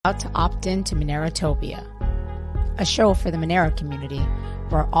About to opt in to Monerotopia, a show for the Monero community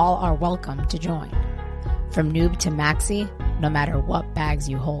where all are welcome to join. From noob to maxi, no matter what bags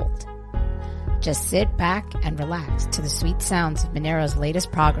you hold. Just sit back and relax to the sweet sounds of Monero's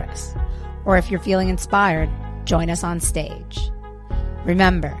latest progress. Or if you're feeling inspired, join us on stage.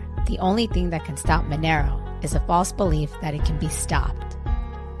 Remember, the only thing that can stop Monero is a false belief that it can be stopped.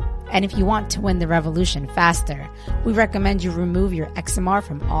 And if you want to win the revolution faster, we recommend you remove your XMR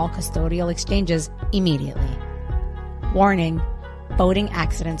from all custodial exchanges immediately. Warning, voting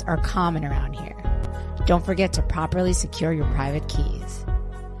accidents are common around here. Don't forget to properly secure your private keys.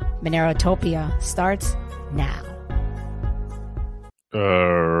 Monerotopia starts now.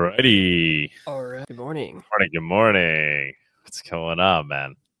 Alrighty. All right. Good morning. Good morning. What's going on,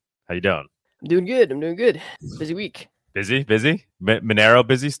 man? How you doing? I'm doing good. Busy week. Busy? Monero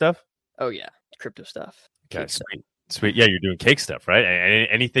busy stuff? Oh yeah, crypto stuff. Okay, sweet. Yeah, you're doing cake stuff, right?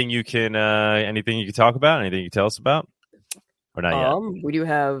 Anything you can talk about? Anything you can tell us about? Or not yet? We do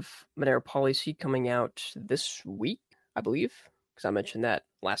have Monero policy coming out this week, I believe, because I mentioned that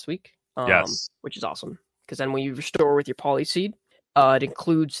last week. Yes. Which is awesome, because then when you restore with your polyseed, it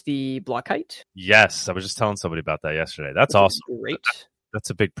includes the block height. Yes, I was just telling somebody about that yesterday. That's awesome. Great. That's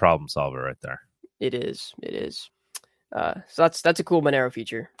a big problem solver right there. It is. So that's a cool Monero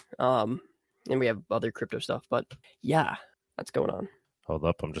feature. And we have other crypto stuff, but yeah, that's going on. Hold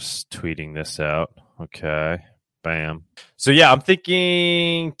up, I'm just tweeting this out. Okay, bam. So yeah, I'm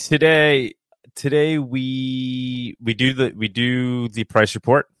thinking today we do the price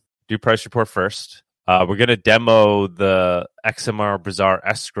report. Do price report first. We're gonna demo the XMRbazaar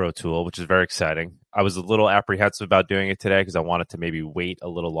escrow tool, which is very exciting. I was a little apprehensive about doing it today because I wanted to maybe wait a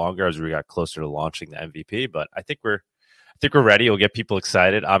little longer as we got closer to launching the MVP. But I think we're ready. It'll get people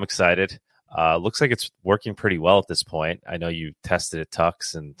excited. I'm excited. Looks like it's working pretty well at this point. I know you tested it,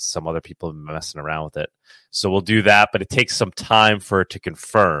 Tux, and some other people have been messing around with it. So we'll do that, but it takes some time for it to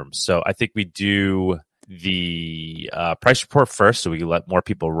confirm. So I think we do the price report first so we can let more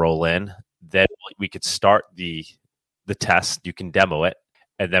people roll in. Then we could start the test. You can demo it,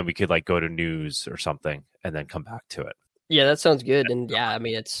 and then we could go to news or something and then come back to it. Yeah, that sounds good. And yeah, I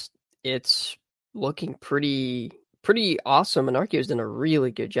mean, it's looking pretty awesome. And Archeo's done a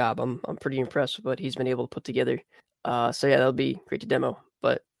really good job. I'm pretty impressed with what he's been able to put together. So yeah, that'll be great to demo.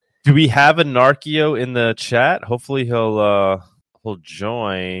 But do we have a Narchio in the chat? Hopefully he'll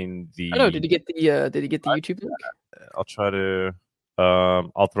join the. I don't know. Did he get the YouTube link? I'll try to.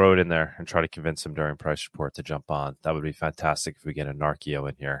 I'll throw it in there and try to convince him during price report to jump on. That would be fantastic if we get a Narchio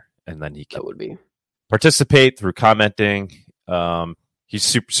in here, and then he can participate through commenting. He's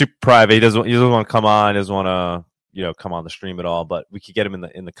super private. He doesn't want to come on. He doesn't want to come on the stream at all. But we could get him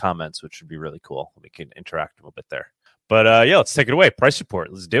in the comments, which would be really cool. We can interact a little bit there. But yeah, let's take it away. Price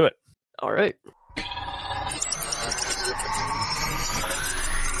report. Let's do it. All right.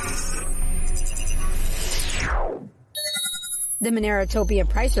 The Monerotopia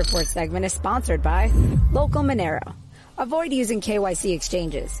Price Report segment is sponsored by Local Monero. Avoid using KYC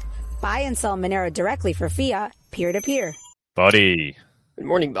exchanges. Buy and sell Monero directly for fiat, peer-to-peer. Buddy. Good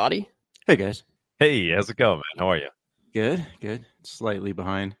morning, buddy. Hey, guys. Hey, how's it going, man? How are you? Good. Slightly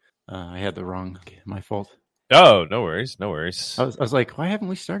behind. I had the wrong. My fault. Oh, no worries. I was like, why haven't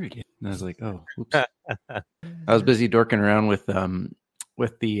we started yet? And I was like, oh, oops. I was busy dorking around with the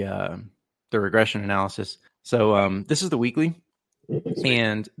regression analysis. So this is the weekly.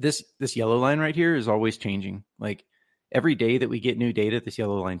 And this yellow line right here is always changing. Like every day that we get new data, this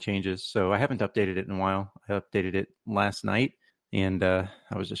yellow line changes. So I haven't updated it in a while. I updated it last night, and I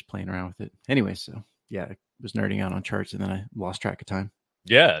was just playing around with it. Anyway, so yeah, I was nerding out on charts, and then I lost track of time.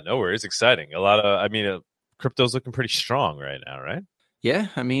 Yeah, no worries. Exciting. Crypto's looking pretty strong right now, right? Yeah,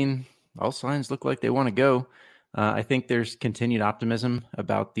 I mean, all signs look like they want to go. I think there's continued optimism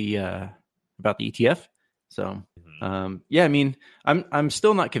about the ETF. So, yeah, I mean, I'm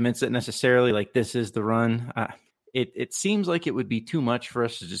still not convinced that necessarily this is the run. It seems like it would be too much for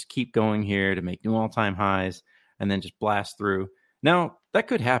us to just keep going here to make new all-time highs and then just blast through. Now, that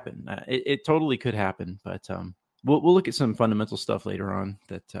could happen. It totally could happen, but we'll look at some fundamental stuff later on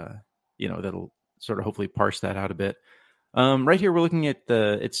that that'll sort of hopefully parse that out a bit. Right here, we're looking at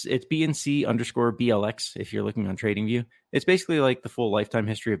it's BNC_BLX. If you're looking on TradingView, it's basically like the full lifetime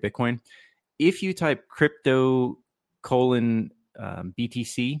history of Bitcoin. If you type crypto :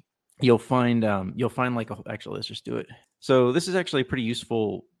 BTC, you'll find actually, let's just do it. So this is actually a pretty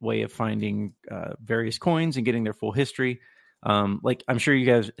useful way of finding various coins and getting their full history. Like I'm sure you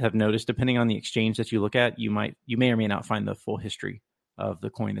guys have noticed, depending on the exchange that you look at, you may or may not find the full history of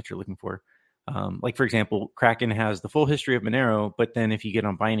the coin that you're looking for. Like, for example, Kraken has the full history of Monero, but then if you get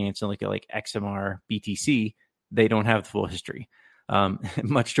on Binance and look at like XMRBTC, they don't have the full history.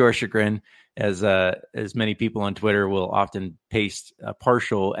 Much to our chagrin, as many people on Twitter will often paste a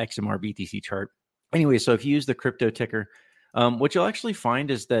partial XMRBTC chart. Anyway, so if you use the crypto ticker, what you'll actually find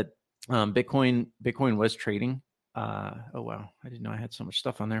is that Bitcoin was trading. Oh wow, I didn't know I had so much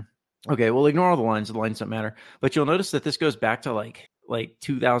stuff on there. Okay, well, ignore all the lines. The lines don't matter. But you'll notice that this goes back to like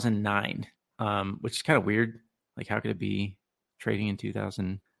 2009, which is kind of weird. Like, how could it be trading in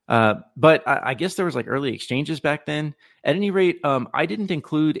 2000? But I guess there was like early exchanges back then. At any rate, I didn't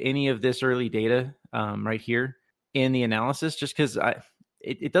include any of this early data right here in the analysis just because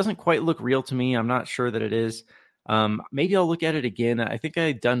it doesn't quite look real to me. I'm not sure that it is. Maybe I'll look at it again. I think I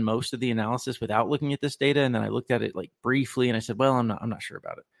had done most of the analysis without looking at this data, and then I looked at it like briefly, and I said, "Well, I'm not sure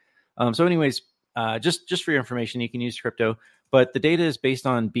about it." So, anyways, just for your information, you can use crypto, but the data is based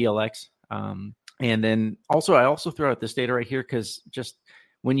on BLX. And then I also throw out this data right here because just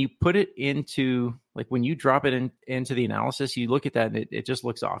when you put it into, like, when you drop it into the analysis, you look at that and it just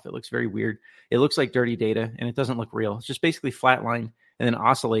looks off. It looks very weird. It looks like dirty data, and it doesn't look real. It's just basically flat line and then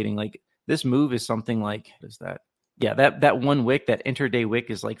oscillating. Like, this move is something like, what is that? Yeah, that one wick, that intraday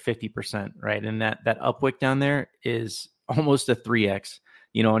wick is like 50%, right? And that up wick down there is almost a 3x,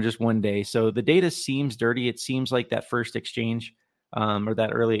 on just one day. So the data seems dirty. It seems like that first exchange or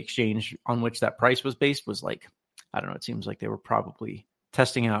that early exchange on which that price was based was like, I don't know, it seems like they were probably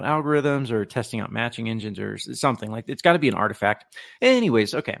testing out algorithms or testing out matching engines or something. Like, it's got to be an artifact.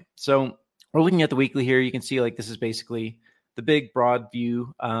 Anyways, okay, so we're looking at the weekly here. You can see like this is basically the big broad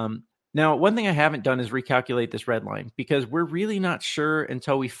view. Now, one thing I haven't done is recalculate this red line because we're really not sure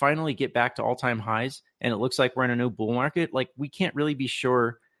until we finally get back to all-time highs and it looks like we're in a new bull market. Like, we can't really be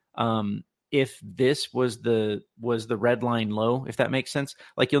sure if this was the red line low, if that makes sense.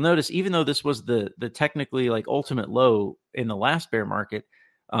 Like, you'll notice, even though this was the technically like ultimate low in the last bear market,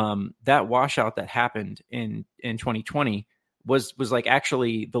 that washout that happened in 2020 was like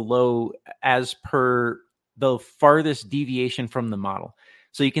actually the low as per the farthest deviation from the model.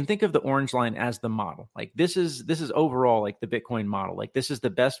 So you can think of the orange line as the model. Like, this is overall like the Bitcoin model. Like, this is the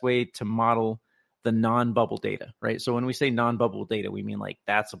best way to model the non-bubble data, right? So when we say non-bubble data, we mean like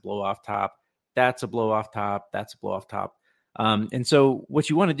that's a blow off top, that's a blow off top, that's a blow off top. And so what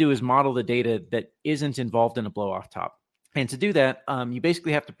you want to do is model the data that isn't involved in a blow off top. And to do that, you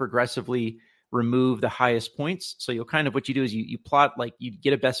basically have to progressively remove the highest points. So what you do is you plot, like, you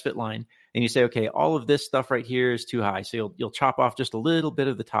get a best fit line and you say, okay, all of this stuff right here is too high. So you'll chop off just a little bit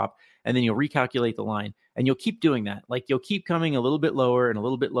of the top and then you'll recalculate the line and you'll keep doing that. Like, you'll keep coming a little bit lower and a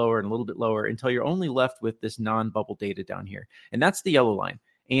little bit lower and a little bit lower until you're only left with this non-bubble data down here. And that's the yellow line.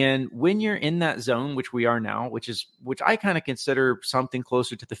 And when you're in that zone, which we are now, which I kind of consider something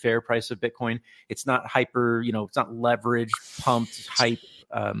closer to the fair price of Bitcoin, it's not hyper, it's not leveraged, pumped, hype,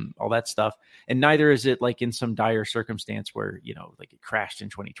 all that stuff. And neither is it like in some dire circumstance where, like it crashed in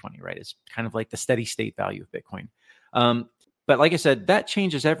 2020, right? It's kind of like the steady state value of Bitcoin. But like I said, that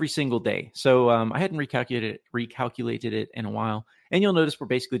changes every single day. So I hadn't recalculated it in a while. And you'll notice we're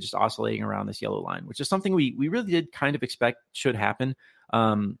basically just oscillating around this yellow line, which is something we really did kind of expect should happen,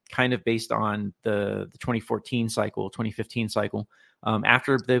 kind of based on the 2014 cycle, 2015 cycle.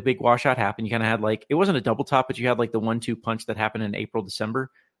 After the big washout happened, you kind of had like, it wasn't a double top, but you had like the 1-2 punch that happened in April,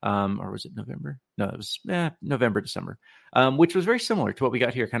 December. Or was it November? No, it was November, December, which was very similar to what we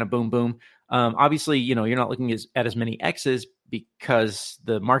got here, kind of boom, boom. Obviously, you're not looking at as many X's because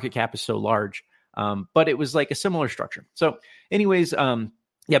the market cap is so large, but it was like a similar structure. So anyways,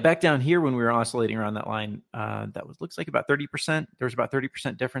 back down here when we were oscillating around that line, looks like about 30%. There was about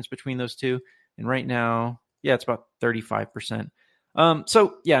 30% difference between those two. And right now, it's about 35%.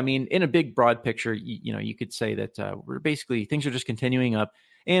 So yeah, I mean, in a big broad picture, you could say that we're basically, things are just continuing up,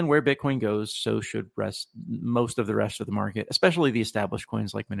 and where Bitcoin goes, so should most of the rest of the market, especially the established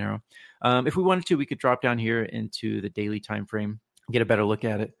coins like Monero. If we wanted to, we could drop down here into the daily time frame, get a better look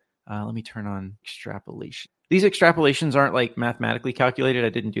at it. Let me turn on extrapolation. These extrapolations aren't like mathematically calculated. I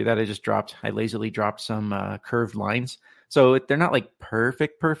didn't do that. I lazily dropped some curved lines. So they're not like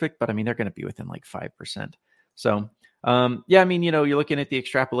perfect, but I mean, they're going to be within like 5%. So I mean, you're looking at the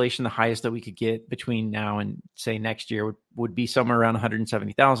extrapolation, the highest that we could get between now and say next year would be somewhere around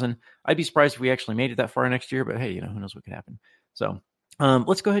 170,000. I'd be surprised if we actually made it that far next year, but hey, who knows what could happen. So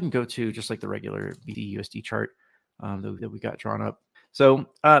let's go ahead and go to just like the regular BTUSD chart that we got drawn up. So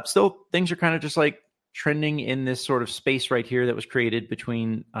still things are kind of just like trending in this sort of space right here that was created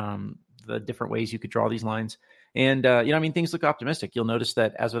between the different ways you could draw these lines. And, I mean, things look optimistic. You'll notice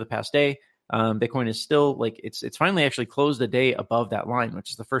that as of the past day, Bitcoin is still like it's finally actually closed a day above that line,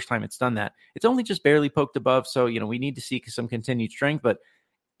 which is the first time it's done that. It's only just barely poked above, so we need to see some continued strength. But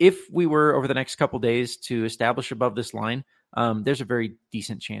if we were over the next couple days to establish above this line, there's a very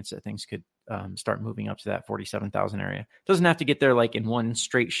decent chance that things could start moving up to that 47,000 area. It doesn't have to get there like in one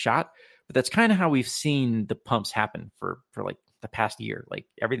straight shot, but that's kind of how we've seen the pumps happen for like the past year. Like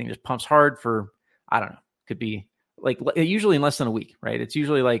everything just pumps hard for, I don't know, could be like usually in less than a week, right? It's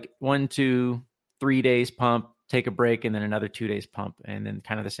usually like 1, 2, 3 days pump, take a break, and then another 2 days pump. And then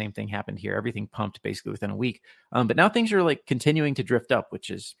kind of the same thing happened here. Everything pumped basically within a week. But now things are like continuing to drift up,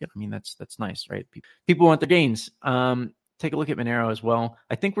 which is, that's nice, right? People want their gains. Take a look at Monero as well.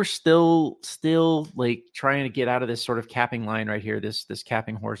 I think we're still like trying to get out of this sort of capping line right here, this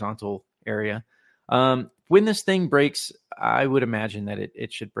capping horizontal area. When this thing breaks, I would imagine that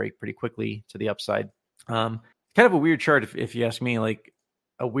it should break pretty quickly to the upside. Kind of a weird chart if you ask me, like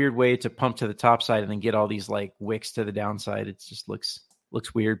a weird way to pump to the top side and then get all these like wicks to the downside. It just looks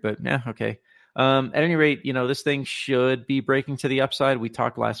weird, but yeah, okay. At any rate, this thing should be breaking to the upside. We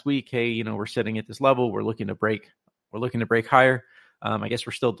talked last week, hey, we're sitting at this level. We're looking to break higher. I guess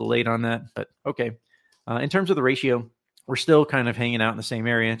we're still delayed on that, but okay. In terms of the ratio, we're still kind of hanging out in the same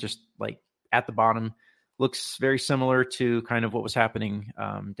area, just like at the bottom. Looks very similar to kind of what was happening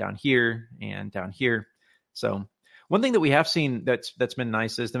down here and down here. So one thing that we have seen that's been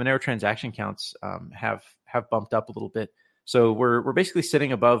nice is the Monero transaction counts have bumped up a little bit. So we're basically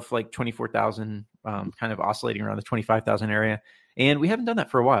sitting above like 24,000, kind of oscillating around the 25,000 area. And we haven't done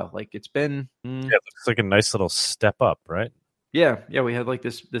that for a while. Like it's been... Yeah, it looks like a nice little step up, right? Yeah, we had like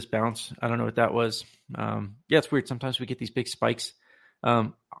this bounce. I don't know what that was. Yeah, it's weird. Sometimes we get these big spikes.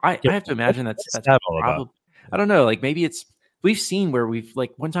 I have to imagine that's probably... I don't know. Like maybe we've seen where we've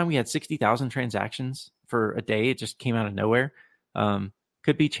like one time we had 60,000 transactions for a day. It just came out of nowhere.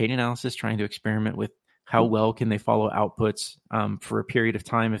 Could be chain analysis trying to experiment with how well can they follow outputs for a period of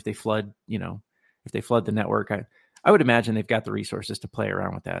time if they flood, if they flood the network. I would imagine they've got the resources to play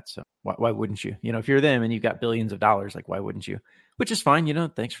around with that. So why wouldn't you? If you're them and you've got billions of dollars, like why wouldn't you? Which is fine.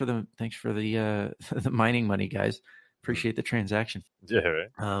 Thanks for the the mining money, guys. Appreciate the transaction. Yeah.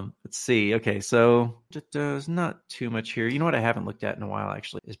 Right. Let's see. Okay, so there's not too much here. You know what I haven't looked at in a while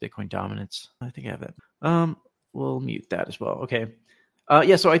actually is Bitcoin dominance. I think I have that. We'll mute that as well. Okay.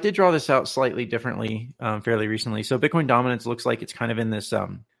 Yeah. So I did draw this out slightly differently fairly recently. So Bitcoin dominance looks like it's kind of in this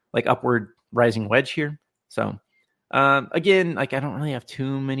like upward rising wedge here. So again, like I don't really have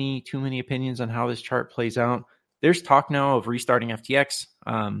too many opinions on how this chart plays out. There's talk now of restarting FTX.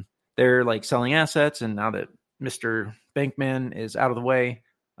 They're like selling assets, and now that Mr. Bankman is out of the way,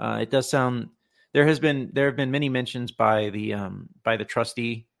 it does sound there have been many mentions by the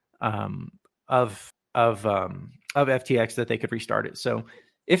trustee of FTX that they could restart it. So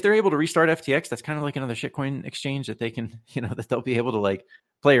if they're able to restart FTX, that's kind of like another shitcoin exchange that they can, that they'll be able to like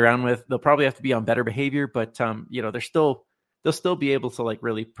play around with. They'll probably have to be on better behavior, but they'll still be able to like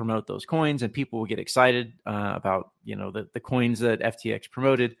really promote those coins, and people will get excited about the coins that FTX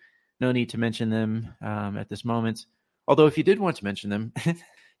promoted. No need to mention them at this moment. Although if you did want to mention them,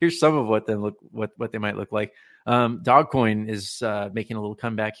 here's some of what they might look like. Dogcoin is making a little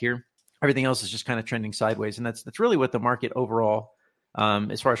comeback here. Everything else is just kind of trending sideways, and that's really what the market overall,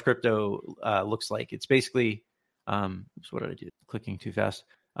 as far as crypto, looks like. It's basically, what did I do? Clicking too fast.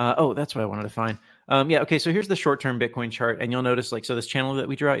 That's what I wanted to find. Yeah, okay. So here's the short-term Bitcoin chart, and you'll notice like this channel that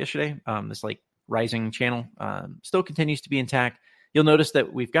we drew out yesterday, this like rising channel, still continues to be intact. You'll notice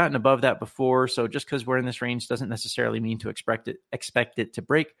that we've gotten above that before. So just because we're in this range doesn't necessarily mean to expect it to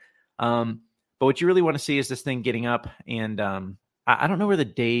break. But what you really want to see is this thing getting up. And I don't know where the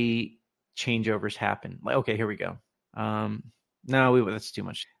day changeovers happen. Like, okay, here we go. No, that's too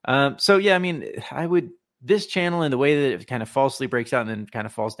much. So yeah, I mean, this channel and the way that it kind of falsely breaks out and then kind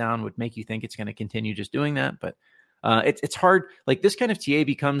of falls down would make you think it's going to continue just doing that. But it's hard. Like this kind of TA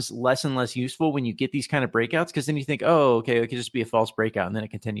becomes less and less useful when you get these kind of breakouts, because then you think, oh, okay, it could just be a false breakout, and then it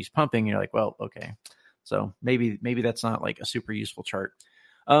continues pumping. And you're like, well, okay, so maybe that's not like a super useful chart.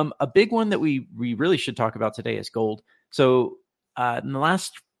 A big one that we really should talk about today is gold. So in the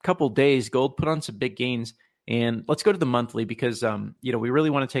last couple days, gold put on some big gains, and let's go to the monthly because we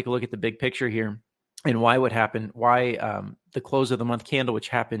really want to take a look at the big picture here and why what happened, why the close of the month candle, which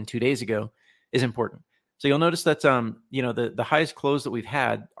happened 2 days ago, is important. So you'll notice that the highest close that we've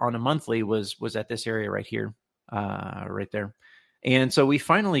had on a monthly was at this area right here, right there. And so we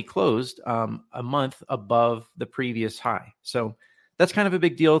finally closed a month above the previous high. So that's kind of a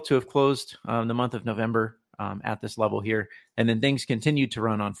big deal to have closed the month of November at this level here. And then things continued to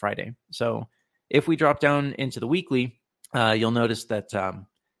run on Friday. So if we drop down into the weekly, you'll notice that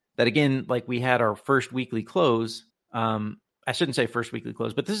that again, like we had our first weekly close. I shouldn't say first weekly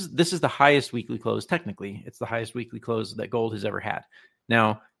close, but this is the highest weekly close. Technically, it's the highest weekly close that gold has ever had.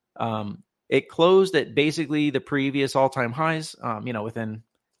 Now, it closed at basically the previous all-time highs, within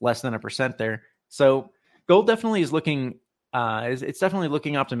less than 1% there. So gold definitely is looking, it's definitely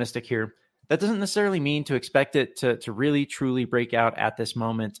looking optimistic here. That doesn't necessarily mean to expect it to really, truly break out at this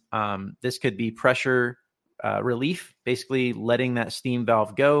moment. This could be pressure relief, basically letting that steam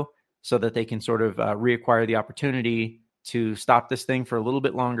valve go so that they can sort of reacquire the opportunity to stop this thing for a little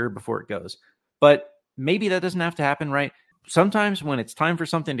bit longer before it goes. But maybe that doesn't have to happen, right? Sometimes when it's time for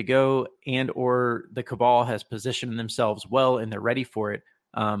something to go and or the cabal has positioned themselves well and they're ready for it,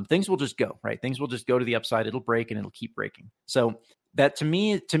 things will just go, right? Things will just go to the upside. It'll break and it'll keep breaking. So that to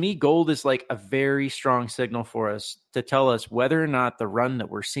me, gold is like a very strong signal for us to tell us whether or not the run that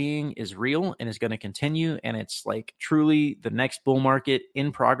we're seeing is real and is going to continue. And it's like truly the next bull market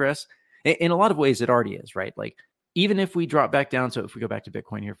in progress. In a lot of ways, it already is, right? Like, even if we drop back down, so if we go back to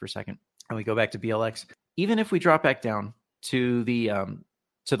Bitcoin here for a second and we go back to BLX, even if we drop back down to the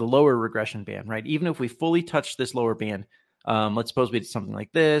lower regression band, right? Even if we fully touch this lower band, let's suppose we did something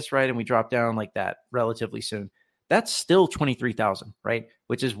like this, right? And we drop down like that relatively soon. That's still 23,000, right?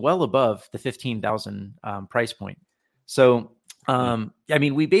 Which is well above the 15,000 price point. So, I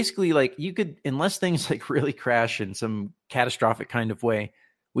mean, we basically like you could, unless things like really crash in some catastrophic kind of way,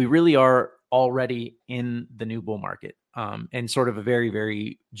 we really are already in the new bull market in sort of a very,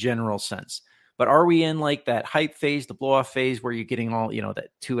 very general sense. But are we in like that hype phase, the blow off phase where you're getting all, that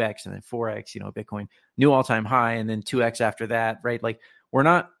 2x and then 4x, Bitcoin, new all time high, and then 2x after that, right? Like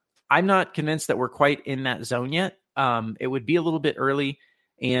I'm not convinced that we're quite in that zone yet. It would be a little bit early.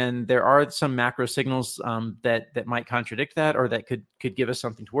 And there are some macro signals that might contradict that or that could give us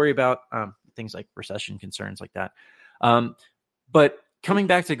something to worry about, things like recession concerns like that. But coming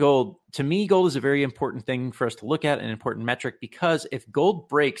back to gold, to me, gold is a very important thing for us to look at, an important metric, because if gold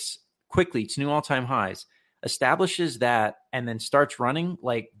breaks quickly to new all-time highs, establishes that, and then starts running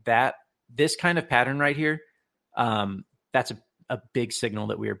like that, this kind of pattern right here, that's a big signal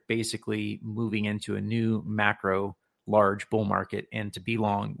that we are basically moving into a new macro large bull market and to be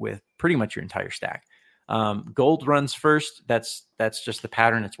long with pretty much your entire stack. Gold runs first. That's just the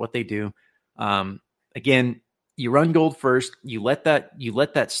pattern. It's what they do. Again, you run gold first. You let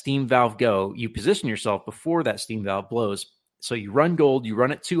that steam valve go. You position yourself before that steam valve blows. So you run gold. You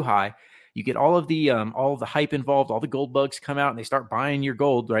run it too high. You get all of the hype involved. All the gold bugs come out and they start buying your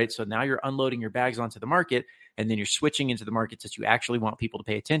gold, right? So now you're unloading your bags onto the market, and then you're switching into the markets that you actually want people to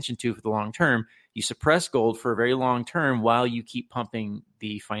pay attention to for the long term. You suppress gold for a very long term while you keep pumping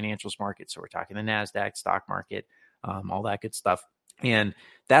the financials market. So we're talking the NASDAQ, stock market, all that good stuff. And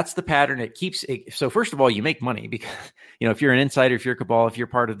that's the pattern. It keeps it. So first of all, you make money because, if you're an insider, if you're a cabal, if you're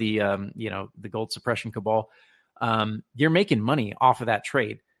part of the, the gold suppression cabal, you're making money off of that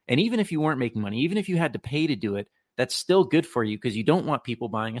trade. And even if you weren't making money, even if you had to pay to do it, that's still good for you because you don't want people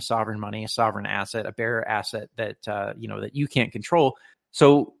buying a sovereign money, a sovereign asset, a bearer asset that, that you can't control.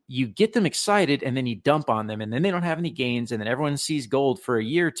 So you get them excited and then you dump on them and then they don't have any gains. And then everyone sees gold for a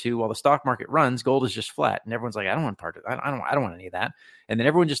year or two while the stock market runs, gold is just flat. And everyone's like, I don't want part of it. I don't want any of that. And then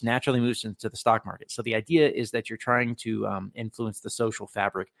everyone just naturally moves into the stock market. So the idea is that you're trying to influence the social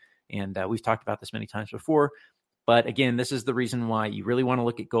fabric. And we've talked about this many times before. But again, this is the reason why you really want to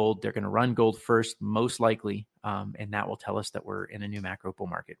look at gold. They're going to run gold first, most likely, and that will tell us that we're in a new macro bull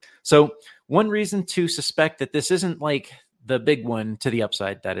market. So one reason to suspect that this isn't like the big one to the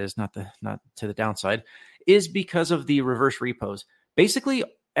upside, that is not to the downside, is because of the reverse repos. Basically,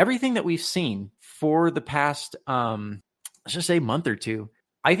 everything that we've seen for the past, let's just say month or two,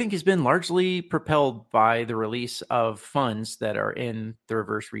 I think has been largely propelled by the release of funds that are in the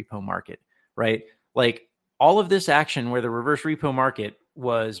reverse repo market, right? Like, all of this action where the reverse repo market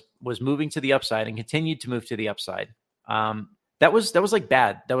was moving to the upside and continued to move to the upside. That was like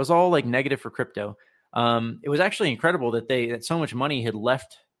bad. That was all like negative for crypto. It was actually incredible that so much money had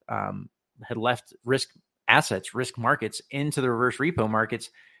left risk assets, risk markets into the reverse repo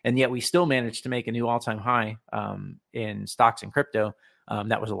markets, and yet we still managed to make a new all-time high in stocks and crypto.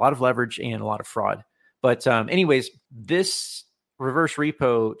 That was a lot of leverage and a lot of fraud. But anyways, this reverse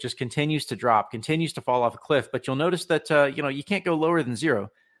repo just continues to drop, continues to fall off a cliff. But you'll notice that, you can't go lower than zero.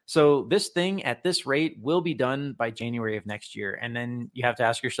 So this thing at this rate will be done by January of next year. And then you have to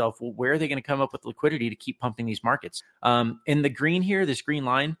ask yourself, well, where are they going to come up with liquidity to keep pumping these markets? In the green here, this green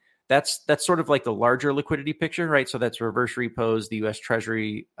line, that's sort of like the larger liquidity picture, right? So that's reverse repos, the U.S.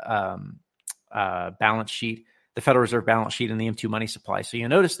 Treasury balance sheet, the Federal Reserve balance sheet, and the M2 money supply. So you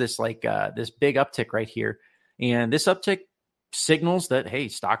notice this this big uptick right here. And this uptick signals that, hey,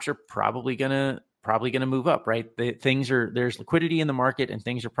 stocks are probably gonna move up, right? There's liquidity in the market and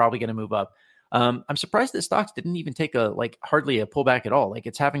things are probably going to move up. I'm surprised that stocks didn't even take hardly a pullback at all. Like,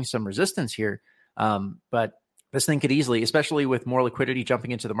 it's having some resistance here. But this thing could easily, especially with more liquidity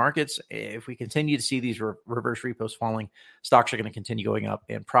jumping into the markets, if we continue to see these reverse repos falling, stocks are going to continue going up,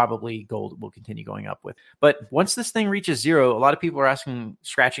 and probably gold will continue going up with. But once this thing reaches zero, a lot of people are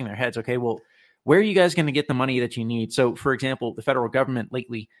scratching their heads. Okay, well, where are you guys going to get the money that you need? So, for example, the federal government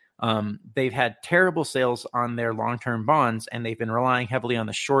lately, they've had terrible sales on their long-term bonds, and they've been relying heavily on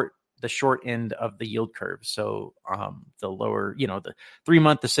the short end of the yield curve. So the lower, the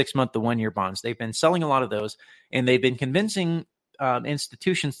 3-month, the 6-month, the 1-year bonds, they've been selling a lot of those, and they've been convincing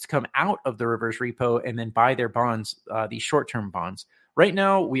institutions to come out of the reverse repo and then buy their bonds, these short-term bonds. Right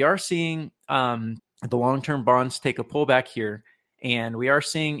now, we are seeing the long-term bonds take a pullback here, and we are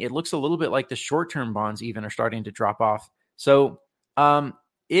seeing it looks a little bit like the short-term bonds even are starting to drop off. So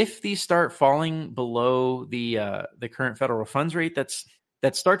if these start falling below the current federal funds rate,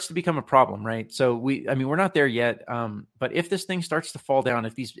 that starts to become a problem, right? So we're not there yet. But if this thing starts to fall down,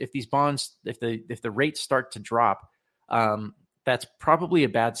 if these bonds, if the rates start to drop, that's probably a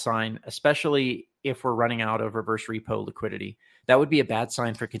bad sign, especially if we're running out of reverse repo liquidity. That would be a bad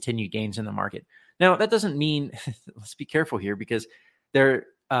sign for continued gains in the market. Now, that doesn't mean, let's be careful here, because there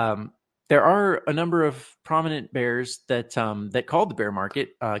are a number of prominent bears that called the bear market,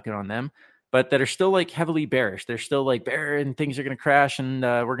 good on them, but that are still heavily bearish. They're still bear and things are going to crash and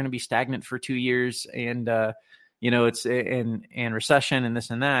we're going to be stagnant for 2 years and it's and recession and this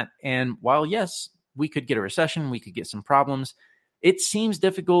and that. And while yes, we could get a recession, we could get some problems, it seems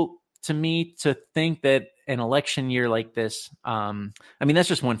difficult to me to think that an election year like this, that's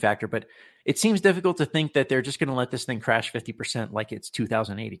just one factor, but it seems difficult to think that they're just going to let this thing crash 50% like it's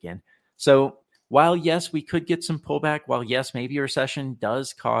 2008 again. So while yes, we could get some pullback, while yes, maybe a recession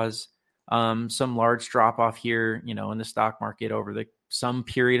does cause some large drop off here, in the stock market over some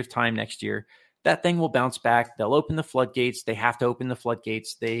period of time next year, that thing will bounce back. They'll open the floodgates. They have to open the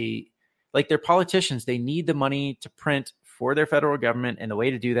floodgates. They're politicians. They need the money to print for their federal government. And the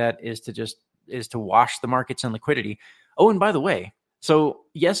way to do that is to wash the markets and liquidity. Oh, and by the way, so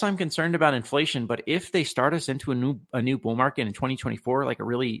yes, I'm concerned about inflation, but if they start us into a new bull market in 2024, like a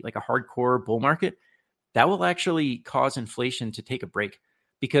hardcore bull market, that will actually cause inflation to take a break.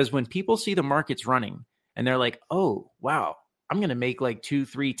 Because when people see the markets running and they're like, oh, wow, I'm going to make 2,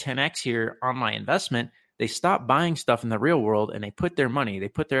 3, 10x here on my investment, they stop buying stuff in the real world and they put their money, they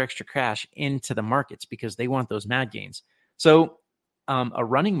put their extra cash into the markets because they want those mad gains. So a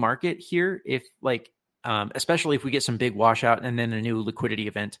running market here, if especially if we get some big washout and then a new liquidity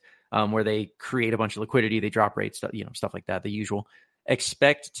event where they create a bunch of liquidity, they drop rates, stuff like that, the usual.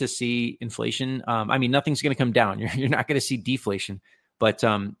 Expect to see inflation. Nothing's going to come down. You're not going to see deflation. But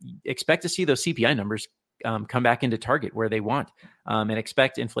expect to see those CPI numbers come back into target where they want, and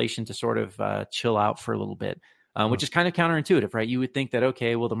expect inflation to sort of chill out for a little bit, which is kind of counterintuitive, right? You would think that,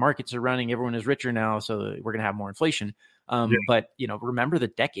 okay, well, the markets are running, everyone is richer now, so we're going to have more inflation. But, remember the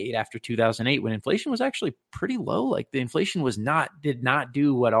decade after 2008 when inflation was actually pretty low. The inflation did not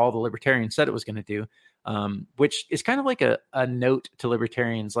do what all the libertarians said it was going to do, which is kind of a note to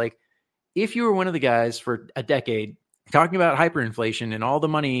libertarians. If you were one of the guys for a decade talking about hyperinflation and all the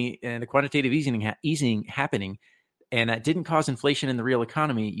money and the quantitative easing happening, and that didn't cause inflation in the real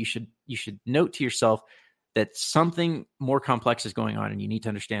economy, you should note to yourself that something more complex is going on, and you need to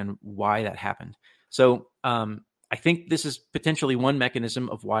understand why that happened. So I think this is potentially one mechanism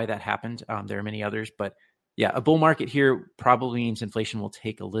of why that happened. There are many others, but yeah, a bull market here probably means inflation will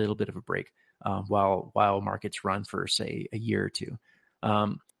take a little bit of a break while markets run for, say, a year or two.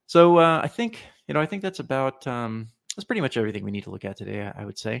 So I think that's about. That's pretty much everything we need to look at today, I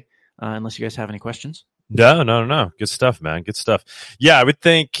would say, unless you guys have any questions. No. Good stuff, man. Good stuff. Yeah, I would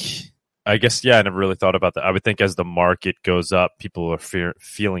think, I never really thought about that. I would think as the market goes up, people are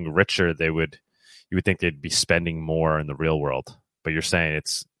feeling richer. You would think they'd be spending more in the real world. But you're saying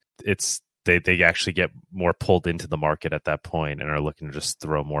they actually get more pulled into the market at that point and are looking to just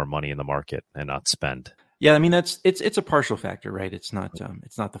throw more money in the market and not spend. Yeah, it's a partial factor, right? It's not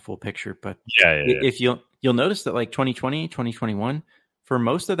the full picture, but if you'll notice that 2020, 2021, for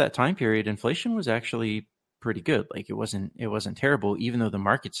most of that time period, inflation was actually pretty good. It wasn't terrible, even though the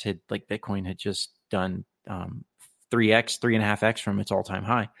markets had Bitcoin had just done 3.5x from its all-time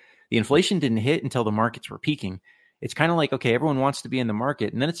high. The inflation didn't hit until the markets were peaking. It's kind of okay, everyone wants to be in the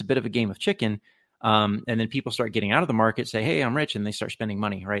market, and then it's a bit of a game of chicken. And then people start getting out of the market, say, hey, I'm rich, and they start spending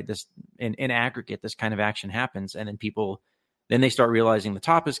money, right? This in aggregate, this kind of action happens. And then people, Then they start realizing the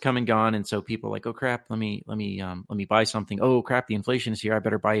top is come and gone, and so people are like, oh crap, let me buy something. Oh crap, the inflation is here. I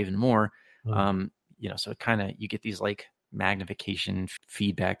better buy even more. So kind of you get these like magnification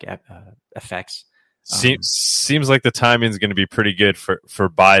feedback effects. Seems like the timing is going to be pretty good for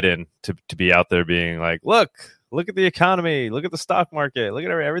Biden to be out there being like, look at the economy, look at the stock market, look at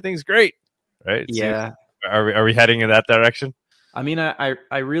everything's great, right? Yeah. Are we heading in that direction? I mean,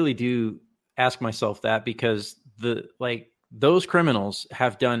 I really do ask myself that, because those criminals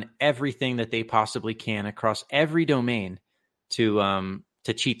have done everything that they possibly can across every domain to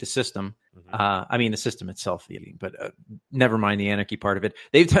cheat the system. I mean, the system itself, but never mind the anarchy part of it.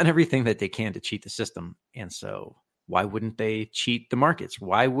 They've done everything that they can to cheat the system. And so why wouldn't they cheat the markets?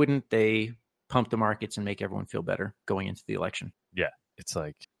 Why wouldn't they pump the markets and make everyone feel better going into the election? Yeah, it's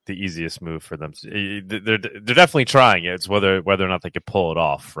like the easiest move for them. They're definitely trying it. It's whether or not they could pull it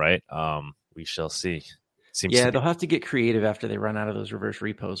off, right? We shall see. They'll have to get creative after they run out of those reverse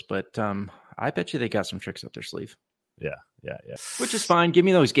repos, but I bet you they got some tricks up their sleeve. Yeah. Which is fine. Give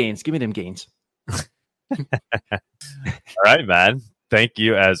me those gains. Give me them gains. All right, man. Thank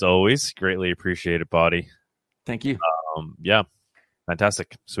you as always. Greatly appreciate it, buddy. Thank you. Yeah.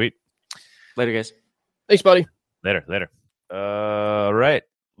 Fantastic. Sweet. Later, guys. Thanks, buddy. Later. All right.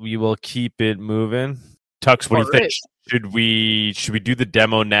 We will keep it moving. Tux, what do you think? Should we do the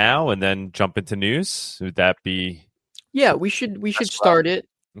demo now and then jump into news? Would that be? Yeah, we should start it.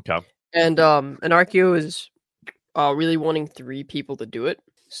 Okay. And Anarchio is really wanting 3 people to do it.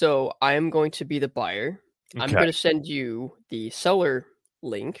 So I am going to be the buyer. Okay. I'm going to send you the seller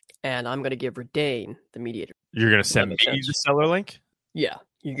link, and I'm going to give Redane the mediator. You're going to send me the seller link? Yeah.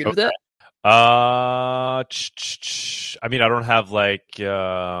 You good with that? I mean, I don't have like.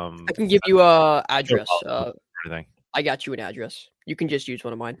 I can give you a address. Everything. I got you an address. You can just use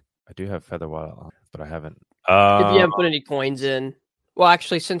one of mine. I do have Featherwell, but I haven't. If you haven't put any coins in. Well,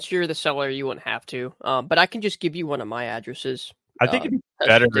 actually, since you're the seller, you wouldn't have to. But I can just give you one of my addresses. I think it'd be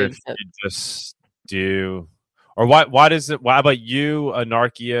better if you just do. Or why does it? Why about you,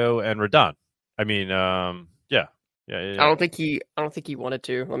 Anarchio, and Radon? I mean, yeah. I don't think he wanted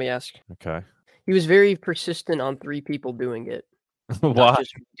to. Let me ask. Okay. He was very persistent on 3 people doing it. Why?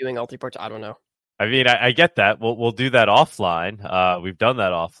 Just doing all 3 parts. I don't know. I mean, I get that. We'll do that offline. We've done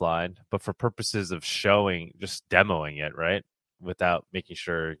that offline, but for purposes of showing, just demoing it, right? Without making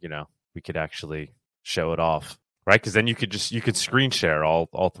sure, we could actually show it off, right? Because then you could screen share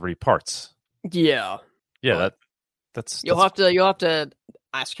all 3 parts. Yeah. Yeah. That's you'll have to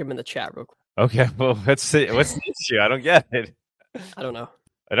ask him in the chat real quick. Okay. Well, let's see. What's the issue? I don't get it. I don't know.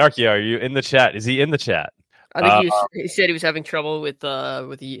 Anarchio, are you in the chat? Is he in the chat? I think he said he was having trouble with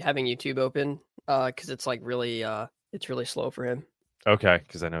having YouTube open because it's like really it's really slow for him. Okay,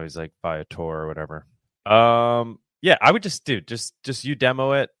 because I know he's like by a tour or whatever. Yeah, I would just you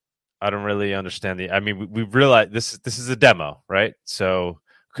demo it. I don't really understand I mean, we realize this is a demo, right? So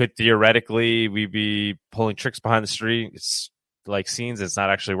could theoretically we be pulling tricks behind the street? It's like scenes. It's not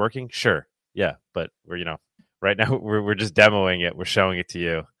actually working. Sure, yeah, but we're right now we're just demoing it. We're showing it to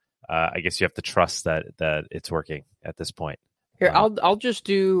you. I guess you have to trust that it's working at this point. Here, I'll do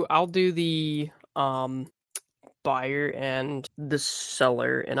the buyer and the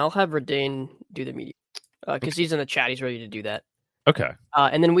seller, and I'll have Redane do the media because he's in the chat. He's ready to do that. Okay.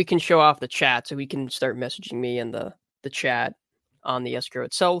 And then we can show off the chat, so he can start messaging me in the chat on the escrow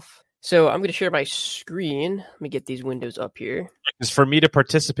itself. So I'm going to share my screen. Let me get these windows up here. Because for me to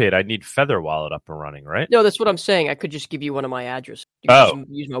participate, I need Feather Wallet up and running, right? No, that's what I'm saying. I could just give you one of my addresses. You can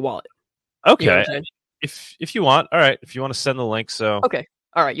use my wallet. Okay. You know what I'm saying? If you want, all right. If you want to send the link, so okay,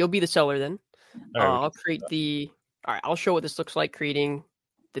 all right. You'll be the seller then. Right, I'll create the. All right, I'll show what this looks like creating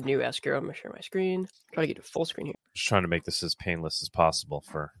the new escrow. I'm gonna share my screen. Try to get a full screen here. Just trying to make this as painless as possible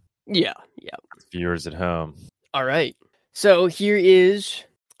for yeah viewers at home. All right. So here is.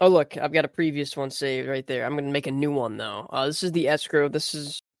 Oh look, I've got a previous one saved right there. I'm gonna make a new one though. This is the escrow. This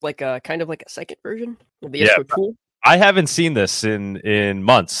is like a kind of like a second version of the escrow tool. I haven't seen this in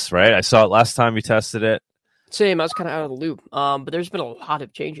months, right? I saw it last time we tested it. Same, I was kind of out of the loop. But there's been a lot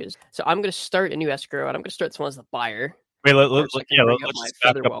of changes. So I'm going to start a new escrow, and I'm going to start this one as the buyer. Wait, let's just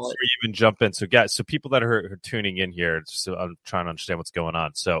back up before you even jump in. So, guys, people that are tuning in here, so I'm trying to understand what's going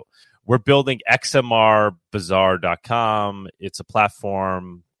on. So, we're building XMRbazaar.com. It's a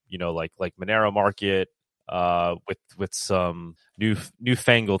platform, like Monero Market, with some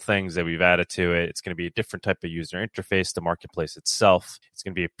newfangled things that we've added to it. It's going to be a different type of user interface. The marketplace itself, it's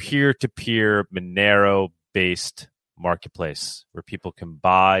going to be a peer-to-peer Monero-based marketplace where people can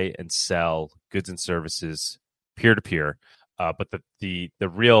buy and sell goods and services peer-to-peer. But the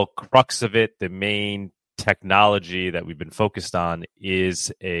real crux of it, the main technology that we've been focused on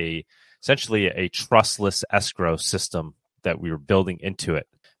is essentially a trustless escrow system that we were building into it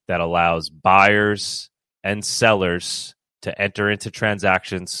that allows buyers and sellers to enter into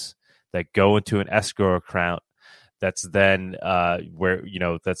transactions that go into an escrow account. That's then where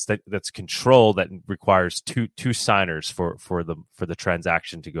that's control that requires two signers for the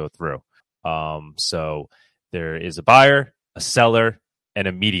transaction to go through. So there is a buyer, a seller, and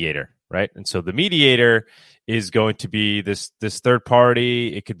a mediator, right? And so the mediator is going to be this third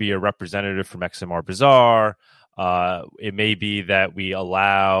party. It could be a representative from XMRbazaar. It may be that we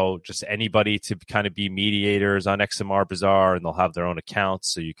allow just anybody to kind of be mediators on XMRbazaar, and they'll have their own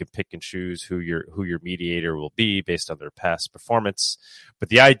accounts, so you can pick and choose who your mediator will be based on their past performance. But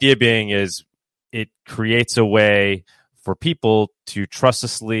the idea being is it creates a way for people to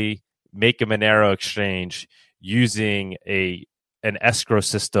trustlessly make a Monero exchange using an escrow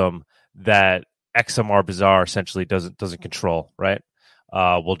system that XMRbazaar essentially doesn't control, right?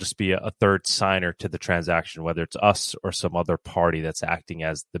 Will just be a third signer to the transaction, whether it's us or some other party that's acting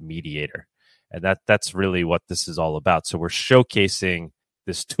as the mediator. And that's really what this is all about. So we're showcasing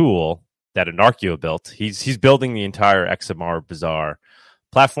this tool that Anarchio built. He's building the entire XMRbazaar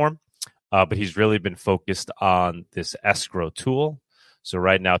platform, but he's really been focused on this escrow tool. So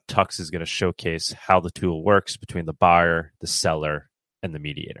right now, Tux is going to showcase how the tool works between the buyer, the seller, and the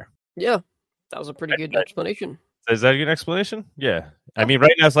mediator. Yeah, that was a pretty good explanation. Is that a good explanation? Yeah. I mean,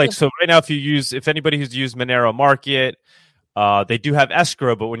 right now it's like, so right now if anybody who's used Monero Market, they do have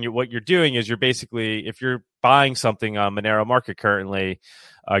escrow, but what you're doing is you're basically, if you're buying something on Monero Market currently,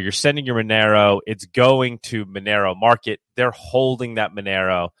 you're sending your Monero, it's going to Monero Market. They're holding that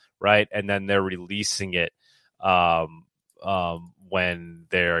Monero, right? And then they're releasing it when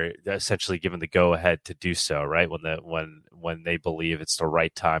they're essentially given the go ahead to do so, right? When they believe it's the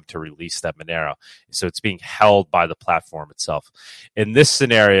right time to release that Monero. So it's being held by the platform itself. In this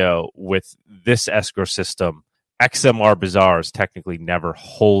scenario, with this escrow system, XMRbazaar is technically never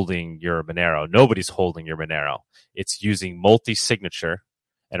holding your Monero. Nobody's holding your Monero. It's using multi-signature,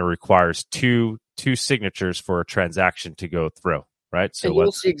 and it requires two signatures for a transaction to go through. Right, so and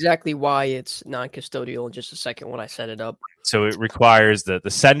you'll see exactly why it's non-custodial in just a second when I set it up. So it requires the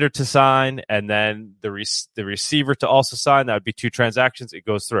sender to sign, and then the receiver to also sign. That would be two transactions. It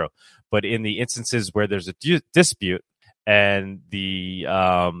goes through. But in the instances where there's a dispute and the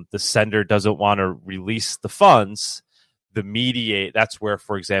sender doesn't want to release the funds, that's where,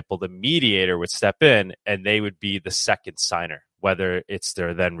 for example, the mediator would step in, and they would be the second signer, whether it's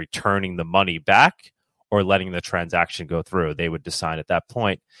they're then returning the money back or letting the transaction go through. They would decide at that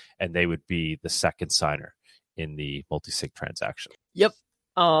point, and they would be the second signer in the multi-sig transaction. Yep.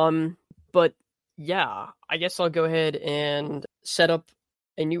 But yeah, I guess I'll go ahead and set up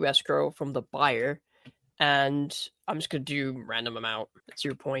a new escrow from the buyer, and I'm just going to do random amount,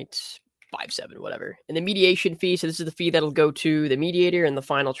 0.57, whatever. And the mediation fee, so this is the fee that'll go to the mediator in the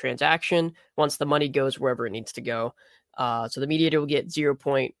final transaction once the money goes wherever it needs to go. So the mediator will get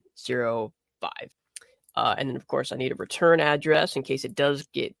 0.05. And then, of course, I need a return address in case it does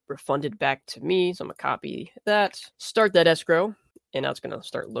get refunded back to me. So I'm going to copy that, start that escrow, and now it's going to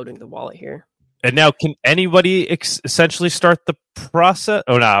start loading the wallet here. And now, can anybody essentially start the process?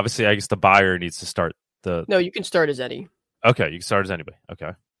 Oh, no, obviously, I guess the buyer needs to start the... No, you can start as any. Okay, you can start as anybody.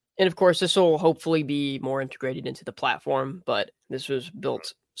 Okay. And, of course, this will hopefully be more integrated into the platform, but this was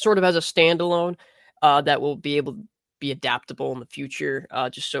built sort of as a standalone that will be able to be adaptable in the future,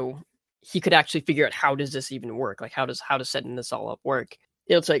 just so he could actually figure out how does this even work? Like how does setting this all up work?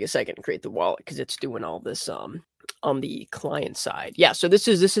 It'll take a second to create the wallet because it's doing all this on the client side. Yeah, so this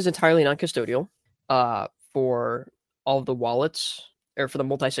is entirely non-custodial for all of the wallets, or for the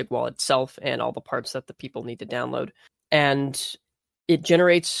multi-sig wallet itself and all the parts that the people need to download. And it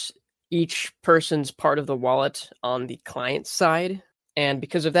generates each person's part of the wallet on the client side. And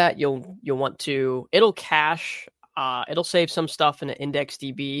because of that, you'll want to, it'll cache, it'll save some stuff in an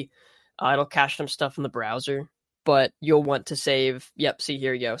IndexedDB. It'll cache some stuff in the browser, but you'll want to save. Yep, see,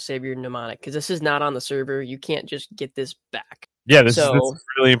 here you go. Save your mnemonic, because this is not on the server. You can't just get this back. Yeah, this is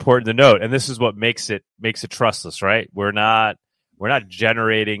really important to note, and this is what makes it trustless, right? We're not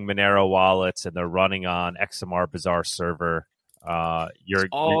generating Monero wallets and they're running on XMRbazaar server. You're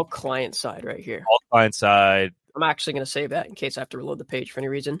client side right here. All client side. I'm actually going to save that in case I have to reload the page for any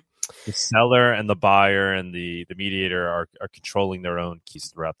reason. The seller and the buyer and the mediator are controlling their own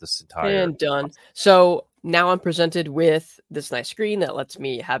keys throughout this entire... And done. So now I'm presented with this nice screen that lets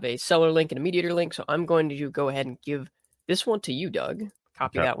me have a seller link and a mediator link. So I'm going to go ahead and give this one to you, Doug.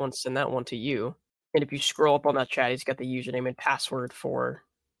 Copy that one, send that one to you. And if you scroll up on that chat, he's got the username and password for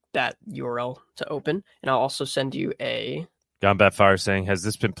that URL to open, and I'll also send you a. Combat Fire saying, has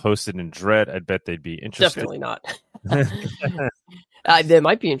this been posted in Dread? I bet they'd be interested. Definitely not. They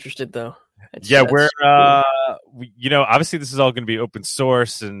might be interested though. We're obviously this is all going to be open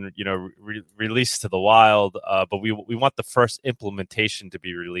source and released to the wild, but we want the first implementation to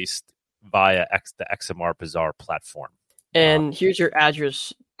be released via the XMRbazaar platform. And here's your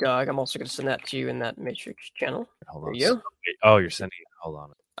address, Doug. I'm also going to send that to you in that Matrix channel. There you go. Oh, you're sending it. Hold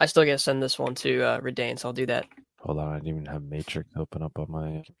on. I still got to send this one to Redain, so I'll do that. Hold on, I didn't even have Matrix open up on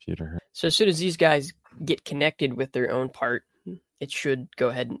my computer. So as soon as these guys get connected with their own part, it should go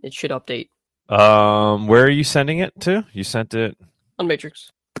ahead and it should update. Where are you sending it to? You sent it on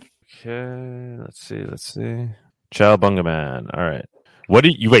Matrix. Okay, let's see. Chow Bungaman. All right. What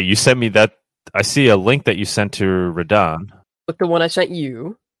did you wait? You sent me that. I see a link that you sent to Radan. Look, the one I sent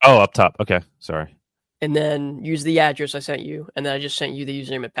you. Oh, up top. Okay, sorry. And then use the address I sent you, and then I just sent you the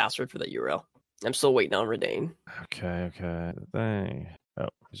username and password for that URL. I'm still waiting on Redain. Okay. Thing. Oh,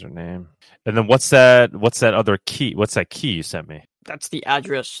 username. And then what's that other key? What's that key you sent me? That's the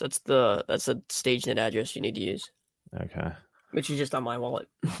address. That's a StageNet address you need to use. Okay. Which is just on my wallet.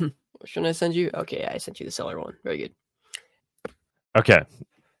 What should I send you? Okay, I sent you the seller one. Very good. Okay.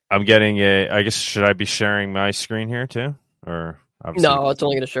 I'm getting I guess should I be sharing my screen here too? Or no, it's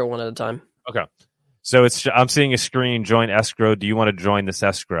only going to show one at a time. Okay. So I'm seeing a screen, join escrow. Do you want to join this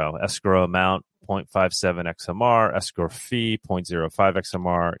escrow? Escrow amount 0.57 XMR, escrow fee 0.05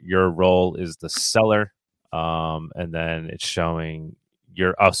 XMR. Your role is the seller. And then it's showing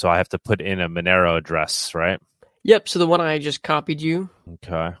so I have to put in a Monero address, right? Yep. So the one I just copied you.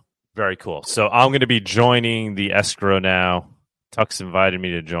 Okay. Very cool. So I'm going to be joining the escrow now. Tux invited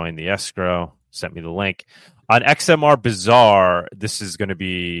me to join the escrow, sent me the link. On XMRbazaar, this is going to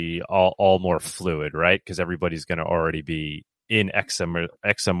be all more fluid, right? Because everybody's going to already be in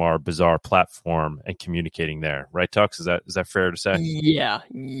XMRbazaar platform and communicating there, right, Tux? Is that fair to say? Yeah.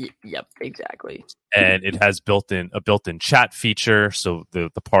 Yep. Exactly. And it has a built-in chat feature, so the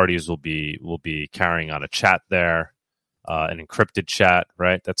parties will be carrying on a chat there, an encrypted chat,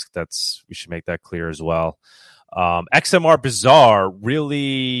 right? That's we should make that clear as well. XMRbazaar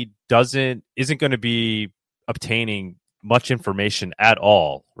really isn't going to be obtaining much information at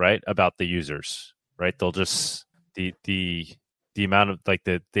all, right, about the users, right? They'll just the amount of like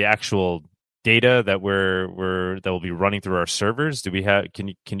the actual data that that will be running through our servers. Do we have?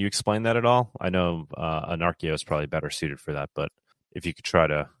 Can you explain that at all? I know Anarchio is probably better suited for that, but if you could try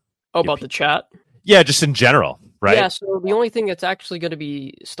to about the chat. Yeah, just in general, right? Yeah, so the only thing that's actually going to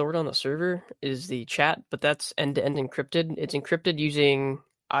be stored on the server is the chat, but that's end-to-end encrypted. It's encrypted using,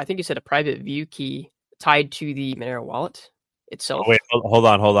 I think you said, a private view key tied to the Monero wallet itself. Oh, wait, hold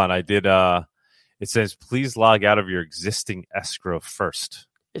on. I did. It says, please log out of your existing escrow first.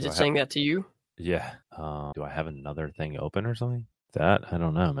 Is it saying that to you? Yeah. Do I have another thing open or something? That? I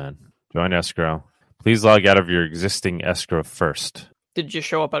don't know, man. Join escrow. Please log out of your existing escrow first. Did it just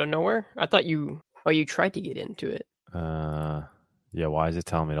show up out of nowhere? I thought you tried to get into it. Yeah, why is it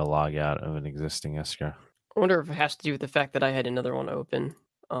telling me to log out of an existing escrow? I wonder if it has to do with the fact that I had another one open.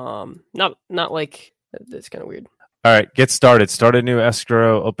 Not like that's kind of weird. All right, get started. Start a new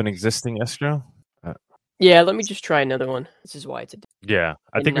escrow, open existing escrow. Yeah, let me just try another one. This is why it's Yeah,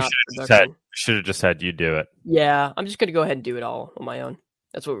 I think we should have just had you do it. Yeah, I'm just going to go ahead and do it all on my own.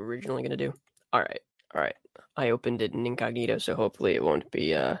 That's what we're originally going to do. All right. I opened it in incognito, so hopefully it won't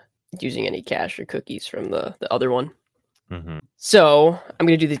be using any cache or cookies from the other one. Mm-hmm. So I'm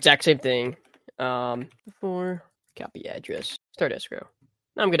going to do the exact same thing. Before copy address, start escrow.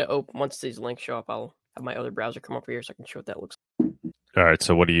 Now I'm going to open, once these links show up, I'll have my other browser come up here so I can show what that looks like. All right,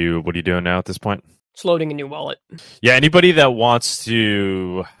 so what are you doing now at this point? It's loading a new wallet. Yeah, anybody that wants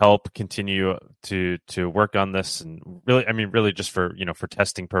to help continue to work on this, and really just for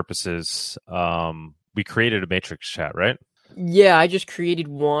testing purposes, we created a Matrix chat, right? Yeah, I just created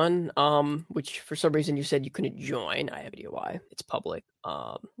one, which for some reason you said you couldn't join. I have no idea why. It's public.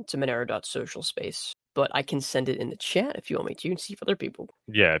 It's a Monero.social space, but I can send it in the chat if you want me to and see if other people.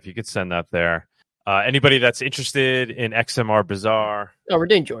 Yeah, if you could send that there. Anybody that's interested in XMRbazaar. Oh,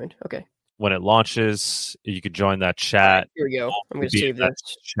 Redain joined. Okay. When it launches, you could join that chat. Right, here we go. I'm going to save that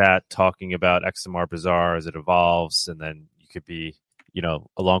this chat talking about XMRbazaar as it evolves, and then you could be,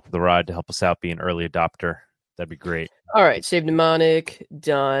 along for the ride to help us out, be an early adopter. That'd be great. All right, save mnemonic,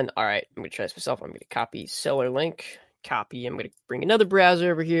 done. All right, I'm going to try this myself. I'm going to copy seller link, copy. I'm going to bring another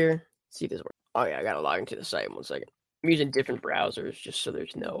browser over here. See if this works. Oh yeah, I got to log into the site. 1 second. I'm using different browsers just so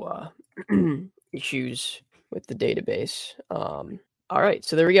there's no issues with the database. All right,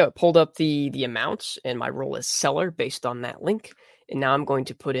 so there we go. It pulled up the amounts, and my role is seller based on that link. And now I'm going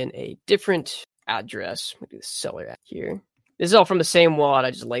to put in a different address. Let me do the seller app here. This is all from the same wallet.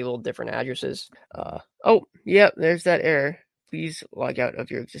 I just labeled different addresses. Oh, yep, there's that error. Please log out of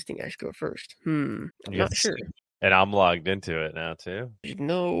your existing escrow first. I'm not sure. And I'm logged into it now too. There's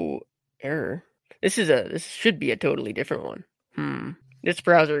no error. This should be a totally different one. This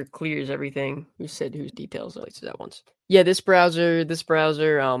browser clears everything. Who said whose details places at once? Yeah, this browser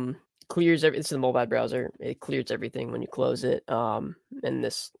clears everything. It's the mobile browser. It clears everything when you close it. And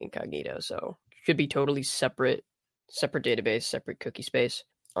this incognito. So should be totally separate database, separate cookie space.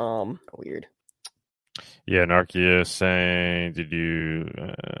 Weird. Yeah, Narkia is saying, did you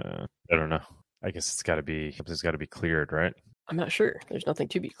I don't know. I guess something's gotta be cleared, right? I'm not sure. There's nothing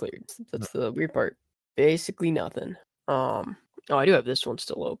to be cleared. That's the weird part. Basically nothing. I do have this one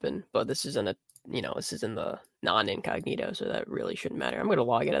still open, but this is in the non-incognito, so that really shouldn't matter. I'm gonna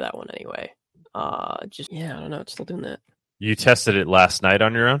log into that one anyway. I don't know, it's still doing that. You tested it last night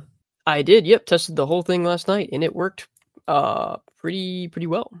on your own? I did, yep, tested the whole thing last night, and it worked pretty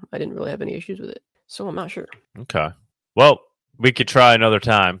well. I didn't really have any issues with it, so I'm not sure. Okay. Well, we could try another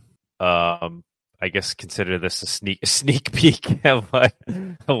time. I guess consider this a sneak peek of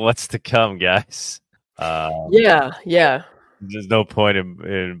what's to come, guys. Yeah. There's no point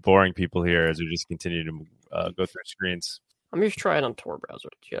in boring people here as we just continue to go through screens. I'm just trying on Tor browser,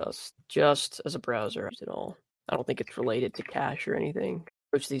 just as a browser at all. I don't think it's related to cache or anything.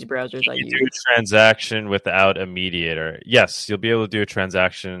 Which these browsers I use. Do a transaction without a mediator. Yes, you'll be able to do a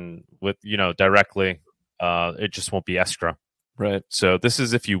transaction with directly. It just won't be escrow, right? So this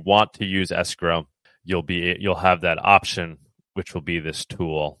is if you want to use escrow, you'll have that option, which will be this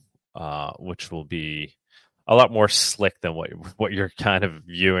tool, which will be a lot more slick than what you're kind of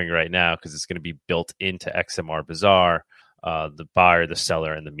viewing right now, because it's going to be built into XMRbazaar. The buyer, the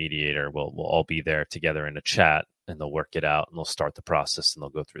seller, and the mediator will all be there together in a chat, and they'll work it out, and they'll start the process, and they'll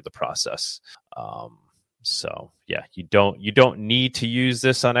go through the process. So yeah, you don't need to use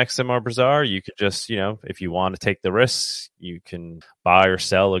this on XMRbazaar. You could just, if you want to take the risks, you can buy or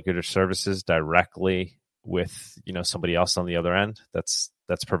sell a good or services directly with somebody else on the other end that's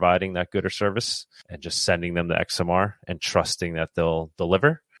providing that good or service, and just sending them the XMR and trusting that they'll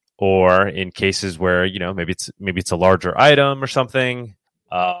deliver. Or in cases where maybe it's a larger item or something,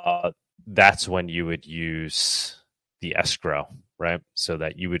 that's when you would use the escrow, right? So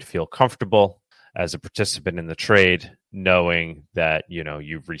that you would feel comfortable as a participant in the trade, knowing that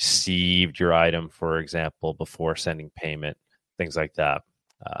you've received your item, for example, before sending payment, things like that.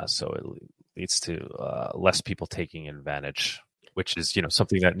 So it leads to less people taking advantage, which is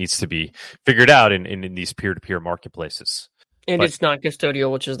something that needs to be figured out in these peer-to-peer marketplaces. And it's not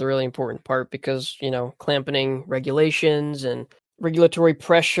custodial, which is the really important part, because clamping regulations and regulatory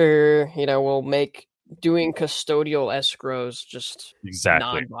pressure, will make doing custodial escrows just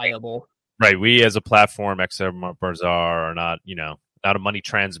non-viable. Right. We as a platform, XMRbazaar, are not a money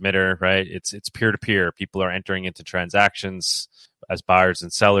transmitter, right? It's peer-to-peer. People are entering into transactions as buyers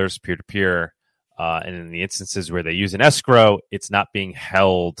and sellers, peer-to-peer. And in the instances where they use an escrow, it's not being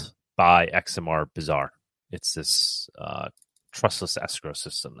held by XMRbazaar. It's this trustless escrow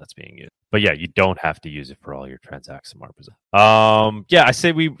system that's being used. But yeah, you don't have to use it for all your transactions. Yeah, I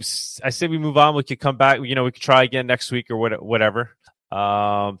say we move on. We could come back. We could try again next week or whatever.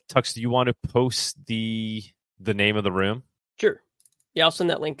 Tux, do you want to post the name of the room? Sure. Yeah, I'll send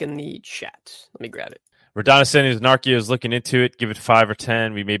that link in the chat. Let me grab it. Radana saying Narkia is looking into it. Give it 5 or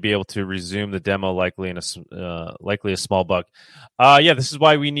 10. We may be able to resume the demo, likely a small bug. Yeah, this is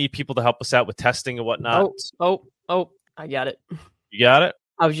why we need people to help us out with testing and whatnot. Oh, I got it. You got it?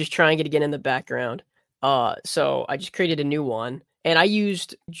 I was just trying it again in the background. So I just created a new one, and I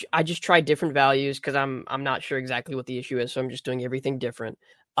just tried different values because I'm not sure exactly what the issue is, so I'm just doing everything different.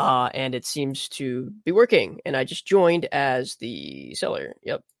 And it seems to be working. And I just joined as the seller.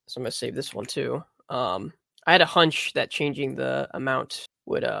 Yep. So I'm gonna save this one too. I had a hunch that changing the amount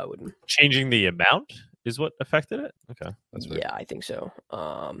would changing the amount is what affected it. Okay, that's weird. Yeah, I think so.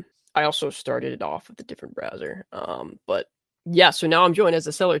 I also started it off with a different browser. But yeah, so now I'm joined as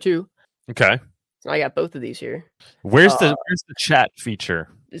a seller too. Okay. So I got both of these here. Where's the chat feature?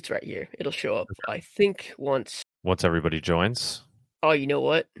 It's right here. It'll show up. I think once everybody joins. Oh, you know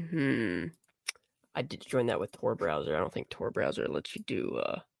what? I did join that with Tor browser. I don't think Tor browser lets you do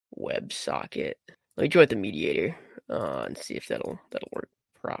WebSocket. Let me join the mediator and see if that'll work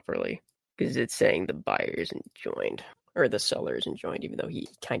properly, because it's saying the buyer isn't joined or the seller isn't joined, even though he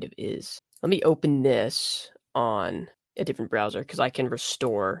kind of is. Let me open this on a different browser because I can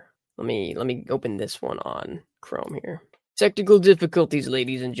restore. Let me open this one on Chrome here. Technical difficulties,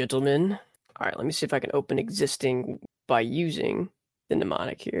 ladies and gentlemen. All right, let me see if I can open existing by using the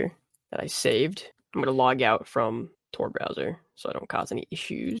mnemonic here that I saved. I'm going to log out from Tor browser so I don't cause any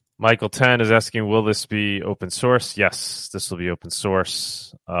issues. Michael 10 is asking, will this be open source? Yes, this will be open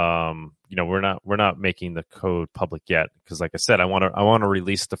source. We're not making the code public yet because, like I said, I want to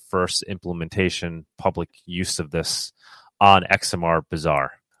release the first implementation public use of this on XMRbazaar.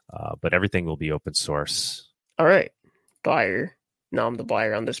 But everything will be open source. All right, buyer. Now I'm the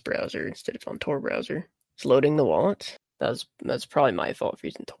buyer on this browser instead of on Tor browser. It's loading the wallet. That's probably my fault for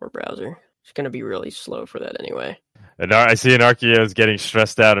using Tor browser. It's going to be really slow for that anyway. And I see Anarchio is getting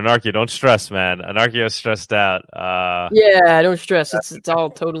stressed out. Anarchio, don't stress, man. Anarchio is stressed out. Yeah, don't stress. It's all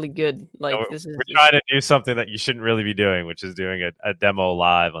totally good. Like we're trying to do something that you shouldn't really be doing, which is doing a demo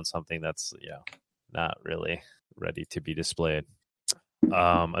live on something that's not really ready to be displayed.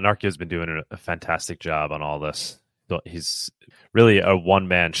 Anarchio has been doing a fantastic job on all this. He's really a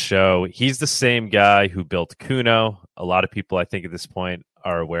one-man show. He's the same guy who built Kuno. A lot of people, I think, at this point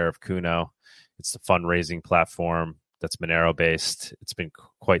are aware of Kuno. It's the fundraising platform that's Monero-based. It's been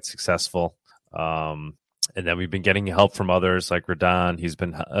quite successful. And then we've been getting help from others like Radan. He's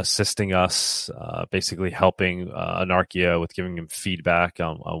been assisting us, basically helping Anarchio with giving him feedback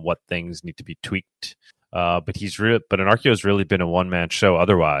on what things need to be tweaked. But Anarchio has really been a one-man show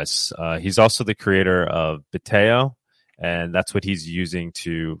otherwise. He's also the creator of Biteo, and that's what he's using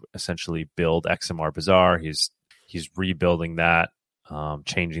to essentially build XMRbazaar. He's rebuilding that,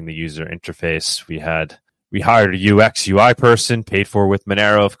 changing the user interface. We hired a UX UI person, paid for with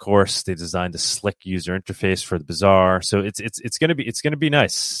Monero, of course. They designed a slick user interface for the bazaar, so it's gonna be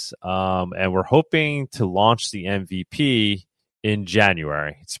nice. And we're hoping to launch the MVP in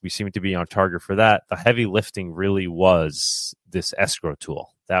January. We seem to be on target for that. The heavy lifting really was this escrow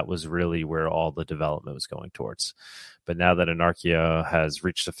tool. That was really where all the development was going towards. But now that Anarchio has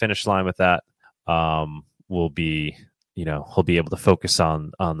reached the finish line with that, he'll be able to focus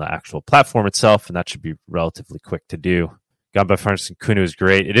on the actual platform itself, and that should be relatively quick to do. Gone by Fundraising Kuno is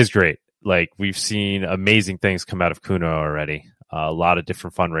great. It is great. Like, we've seen amazing things come out of Kuno already. A lot of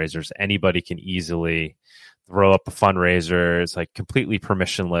different fundraisers. Anybody can easily throw up a fundraiser. It's like completely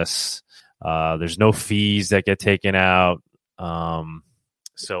permissionless. There's no fees that get taken out.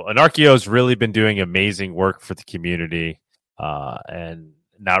 So Anarchio's really been doing amazing work for the community, and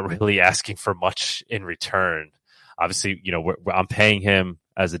not really asking for much in return. Obviously, I'm paying him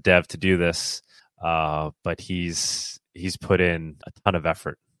as a dev to do this, but he's put in a ton of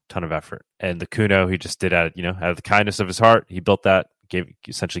effort. And the Kuno he just did out of the kindness of his heart. He built that,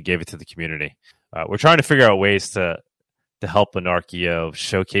 essentially gave it to the community. We're trying to figure out ways to help Anarchio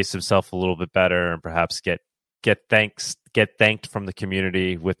showcase himself a little bit better and perhaps get thanked from the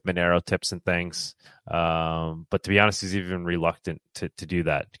community with Monero tips and things. But to be honest, he's even reluctant to do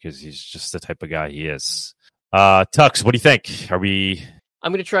that because he's just the type of guy he is. Tux, what do you think?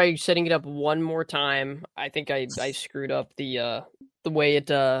 I'm going to try setting it up one more time. I think I screwed up the way it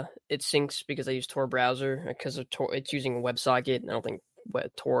syncs because I use Tor browser because of Tor. It's using a WebSocket. I don't think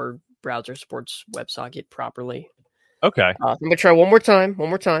Tor browser supports WebSocket properly. Okay. I'm going to try one more time.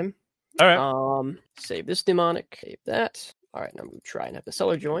 All right. Save this mnemonic. Save that. All right. Now I'm going to try and have the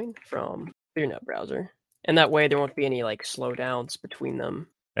seller join from ClearNet browser. And that way there won't be any slowdowns between them.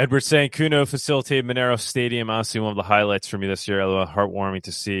 Edward saying Kuno facilitated Monero Stadium. Honestly, one of the highlights for me this year. Heartwarming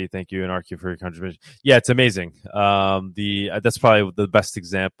to see. Thank you, Anarchio, for your contribution. Yeah, it's amazing. That's probably the best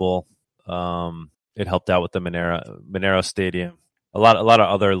example. It helped out with the Monero Stadium. A lot of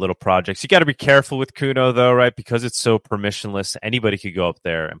other little projects. You got to be careful with Kuno though, right? Because it's so permissionless. Anybody could go up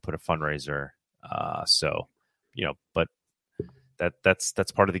there and put a fundraiser. But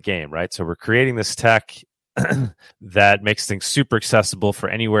that's part of the game, right? So we're creating this tech that makes things super accessible for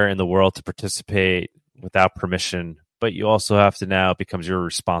anywhere in the world to participate without permission. But you also have to now, it becomes your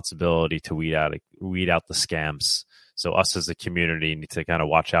responsibility to weed out the scams. So us as a community need to kind of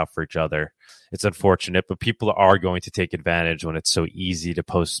watch out for each other. It's unfortunate, but people are going to take advantage when it's so easy to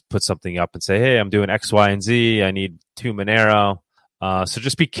put something up and say, hey, I'm doing X, Y, and Z. I need 2 Monero. So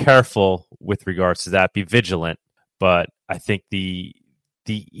just be careful with regards to that. Be vigilant. But I think the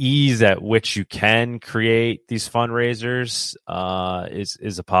ease at which you can create these fundraisers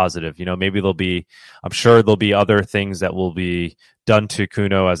is a positive. Maybe I'm sure there'll be other things that will be done to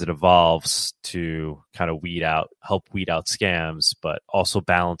Kuno as it evolves to kind of help weed out scams, but also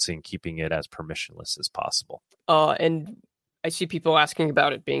balancing keeping it as permissionless as possible. And I see people asking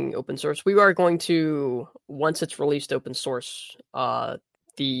about it being open source. We are going to, once it's released open source, most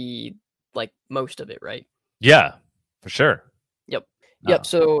of it, right? Yeah, for sure. Yep.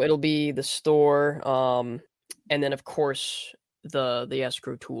 So it'll be the store, and then of course the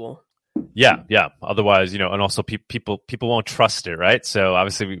escrow tool. Yeah. Otherwise, and also people won't trust it, right? So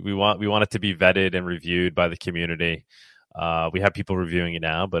obviously, we want it to be vetted and reviewed by the community. We have people reviewing it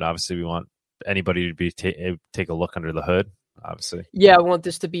now, but obviously, we want anybody to be take a look under the hood. Obviously, Yeah, I want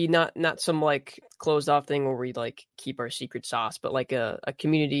this to be not some like closed off thing where we like keep our secret sauce, but like a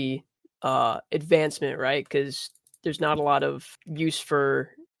community advancement, right? Because there's not a lot of use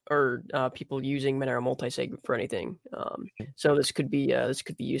for or people using Monero multisig for anything. So this could be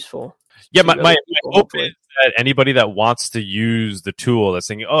useful. Yeah, my hope is that anybody that wants to use the tool that's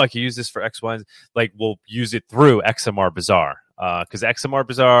thinking, I can use this for X, Y, and Z, like will use it through XMRbazaar. Because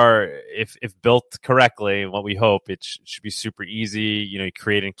XMRbazaar, if built correctly, what we hope, it should be super easy. You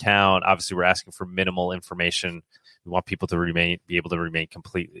create an account. Obviously, we're asking for minimal information. We want people to be able to remain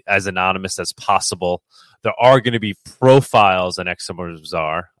completely as anonymous as possible. There are going to be profiles in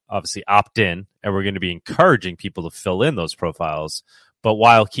XMRbazaar, obviously opt in, and we're going to be encouraging people to fill in those profiles, but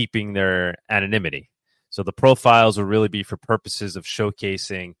while keeping their anonymity. So the profiles will really be for purposes of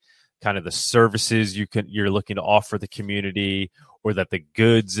showcasing kind of the services you're looking to offer the community, or that the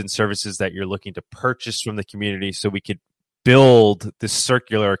goods and services that you're looking to purchase from the community, so we could build this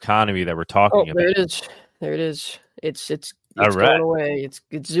circular economy that we're talking about. There it is. It's right. Going away.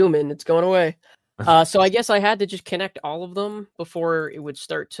 It's zooming. It's going away. So I guess I had to just connect all of them before it would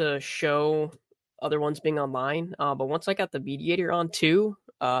start to show other ones being online. But once I got the mediator on too,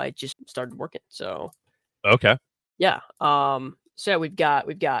 it just started working. So okay. Yeah. So we've got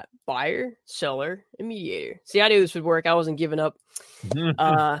buyer, seller, and mediator. See, I knew this would work. I wasn't giving up.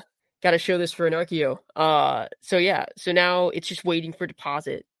 Got to show this for Anarchio. So now it's just waiting for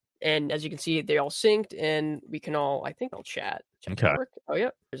deposit. And as you can see, they're all synced, and we can all, I think I'll chat. Okay. Oh, yeah.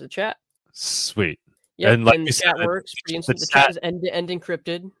 There's a chat. Sweet. Yeah, and like the chat works pretty instant. The chat is end-to-end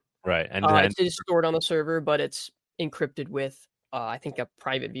encrypted. Right. It is stored on the server, but it's encrypted with, I think, a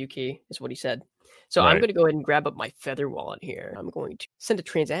private view key is what he said. So I'm going to go ahead and grab up my Feather wallet here. I'm going to send a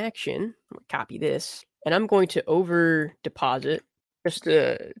transaction. I'm going to copy this, and I'm going to over deposit just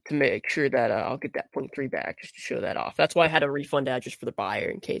to make sure that I'll get that 0.3 back, just to show that off. That's why I had a refund address for the buyer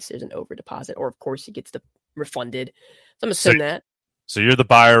in case there's an over deposit, or of course he gets the refunded. So I'm going to send that. So you're the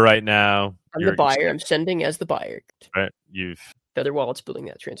buyer right now. I'm the buyer. I'm sending as the buyer. Right. Feather wallet's building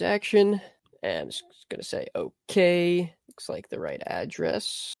that transaction, and it's going to say okay. Looks like the right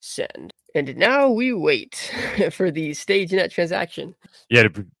address. Send. And now we wait for the StageNet transaction. Yeah,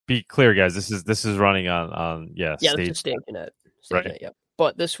 to be clear, guys, this is running on StageNet. Right. Yep.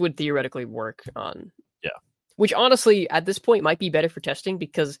 But this would theoretically work on. Yeah. Which honestly, at this point, might be better for testing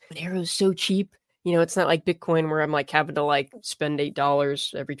because Monero is so cheap. It's not like Bitcoin where I'm like having to like spend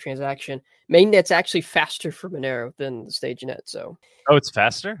 $8 every transaction. Mainnet's actually faster for Monero than the StageNet. So. Oh, it's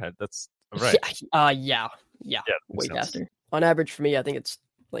faster? That's right. Yeah. Way faster. On average for me, I think it's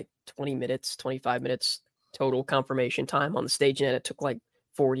like 20 minutes, 25 minutes total confirmation time. On the StageNet, it took like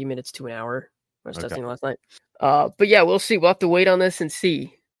 40 minutes to an hour. I was testing last night. But yeah, we'll see. We'll have to wait on this and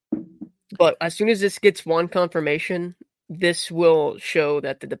see. But as soon as this gets one confirmation, this will show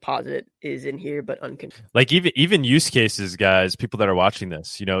that the deposit is in here, but unconfirmed. Like even use cases, guys, people that are watching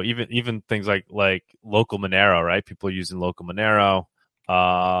this, even things like local Monero, right? People are using local Monero.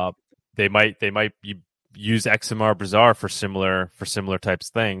 They might use XMRbazaar for similar types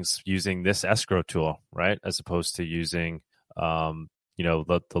of things using this escrow tool, right? As opposed to using the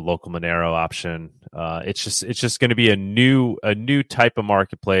local Monero option. It's just going to be a new type of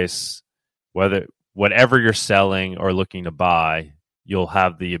marketplace. Whatever you're selling or looking to buy, you'll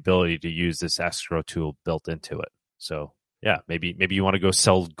have the ability to use this escrow tool built into it. So yeah, maybe you want to go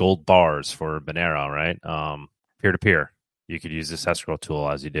sell gold bars for Monero, right? Peer to peer, you could use this escrow tool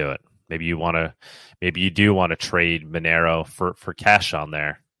as you do it. Maybe you do want to trade Monero for cash on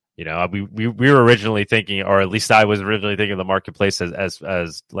there. We were originally thinking, or at least I was originally thinking of the marketplace as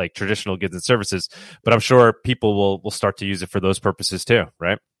like traditional goods and services, but I'm sure people will start to use it for those purposes too,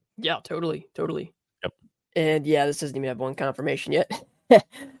 right? Yeah, totally. Yep. And yeah, this doesn't even have one confirmation yet.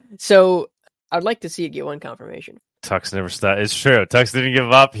 So I'd like to see it get one confirmation. Tux never stopped. It's true. Tux didn't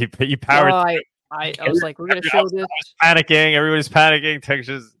give up. He powered. I was like, we're going to show this. Panicking. Everybody's panicking. Tux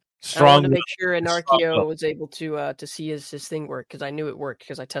is strong. I wanted to make sure Anarchio was able to see his thing work because I knew it worked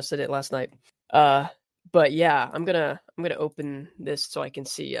because I tested it last night. But yeah, I'm gonna open this so I can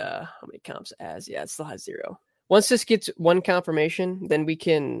see how many comps as. Yeah, it still has 0. Once this gets one confirmation, then we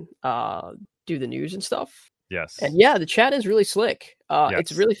can do the news and stuff. Yes. And yeah, the chat is really slick. Yes.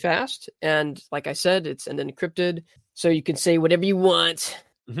 It's really fast, and like I said, it's encrypted, so you can say whatever you want.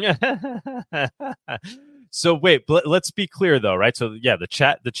 So wait, let's be clear though, right? So yeah, the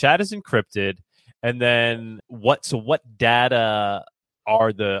chat is encrypted, and then what data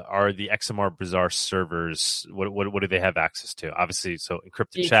are the XMRbazaar servers? What do they have access to? Obviously, so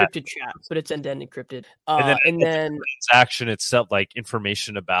encrypted The chat, encrypted chat, but it's end-to-end encrypted. and then the transaction itself, like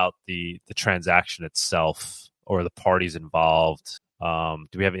information about the transaction itself or the parties involved.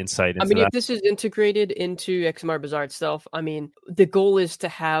 Do we have insight into that? If this is integrated into XMRbazaar itself, the goal is to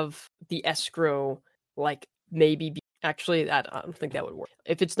have the escrow actually, I don't think that would work.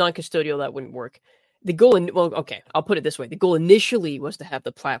 If it's non-custodial, that wouldn't work. The goal, I'll put it this way. The goal initially was to have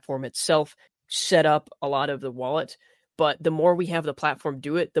the platform itself set up a lot of the wallet, but the more we have the platform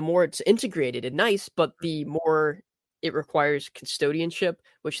do it, the more it's integrated and nice, but the more it requires custodianship,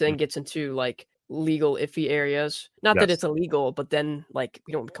 which then gets into legal iffy areas. Not that it's illegal, but then we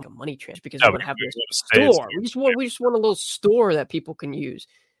don't become a money transfer because we want to have this store. We just want a little store that people can use.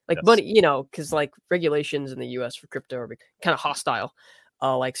 Money, because regulations in the US for crypto are kind of hostile,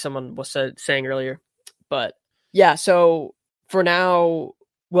 like someone was saying earlier. But yeah, so for now,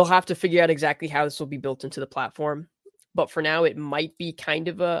 we'll have to figure out exactly how this will be built into the platform. But for now, it might be kind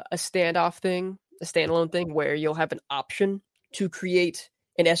of a standalone thing where you'll have an option to create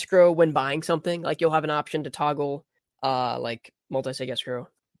an escrow when buying something. You'll have an option to toggle multi-sig escrow,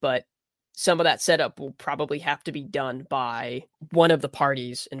 but some of that setup will probably have to be done by one of the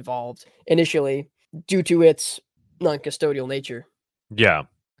parties involved initially due to its non-custodial nature. Yeah.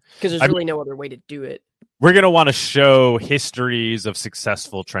 Because there's really no other way to do it. We're going to want to show histories of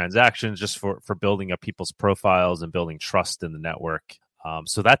successful transactions just for building up people's profiles and building trust in the network.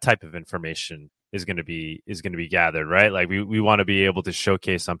 So that type of information is going to be gathered, right? We want to be able to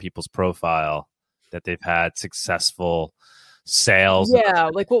showcase on people's profile that they've had successful sales. Yeah,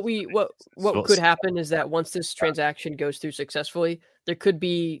 what could happen is that once this transaction goes through successfully, there could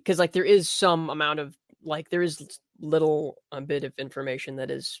be, because there is some amount of there is little bit of information that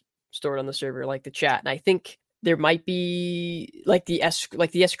is stored on the server, like the chat, and I think there might be the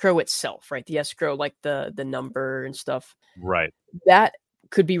escrow itself, right? The escrow, the number and stuff, right? That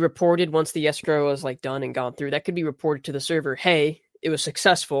could be reported once the escrow is done and gone through. That could be reported to the server. Hey, it was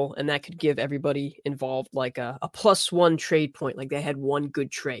successful, and that could give everybody involved a +1 trade point. They had one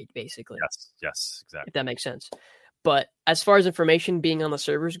good trade, basically. Yes, exactly. If that makes sense. But as far as information being on the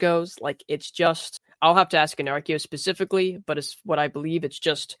servers goes, it's just, I'll have to ask Anarchio specifically, but it's what I believe. It's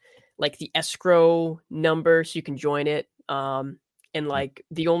just the escrow number, so you can join it. And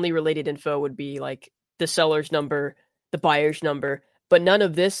the only related info would be the seller's number, the buyer's number, but none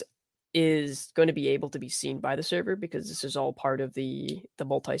of this is going to be able to be seen by the server because this is all part of the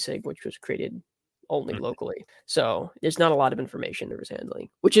multi-sig, which was created only locally. So there's not a lot of information there was handling,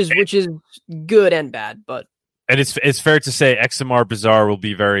 which is good and bad. But and it's fair to say XMRbazaar will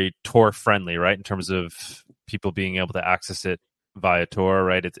be very Tor friendly, right? In terms of people being able to access it via Tor,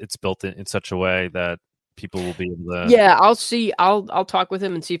 right? It's built in such a way that people will be able to. Yeah, I'll see. I'll talk with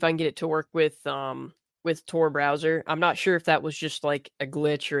him and see if I can get it to work with Tor browser. I'm not sure if that was just a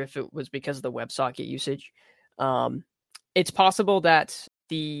glitch or if it was because of the WebSocket usage. It's possible that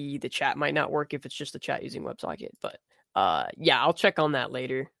the chat might not work if it's just the chat using WebSocket, but yeah, I'll check on that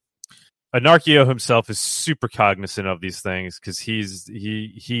later. Anarchio himself is super cognizant of these things because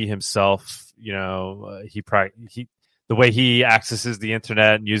he himself, the way he accesses the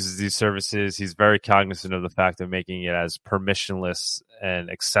internet and uses these services, he's very cognizant of the fact of making it as permissionless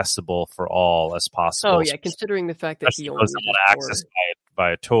and accessible for all as possible. Oh yeah, considering the fact that he only doesn't want to access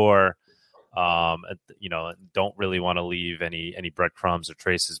via Tor, don't really want to leave any breadcrumbs or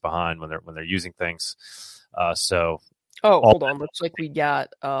traces behind when they're using things. Hold on, looks like we got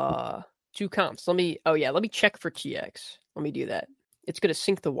 2 comps. Let me check for TX. Let me do that. It's going to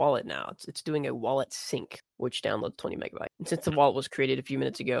sync the wallet now. It's doing a wallet sync, which downloads 20 megabytes. And since the wallet was created a few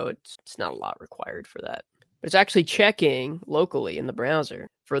minutes ago, it's not a lot required for that. But it's actually checking locally in the browser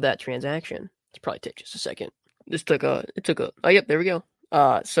for that transaction. It's probably take just a second. Oh, yep, there we go.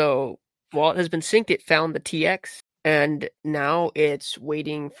 So wallet has been synced. It found the TX, and now it's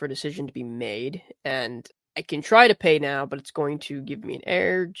waiting for a decision to be made. And I can try to pay now, but it's going to give me an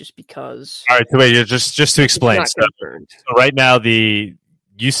error just because. All right, so wait, just to explain. So right now, you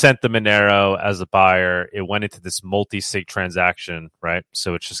sent the Monero as a buyer. It went into this multi-sig transaction, right?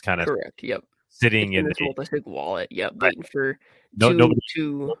 So it's just kind of correct. Yep, sitting in this multi-sig wallet. Yep, right. Waiting for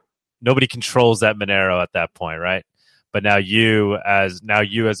nobody controls that Monero at that point, right? But now you as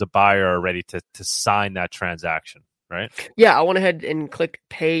a buyer are ready to sign that transaction. Right. Yeah, I went ahead and clicked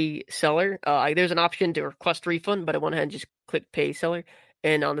pay seller. There's an option to request refund, but I went ahead and just clicked pay seller.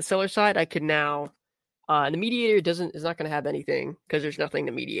 And on the seller side, I can now. The mediator is not going to have anything because there's nothing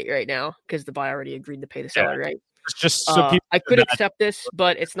to mediate right now because the buyer already agreed to pay the seller, right? It's just so people I could accept this,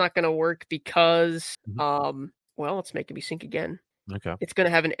 but it's not going to work because, well, let's make it be sync again. Okay. It's going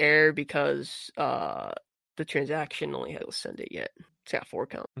to have an error because the transaction only has send it yet. It's got 4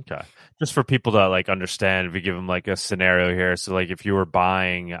 count. Okay. Just for people to like understand, if we give them like a scenario here. So like if you were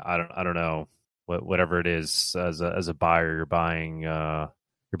buying, I don't know, whatever it is as a buyer, you're buying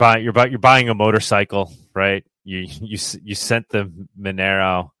a motorcycle, right? You sent the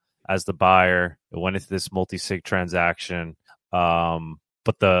Monero as the buyer. It went into this multi-sig transaction.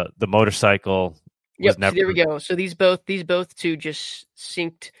 But the motorcycle was never. So there we go. So these both two just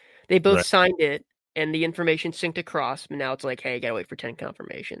synced. They both Right. signed it, and the information synced across. And now it's like, hey, gotta wait for 10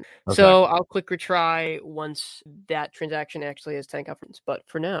 confirmation. Okay. So I'll click retry once that transaction actually has 10 confirmations. But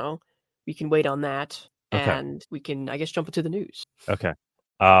for now, we can wait on that, and we can, I guess, jump into the news. Okay.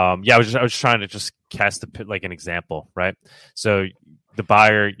 I was trying to just cast like an example, right? So the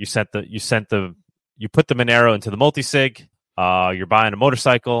buyer, you put the Monero into the multisig. You're buying a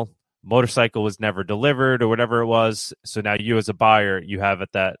motorcycle. Motorcycle was never delivered or whatever it was. So now you as a buyer, you have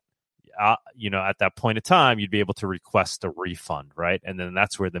at that point in time, you'd be able to request a refund, right? And then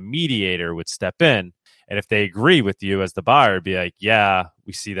that's where the mediator would step in. And if they agree with you as the buyer, be like, yeah,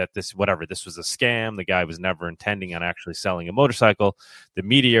 we see that this was a scam. The guy was never intending on actually selling a motorcycle. The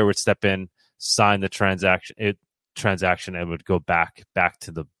mediator would step in, sign the transaction, and it would go back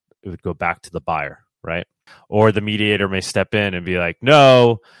to the buyer, right? Or the mediator may step in and be like,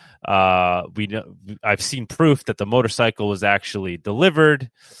 no, I've seen proof that the motorcycle was actually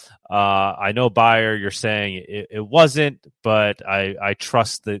delivered. I know, buyer, you're saying it wasn't, but I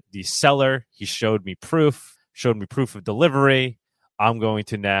trust the seller. He showed me proof of delivery. I'm going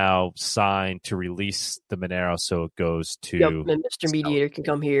to now sign to release the Monero so it goes to. Yep, and Mr. Mediator can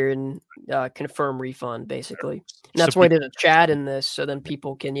come here and confirm refund, basically. And that's why there's a chat in this, so then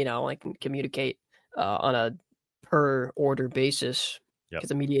people can, communicate on a per order basis. Because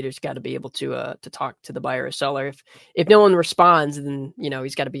the mediator's got to be able to talk to the buyer or seller. If no one responds, then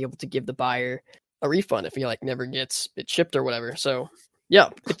he's got to be able to give the buyer a refund if he never gets it shipped or whatever. So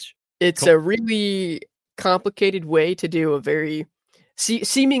yeah, it's a really complicated way to do a very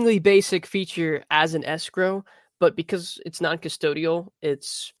seemingly basic feature as an escrow, but because it's non-custodial, it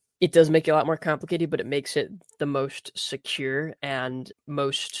does make it a lot more complicated, but it makes it the most secure and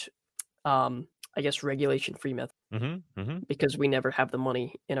most regulation-free method. Because we never have the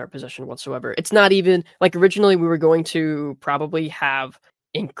money in our possession whatsoever. It's not even originally we were going to probably have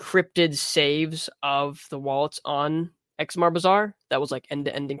encrypted saves of the wallets on XMRbazaar that was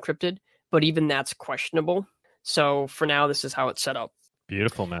end-to-end encrypted, but even that's questionable. So for now, this is how it's set up.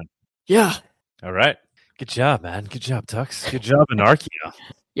 Beautiful, man. Yeah. All right. Good job, man. Good job, Tux. Good job, Anarchio.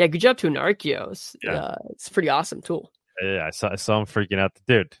 Yeah, good job to Anarchio. It's a pretty awesome tool. Yeah, I saw him freaking out,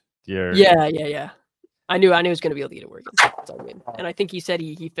 dude. Yeah. I knew he was going to be able to get it working. That's all good. And I think he said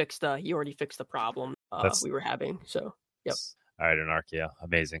he already fixed the problem we were having. So, yep. All right, Anarchia,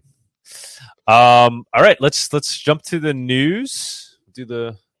 amazing. All right, let's jump to the news. Do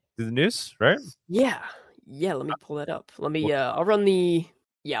the news, right? Yeah. Let me pull that up. Let me. I'll run the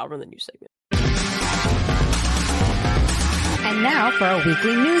news segment. And now for our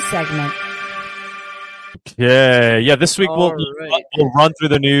weekly news segment. Yeah. This week we'll run through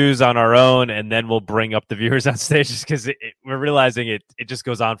the news on our own, and then we'll bring up the viewers on stage, just because we're realizing it just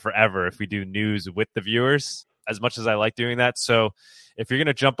goes on forever if we do news with the viewers. As much as I like doing that, so if you're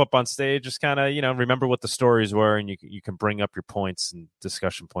gonna jump up on stage, just kind of remember what the stories were, and you can bring up your points and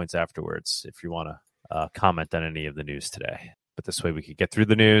discussion points afterwards if you want to comment on any of the news today. But this way we can get through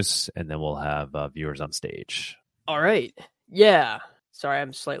the news, and then we'll have viewers on stage. All right. Yeah. Sorry,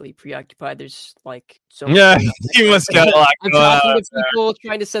 I'm slightly preoccupied. There's so much. Yeah, you must got a lot I'm going talking on to people,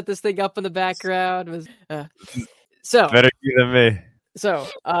 trying to set this thing up in the background. So better you than me. So,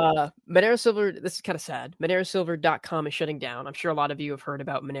 Monero Silver, this is kind of sad. MoneroSilver.com is shutting down. I'm sure a lot of you have heard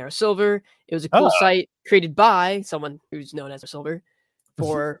about Monero Silver. It was a cool site created by someone who's known as a Silver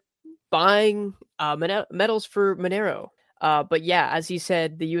for buying metals for Monero. But yeah, as he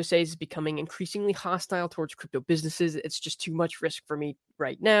said, the USA is becoming increasingly hostile towards crypto businesses. It's just too much risk for me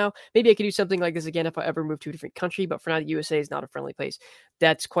right now. Maybe I could do something like this again if I ever move to a different country, but for now, the USA is not a friendly place.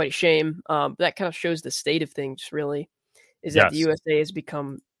 That's quite a shame. But that kind of shows the state of things, really, is that the USA has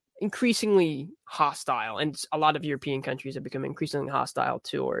become increasingly hostile, and a lot of European countries have become increasingly hostile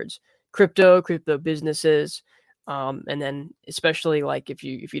towards crypto businesses. And then especially if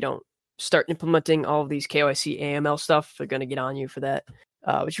you don't start implementing all of these KYC AML stuff, they're going to get on you for that,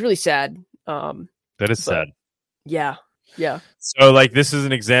 which is really sad. That is sad. Yeah. So this is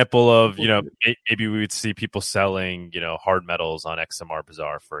an example of, maybe we would see people selling, hard metals on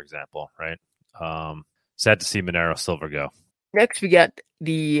XMRbazaar, for example, right? Sad to see Monero Silver go. Next, we got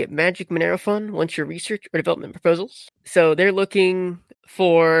the Magic Monero Fund wants your research or development proposals. So they're looking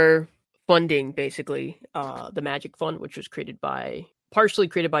for funding, basically. The Magic Fund, which was partially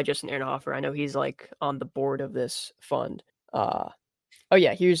created by Justin Ehrenhofer. I know he's like on the board of this fund.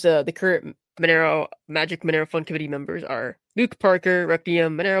 Here's the current Magic Monero Fund committee members are Luke Parker,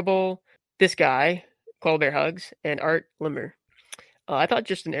 Requiem, Monero Bowl, this guy, Koala Bear Hugs, and Art Limmer. I thought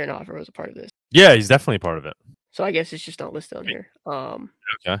Justin Ehrenhofer was a part of this. Yeah, he's definitely part of it. So I guess it's just not listed on here.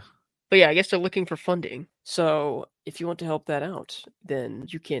 Okay. But yeah, I guess they're looking for funding. So if you want to help that out, then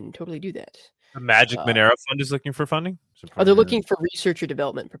you can totally do that. The Magic Monero Fund is looking for funding? They're looking for research or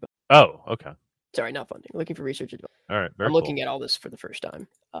development. Oh, okay. Sorry, not funding. Looking for research or development. All right. I'm looking at all this for the first time.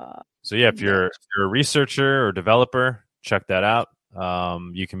 So yeah, if you're a researcher or developer, check that out.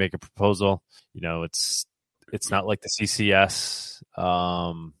 You can make a proposal. It's not like the CCS.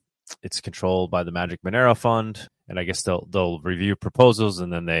 It's controlled by the Magic Monero Fund, and I guess they'll review proposals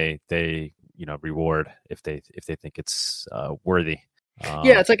and then they reward if they think it's worthy.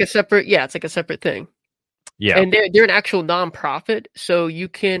 It's like a separate thing. Yeah, and they're an actual nonprofit, so you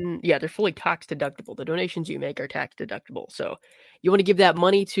can they're fully tax deductible. The donations you make are tax deductible. So you want to give that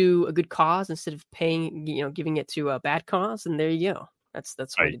money to a good cause instead of giving it to a bad cause, and there you go. That's the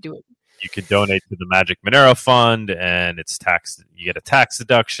way to do it. You could donate to the Magic Monero Fund, and it's taxed. You get a tax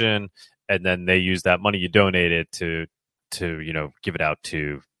deduction, and then they use that money you donated to give it out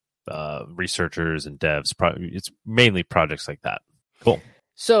to researchers and devs. It's mainly projects like that. Cool.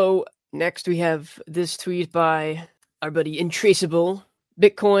 So next we have this tweet by our buddy Intraceable.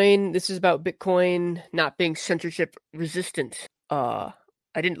 Bitcoin. This is about Bitcoin not being censorship resistant. I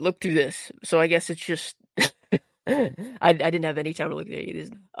didn't look through this, so I guess it's just I didn't have any time to look at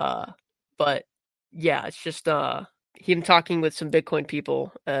it. But yeah, it's just him talking with some Bitcoin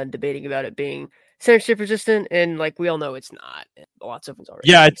people and debating about it being censorship resistant, and like we all know it's not. Lots of things already.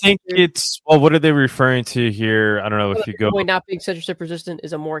 Yeah, I think it's what are they referring to here? I don't know if you go. Bitcoin not being censorship resistant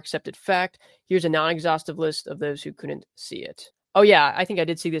is a more accepted fact. Here's a non-exhaustive list of those who couldn't see it. Oh yeah, I think I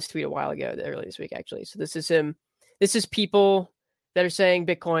did see this tweet a while ago, earlier this week actually. So this is him. This is people that are saying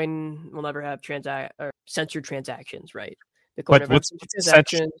Bitcoin will never have censored transactions, right? Bitcoin but what's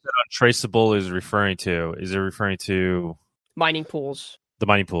censorship that Untraceable is referring to? Is it referring to mining pools? The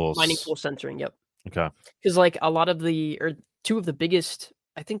mining pools. Mining pool censoring, yep. Okay. Because like a lot of two of the biggest,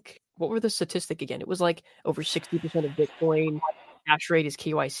 I think, what were the statistic again? It was like over 60% of Bitcoin hash rate is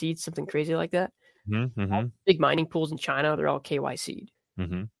KYC'd, something crazy like that. Mm-hmm. Big mining pools in China, they're all KYC'd.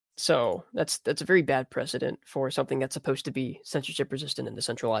 Mm-hmm. So that's a very bad precedent for something that's supposed to be censorship resistant and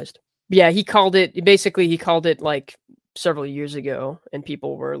decentralized. Yeah, he called it like several years ago, and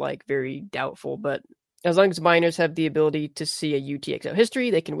people were like very doubtful. But as long as miners have the ability to see a UTXO history,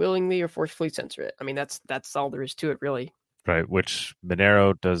 they can willingly or forcefully censor it. I mean, that's all there is to it, really. Right, which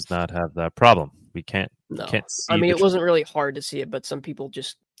Monero does not have that problem. We can't. No, can't see it wasn't really hard to see it, but some people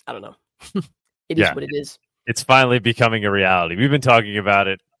just, I don't know. It is what it is. It's finally becoming a reality. We've been talking about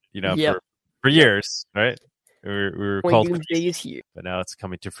it, for years, right? We were called is here, but now it's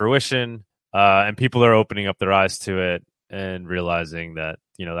coming to fruition, and people are opening up their eyes to it and realizing that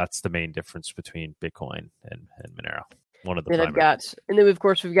that's the main difference between Bitcoin and Monero. One of the primary. And then of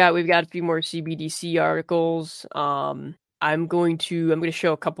course we've got a few more CBDC articles. I'm going to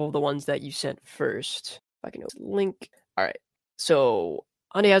show a couple of the ones that you sent first. If I can open the link. All right. So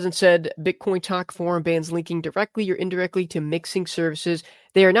Ande hasn't said Bitcoin Talk forum bans linking directly or indirectly to mixing services.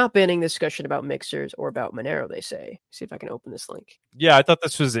 They are not banning discussion about mixers or about Monero, they say. See if I can open this link. Yeah, I thought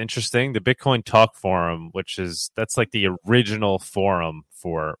this was interesting. The Bitcoin Talk forum, that's like the original forum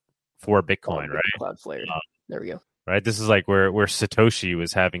for Bitcoin, right? Cloudflare. There we go. Right, this is like where Satoshi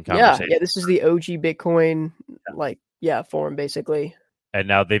was having conversations. Yeah, this is the OG Bitcoin forum basically. And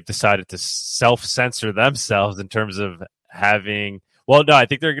now they've decided to self-censor themselves in terms of having. Well, no, I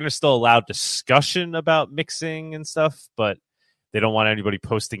think they're going to still allow discussion about mixing and stuff, but they don't want anybody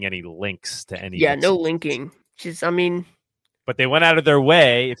posting any links to any. Yeah, no linking. But they went out of their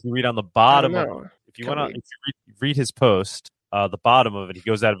way. If you read on the bottom, if you read his post, the bottom of it, he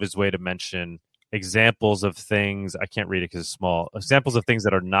goes out of his way to mention examples of things. I can't read it because it's small. Examples of things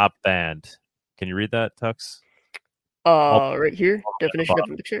that are not banned. Can you read that, Tux? Right here, definition of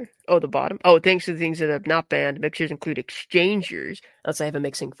a mixer. Oh, the bottom. Oh, thanks to the things that have not banned, mixers include exchangers, unless they have a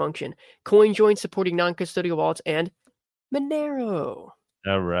mixing function, coin joins supporting non-custodial wallets, and Monero.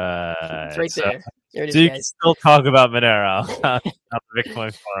 All right, it's right there. There it is, so you guys. can still talk about Monero on the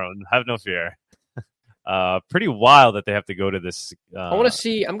Bitcoin forum. Have no fear. Pretty wild that they have to go to this. I want to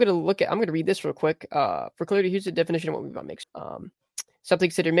see. I'm going to read this real quick. For clarity, here's the definition of what we've got mixed. Something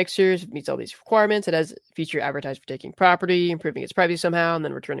considered mixers meets all these requirements. It has a feature advertised for taking property, improving its privacy somehow, and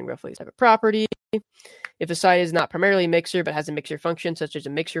then returning roughly its type of property. If a site is not primarily a mixer but has a mixer function, such as a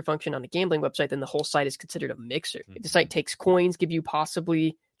mixer function on a gambling website, then the whole site is considered a mixer. If the site takes coins, give you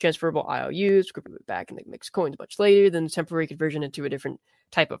possibly transferable IOUs, put it back and they mix coins much later, then the temporary conversion into a different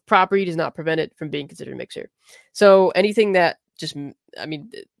type of property does not prevent it from being considered a mixer. So anything that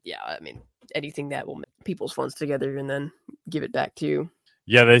anything that will make people's funds together and then give it back to you.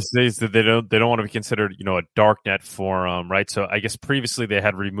 Yeah, they don't want to be considered, a darknet forum, right? So I guess previously they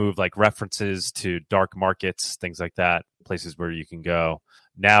had removed like references to dark markets, things like that, places where you can go.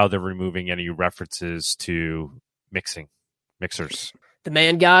 Now they're removing any references to mixers. The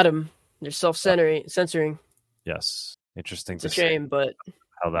man got him. They're censoring. Yes, interesting. It's a shame, but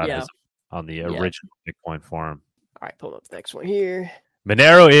how that is on the original Bitcoin forum. All right, pull up the next one here.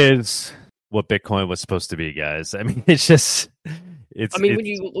 Monero is what Bitcoin was supposed to be, guys. I mean, when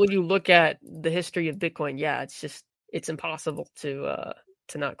you look at the history of Bitcoin, it's impossible to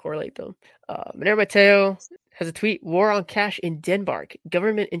not correlate them. Monero Mateo has a tweet: War on cash in Denmark.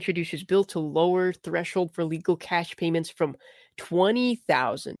 Government introduces bill to lower threshold for legal cash payments from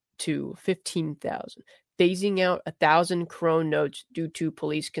 20,000 to 15,000, phasing out 1,000 krone notes due to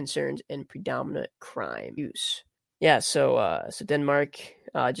police concerns and predominant crime use. Yeah, so Denmark,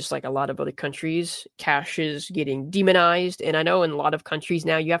 just like a lot of other countries, cash is getting demonized. And I know in a lot of countries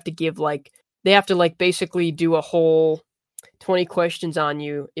now you have to they have to basically do a whole 20 questions on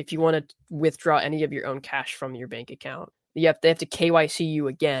you if you want to withdraw any of your own cash from your bank account. They have to KYC you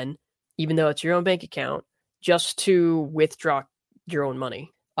again, even though it's your own bank account, just to withdraw your own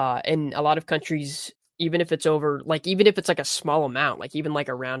money. In a lot of countries, even if it's over, even if it's a small amount, even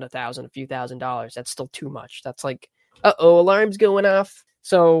around $1,000, a few $1,000s, that's still too much. That's alarms going off.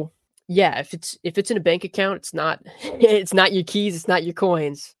 So yeah, if it's in a bank account, it's not your keys, it's not your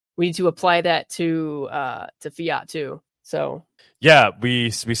coins. We need to apply that to fiat too. So yeah,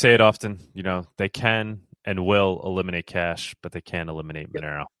 we say it often. They can and will eliminate cash, but they can't eliminate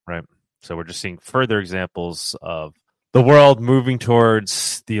Monero, right? So we're just seeing further examples of the world moving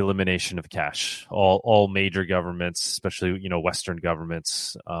towards the elimination of cash. All major governments, especially Western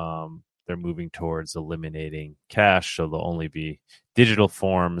governments, they're moving towards eliminating cash. So there'll only be digital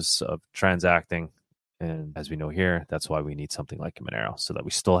forms of transacting. And as we know here, that's why we need something like Monero, so that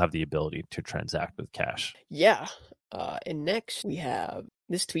we still have the ability to transact with cash. Yeah. And next we have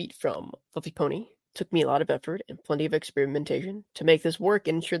this tweet from Fluffy Pony. Took me a lot of effort and plenty of experimentation to make this work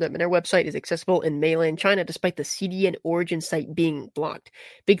and ensure that Monero website is accessible in mainland China despite the CDN origin site being blocked.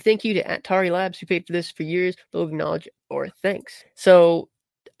 Big thank you to Atari Labs who paid for this for years. They'll acknowledge or thanks. So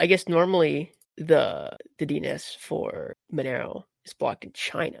I guess normally the DNS for Monero is blocked in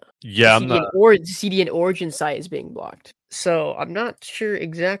China. Yeah, the CDN origin site is being blocked. So I'm not sure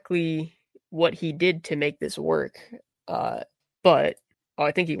exactly what he did to make this work. But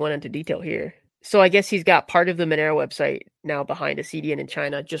I think he went into detail here. So I guess he's got part of the Monero website now behind a CDN in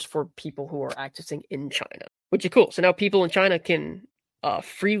China just for people who are accessing in China, which is cool. So now people in China can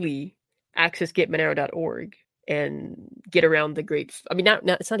freely access getmonero.org and get around the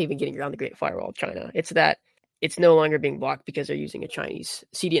it's not even getting around the Great Firewall of China. It's that it's no longer being blocked because they're using a Chinese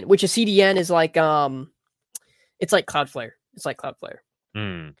CDN, which a CDN is it's like Cloudflare. It's like Cloudflare.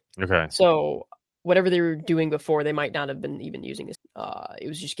 Okay. So whatever they were doing before, they might not have been even using this. It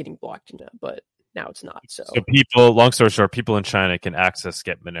was just getting blocked, but now it's not. So people, long story short, people in China can access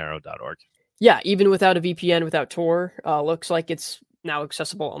getmonero.org. Yeah, even without a VPN, without Tor, looks like it's now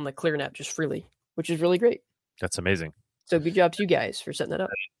accessible on the ClearNet just freely, which is really great. That's amazing. So good job to you guys for setting that up.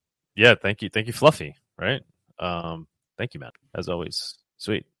 Yeah, thank you, Fluffy. Right? Thank you, man. As always,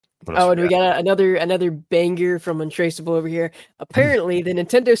 sweet. Oh, and we got another banger from Untraceable over here. Apparently, the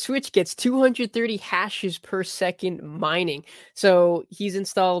Nintendo Switch gets 230 hashes per second mining. So he's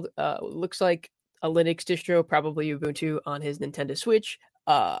installed, looks like a Linux distro, probably Ubuntu, on his Nintendo Switch.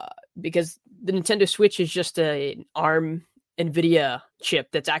 Because the Nintendo Switch is just an ARM NVIDIA chip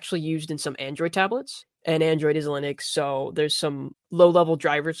that's actually used in some Android tablets. And Android is Linux, so there's some low-level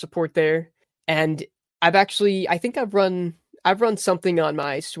driver support there. And I've run something on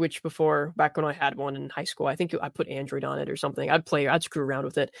my Switch before, back when I had one in high school. I think I put Android on it or something. I'd screw around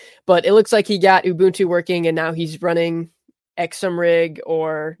with it. But it looks like he got Ubuntu working, and now he's running XMRig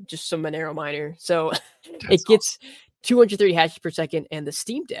or just some Monero miner. So it gets 230 hashes per second, and the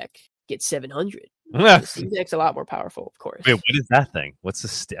Steam Deck gets 700. The Steam Deck's a lot more powerful, of course. Wait, what is that thing?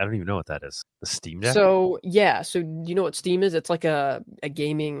 What's I don't even know what that is. The Steam Deck? So you know what Steam is? It's like a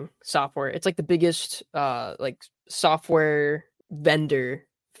gaming software. It's like the biggest software vendor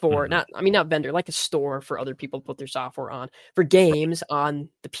for not vendor, like a store for other people to put their software on for games on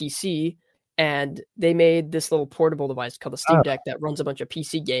the PC. And they made this little portable device called the Steam Deck that runs a bunch of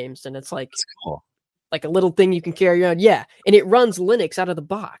PC games, and it's like That's cool. like a little thing you can carry around. Yeah, and it runs Linux out of the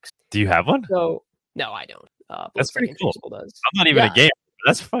box. Do you have one? So no, I don't. That's pretty cool. Does. I'm not even a gamer.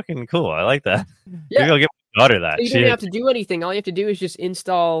 That's fucking cool. I like that. Yeah. Maybe I'll get my daughter that. So you don't have to do anything. All you have to do is just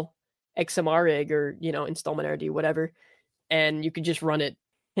install XMRig or install Monero, whatever, and you can just run it.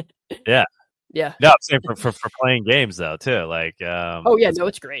 Yeah. Yeah. No, I'm saying for playing games though too. Like oh yeah, no,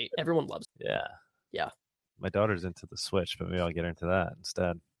 it's great. Everyone loves it. Yeah. Yeah. My daughter's into the Switch, but maybe I'll get her into that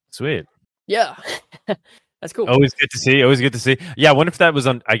instead. Sweet. Yeah. That's cool. Always good to see. Always good to see. Yeah, I wonder if that was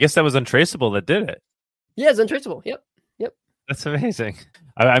I guess that was Untraceable that did it. Yeah, it's Untraceable. Yep. That's amazing.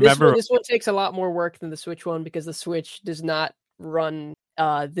 I remember this one takes a lot more work than the Switch one because the Switch does not run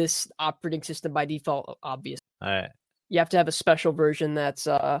this operating system by default, obviously. All right. You have to have a special version that's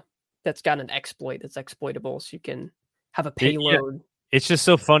got an exploit that's exploitable, so you can have a payload. Yeah. It's just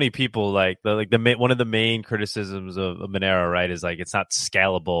so funny. People one of the main criticisms of Monero, right, is like it's not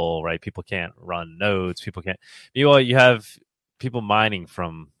scalable, right? People can't run nodes. People can't. You have people mining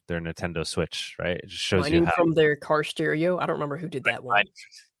from their Nintendo Switch, right? It just shows mining you how, from their car stereo. I don't remember who did that one.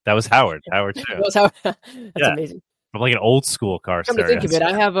 That was Howard. Howard too. That's amazing. From like an old school car Come stereo. to think of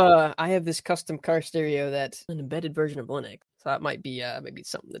it, I have this custom car stereo that's an embedded version of Linux. So that might be maybe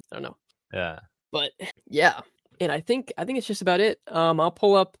something that I don't know. Yeah. But yeah. And I think it's just about it. I'll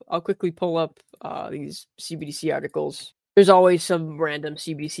quickly pull up these CBDC articles. There's always some random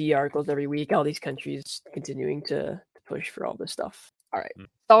CBDC articles every week. All these countries continuing to push for all this stuff. All right.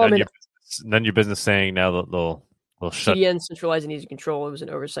 None of your business saying now that they'll shut. CDN centralized and easy control. It was an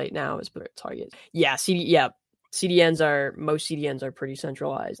oversight now is their target. Yeah, CDNs most CDNs are pretty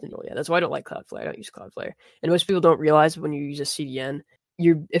centralized, and that's why I don't like Cloudflare. I don't use Cloudflare, and most people don't realize when you use a CDN,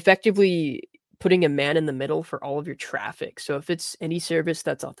 you're effectively putting a man in the middle for all of your traffic. So if it's any service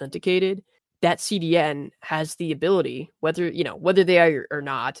that's authenticated, that CDN has the ability, whether they are or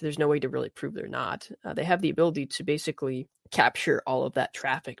not, there's no way to really prove they're not. They have the ability to basically capture all of that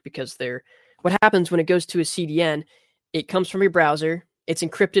traffic because what happens when it goes to a CDN, it comes from your browser. It's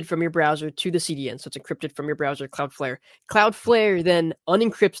encrypted from your browser to the CDN. So it's encrypted from your browser, Cloudflare. Cloudflare then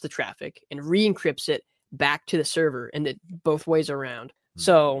unencrypts the traffic and re-encrypts it back to the server, and it both ways around.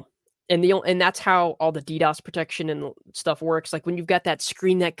 So, and that's how all the DDoS protection and stuff works. Like when you've got that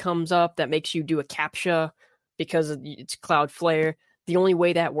screen that comes up that makes you do a CAPTCHA because it's Cloudflare, the only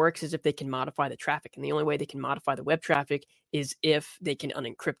way that works is if they can modify the traffic. And the only way they can modify the web traffic is if they can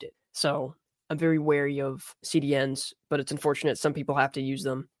unencrypt it. So I'm very wary of CDNs, but it's unfortunate some people have to use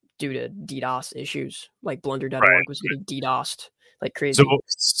them due to DDoS issues. Like Blunder.org was getting DDoSed like crazy.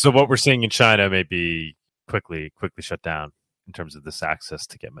 So what we're seeing in China may be quickly shut down in terms of this access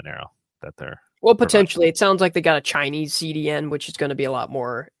to get Monero that they're potentially. It sounds like they got a Chinese CDN, which is going to be a lot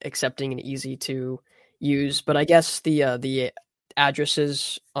more accepting and easy to use. But I guess the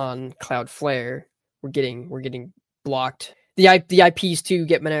addresses on Cloudflare were getting blocked. The IPs to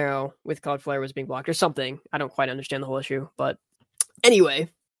get Monero with Cloudflare was being blocked or something. I don't quite understand the whole issue, but anyway.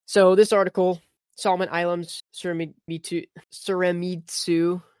 So this article, Solomon Islands Suremitsu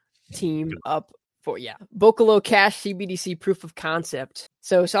team up for Bocolo Cash CBDC proof of concept.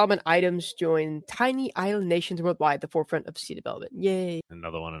 So Solomon Items join tiny island nations worldwide at the forefront of C development. Yay!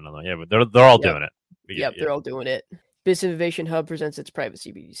 Another one. Yeah, but they're all doing it. They're all doing it. Business Innovation Hub presents its private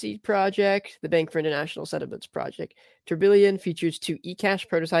CBDC project. The Bank for International Settlements project. Turbillion features 2 eCash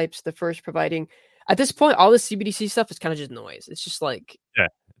prototypes. The first providing, at this point, all this CBDC stuff is kind of just noise. It's just like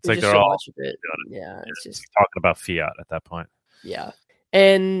it's like they're so all much of it. Yeah, it's just talking about fiat at that point. Yeah.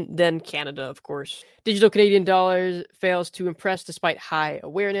 And then Canada, of course. Digital Canadian dollars fails to impress despite high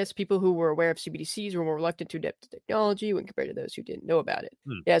awareness. People who were aware of CBDCs were more reluctant to adapt to technology when compared to those who didn't know about it.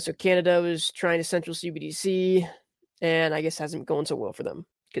 Yeah, so Canada was trying to central CBDC, and I guess hasn't been going so well for them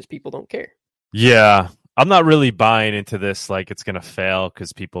because people don't care. Yeah, I'm not really buying into this like it's going to fail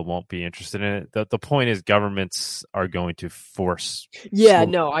because people won't be interested in it. The point is governments are going to force. Yeah,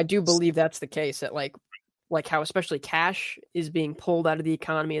 no, I do believe that's the case. That like how especially cash is being pulled out of the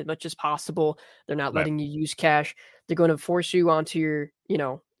economy as much as possible. They're not letting you use cash. They're going to force you onto your,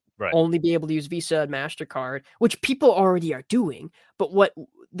 only be able to use Visa and MasterCard, which people already are doing. But what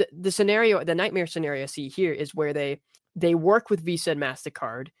the scenario, the nightmare scenario I see here is where they work with Visa and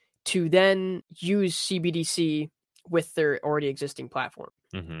MasterCard to then use CBDC with their already existing platform.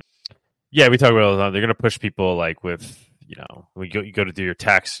 Mm-hmm. Yeah, we talk about it all the time. They're going to push people like with, you go to do your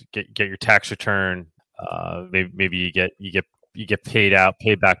tax, get your tax return. Maybe you get get paid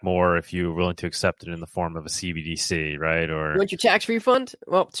back more if you're willing to accept it in the form of a CBDC, right? Or You want your tax refund?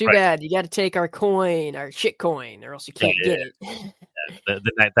 Well, too Right. bad. You got to take our coin, our shit coin, or else you can't get it.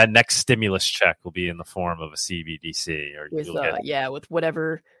 that next stimulus check will be in the form of a CBDC, or With you'll get with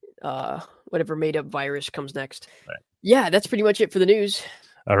whatever made up virus comes next. Right. Yeah, that's pretty much it for the news.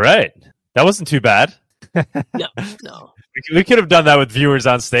 All right, that wasn't too bad. No. We could have done that with viewers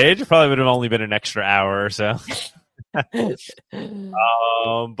on stage. It probably would have only been an extra hour or so. But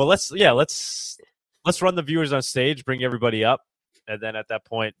let's run the viewers on stage, bring everybody up, and then at that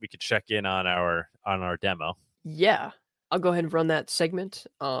point we could check in on our demo. Yeah, I'll go ahead and run that segment.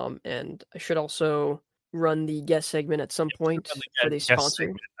 And I should also run the guest segment at some point for the sponsor.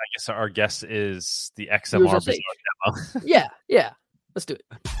 Segment. I guess our guest is the XMRbazaar demo. Yeah. Let's do it.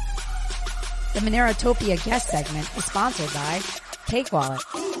 The Monerotopia guest segment is sponsored by Cake Wallet.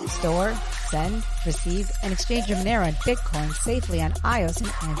 Store, send, receive, and exchange your Monero and Bitcoin safely on iOS and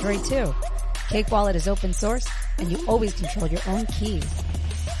Android too. Cake Wallet is open source, and you always control your own keys.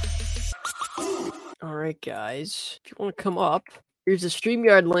 All right, guys. If you want to come up, here's the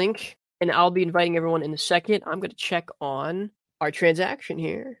StreamYard link, and I'll be inviting everyone in a second. I'm going to check on our transaction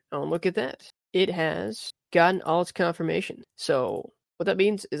here. Oh, look at that. It has gotten all its confirmation. So what that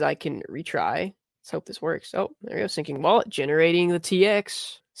means is I can retry. Let's hope this works. Oh, there we go. Syncing wallet, generating the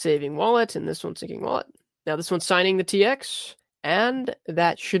TX, saving wallet, and this one's syncing wallet. Now this one's signing the TX, and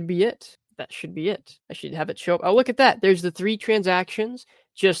that should be it. I should have it show up. Oh, look at that. There's the 3 transactions,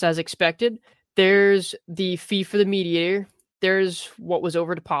 just as expected. There's the fee for the mediator. There's what was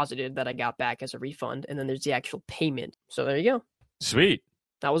over deposited that I got back as a refund, and then there's the actual payment. So there you go. Sweet.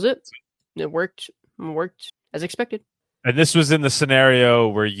 That was it. It worked as expected. And this was in the scenario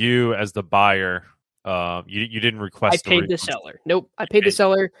where you, as the buyer, you didn't request. I paid the seller. Nope, I paid the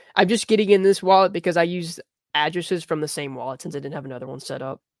seller. I'm just getting in this wallet because I used addresses from the same wallet since I didn't have another one set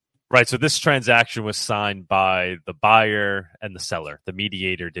up. Right. So this transaction was signed by the buyer and the seller. The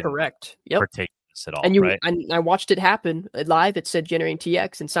mediator didn't partake in this at all. And right? I watched it happen live. It said generating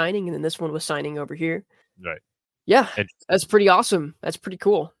TX and signing, and then this one was signing over here. Right. Yeah, that's pretty awesome. That's pretty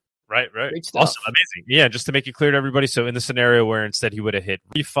cool. Right. Awesome. Amazing. Yeah, just to make it clear to everybody. So in the scenario where instead he would have hit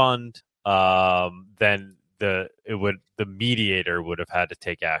refund, then the mediator would have had to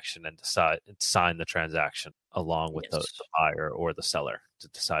take action and sign the transaction along with the buyer or the seller to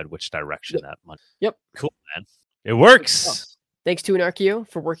decide which direction that money. Yep. Cool, man. It works. Thanks to Anarchio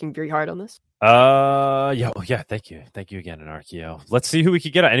for working very hard on this. Yeah. Thank you again, Anarchio. Let's see who we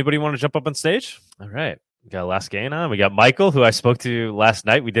could get. Anybody want to jump up on stage? All right. We got Last Gain on. We got Michael, who I spoke to last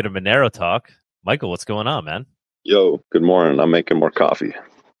night. We did a Monero talk. Michael, what's going on, man? Yo, good morning. I'm making more coffee.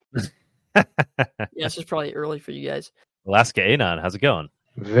 Yeah, this is probably early for you guys. Last Gain on. How's it going?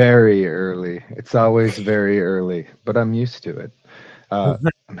 Very early. It's always very early, but I'm used to it. I'm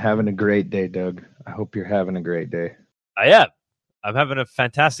having a great day, Doug. I hope you're having a great day. I am. I'm having a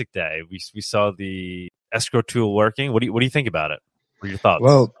fantastic day. We saw the escrow tool working. What do you think about it? What are your thoughts?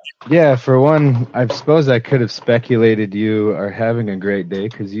 Well, yeah, for one, I suppose I could have speculated you are having a great day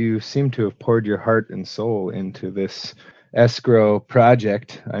because you seem to have poured your heart and soul into this escrow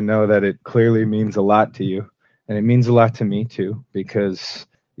project. I know that it clearly means a lot to you, and it means a lot to me too, because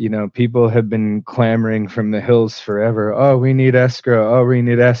people have been clamoring from the hills forever. Oh, we need escrow. Oh, we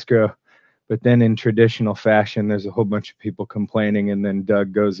need escrow. But then in traditional fashion, there's a whole bunch of people complaining, and then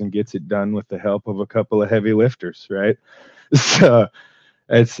Doug goes and gets it done with the help of a couple of heavy lifters, right? So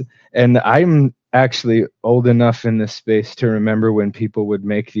and I'm actually old enough in this space to remember when people would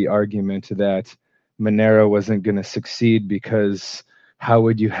make the argument that Monero wasn't going to succeed because how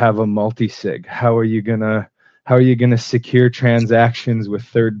would you have a multi-sig? How are you gonna secure transactions with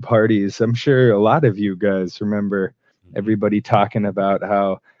third parties? I'm sure a lot of you guys remember everybody talking about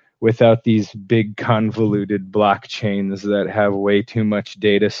how without these big convoluted blockchains that have way too much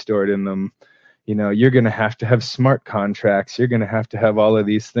data stored in them, you're going to have smart contracts. You're going to have all of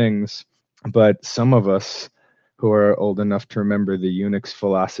these things. But some of us who are old enough to remember the Unix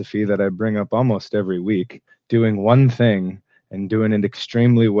philosophy that I bring up almost every week, doing one thing and doing it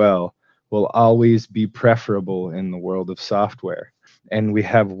extremely well will always be preferable in the world of software. And we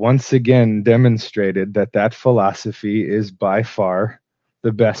have once again demonstrated that philosophy is by far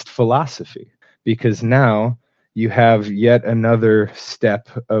the best philosophy, because now you have yet another step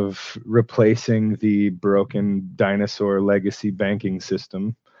of replacing the broken dinosaur legacy banking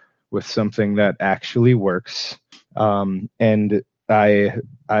system with something that actually works. And I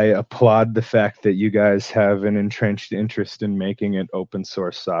applaud the fact that you guys have an entrenched interest in making it open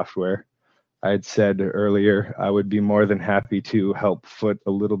source software. I'd said earlier I would be more than happy to help foot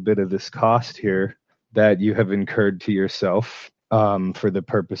a little bit of this cost here that you have incurred to yourself for the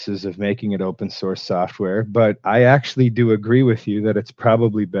purposes of making it open source software. But I actually do agree with you that it's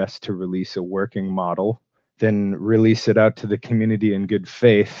probably best to release a working model, then release it out to the community in good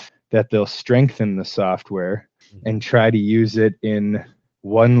faith that they'll strengthen the software and try to use it in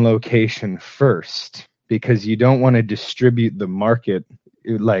one location first, because you don't want to distribute the market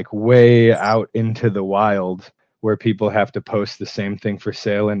like way out into the wild where people have to post the same thing for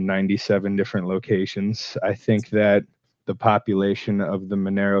sale in 97 different locations. I think that the population of the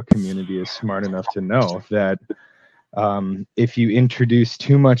Monero community is smart enough to know that if you introduce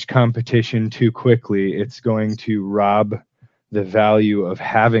too much competition too quickly, it's going to rob the value of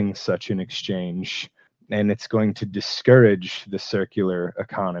having such an exchange, and it's going to discourage the circular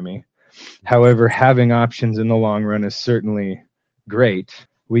economy. However, having options in the long run is certainly great.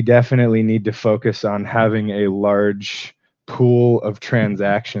 We definitely need to focus on having a large pool of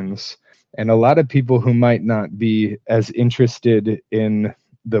transactions. And a lot of people who might not be as interested in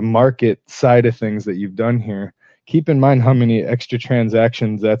the market side of things that you've done here, keep in mind how many extra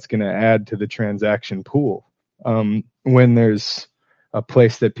transactions that's going to add to the transaction pool. When there's a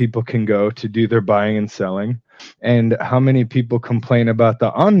place that people can go to do their buying and selling, and how many people complain about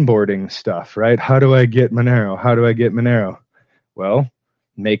the onboarding stuff, right? How do I get Monero? How do I get Monero? Well,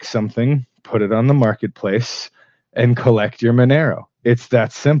 make something, put it on the marketplace, and collect your Monero. It's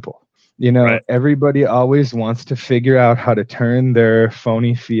that simple. You know, Right. Everybody always wants to figure out how to turn their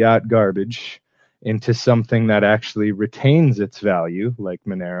phony fiat garbage into something that actually retains its value, like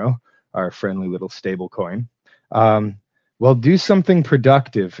Monero, our friendly little stable coin. Well, do something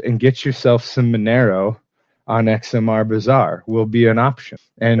productive and get yourself some Monero on XMRbazaar will be an option.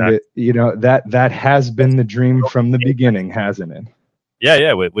 And, that has been the dream from the beginning, hasn't it?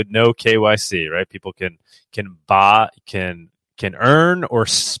 Yeah. With no KYC, right? People can buy, can earn or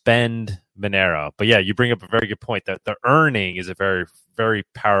spend Monero. But yeah, you bring up a very good point that the earning is a very, very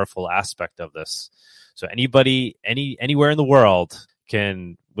powerful aspect of this. So anybody, anywhere in the world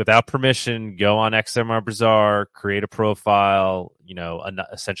can, without permission, go on XMRbazaar, create a profile,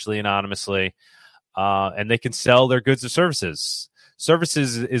 essentially anonymously, and they can sell their goods or services.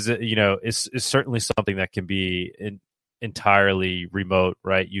 Services is certainly something that can be entirely remote,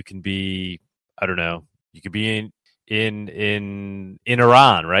 right? You can be, I don't know, you could be in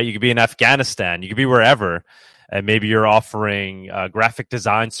Iran, right? You could be in Afghanistan. You could be wherever, and maybe you're offering graphic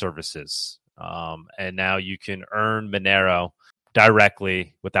design services, and now you can earn Monero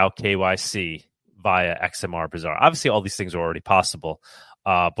directly without KYC via XMRbazaar. Obviously, all these things are already possible,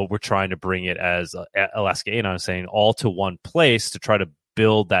 but we're trying to bring it, as Alaska Anon is saying, all to one place to try to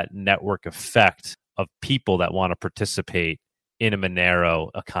build that network effect of people that want to participate in a Monero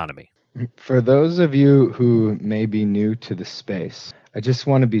economy. For those of you who may be new to the space, I just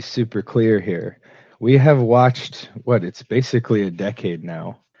want to be super clear here. We have watched it's basically a decade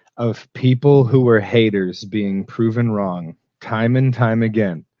now of people who were haters being proven wrong time and time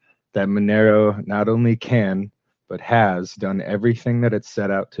again, that Monero not only can, but has done everything that it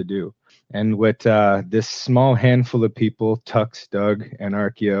set out to do. And what this small handful of people, Tux, Doug,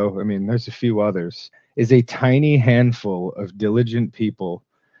 Anarchio, there's a few others, is a tiny handful of diligent people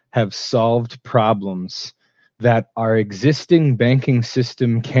have solved problems that our existing banking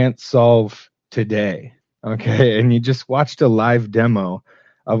system can't solve today. Okay, and you just watched a live demo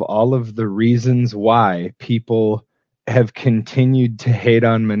of all of the reasons why people have continued to hate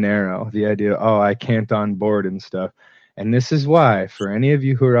on Monero. The idea, I can't onboard and stuff. And this is why, for any of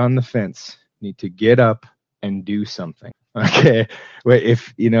you who are on the fence, you need to get up and do something. Okay,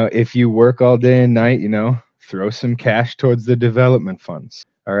 if you work all day and night, throw some cash towards the development funds.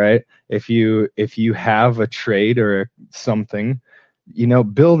 All right, if you have a trade or something,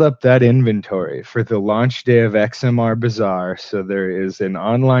 build up that inventory for the launch day of XMRbazaar. So there is an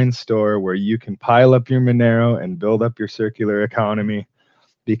online store where you can pile up your Monero and build up your circular economy,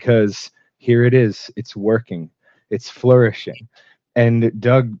 because here it is. It's working. It's flourishing. And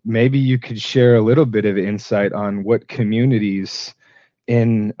Doug, maybe you could share a little bit of insight on what communities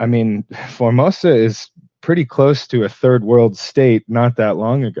Formosa is pretty close to a third world state not that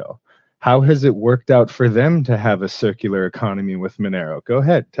long ago. How has it worked out for them to have a circular economy with Monero? Go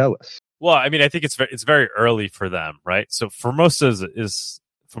ahead, tell us. Well, I think it's very early for them, right? So Formosa is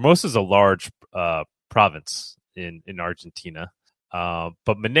a large province in Argentina,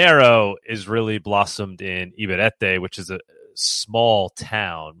 but Monero is really blossomed in Ibarrete, which is a small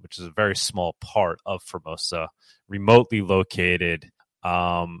town, which is a very small part of Formosa, remotely located.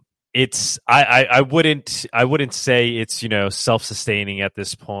 I wouldn't say it's self-sustaining at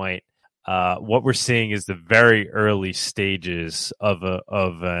this point. What we're seeing is the very early stages of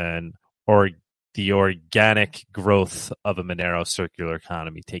an the organic growth of a Monero circular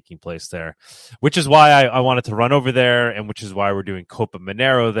economy taking place there, which is why I wanted to run over there, and which is why we're doing Copa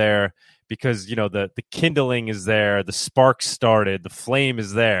Monero there, because the kindling is there, the spark started, the flame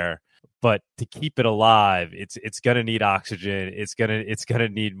is there, but to keep it alive, it's gonna need oxygen, it's gonna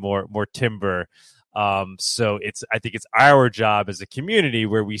need more timber. So I think it's our job as a community,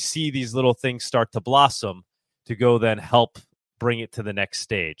 where we see these little things start to blossom, to go then help bring it to the next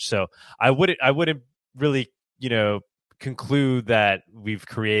stage. So I wouldn't really, conclude that we've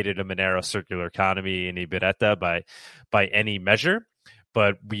created a Monero circular economy in Ibereta by any measure,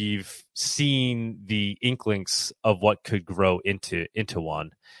 but we've seen the inklings of what could grow into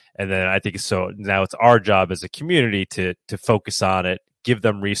one. And then I think so now it's our job as a community to focus on it, give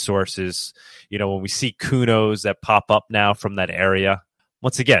them resources. When we see Kunos that pop up now from that area,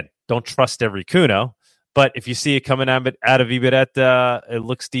 once again, don't trust every Kuno. But if you see it coming out of Ibereta, it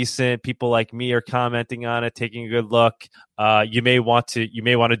looks decent. People like me are commenting on it, taking a good look. You may want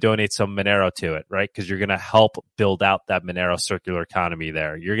to donate some Monero to it, right? Because you're going to help build out that Monero circular economy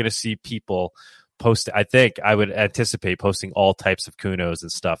there. You're going to see people post. I think I would anticipate posting all types of Kunos and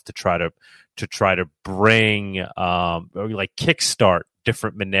stuff to try to bring like kickstart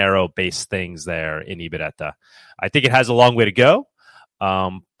different Monero based things there in Ibereta. I think it has a long way to go,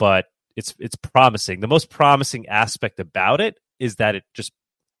 but it's promising. The most promising aspect about it is that it just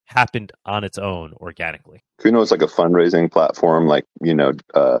happened on its own organically. Kuno is like a fundraising platform, like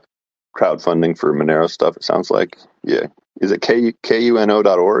crowdfunding for Monero stuff. It sounds like, yeah. Is it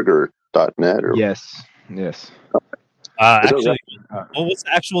kuno.org or .net or? Yes. Actually, what's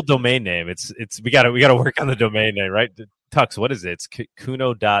the actual domain name? It's we gotta work on the domain name, right? Tux, what is it? It's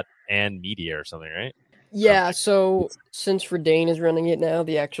kuno.and.media or something, right? Yeah, so since Verdane is running it now,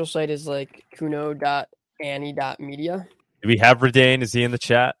 the actual site is like kuno.annie.media. Do we have Verdane? Is he in the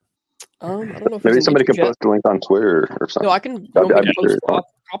chat? I don't know if maybe he's somebody can chat. post the link on Twitter or something. No, I can I'll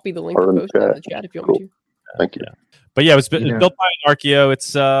copy the link and post it in the chat if you want me to. Thank you. Yeah. But yeah, it was built by an Archeo.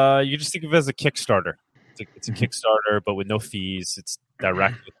 It's you just think of it as a Kickstarter. It's a Kickstarter, but with no fees. It's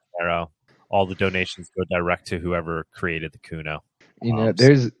direct with Monero. All the donations go direct to whoever created the Kuno.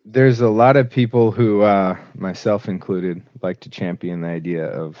 There's a lot of people who, myself included, like to champion the idea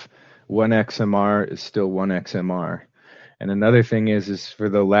of one XMR is still one XMR. And another thing is for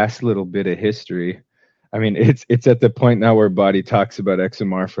the last little bit of history, I mean, it's at the point now where Body talks about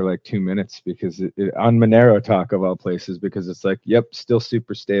XMR for like 2 minutes because on Monero Talk of all places, because it's like, yep, still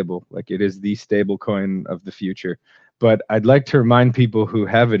super stable. Like it is the stable coin of the future. But I'd like to remind people who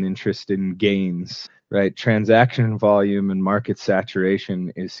have an interest in gains, right? Transaction volume and market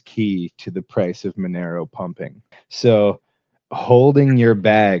saturation is key to the price of Monero pumping. So holding your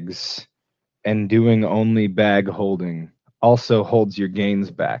bags and doing only bag holding also holds your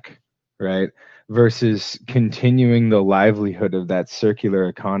gains back, right? Versus continuing the livelihood of that circular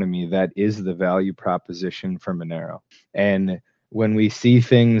economy that is the value proposition for Monero. And when we see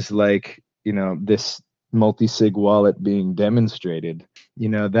things like, this multi-sig wallet being demonstrated,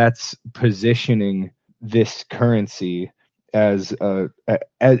 that's positioning this currency as to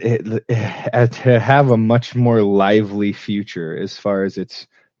have a much more lively future as far as its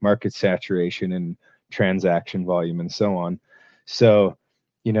market saturation and transaction volume and so on. So,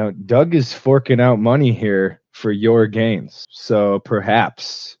 Doug is forking out money here for your gains. So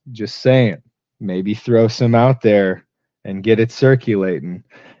perhaps, just saying, maybe throw some out there and get it circulating.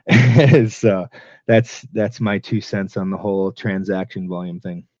 So that's my 2 cents on the whole transaction volume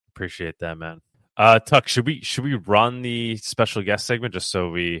thing. Appreciate that, man. Tuck, should we run the special guest segment just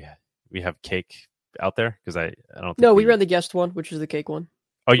so we have cake out there? Because I don't think No, we ran the guest one, which is the cake one.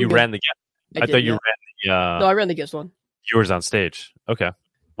 Oh, you ran the guest? I thought you ran the No, I ran the guest one. Viewers on stage. Okay.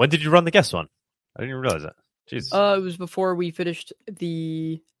 When did you run the guest one? I didn't even realize that. Jeez. It was before we finished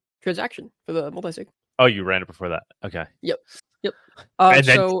the transaction for the multisig. Oh, you ran it before that. Okay. Yep.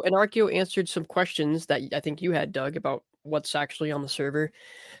 So Anarchio answered some questions that I think you had, Doug, about what's actually on the server.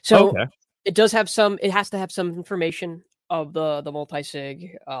 So it has to have some information of the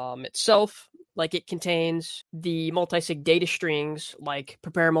multisig itself. Like it contains the multisig data strings, like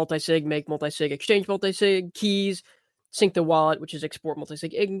prepare multisig, make multisig, exchange multisig, keys, sync the wallet, which is export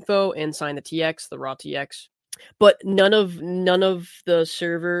multisig info, and sign the TX, the raw TX. But none of the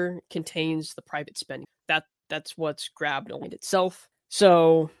server contains the private spending. That's what's grabbed only itself.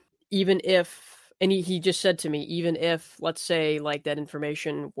 So even if, and he just said to me, even if, let's say, like that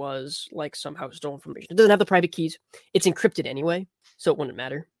information was like somehow stolen information, it doesn't have the private keys. It's encrypted anyway, so it wouldn't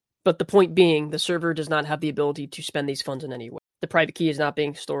matter. But the point being, the server does not have the ability to spend these funds in any way. the private key is not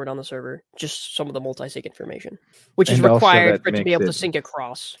being stored on the server, just some of the multi-sig information, which is And also required that for it to be makes able to it- sync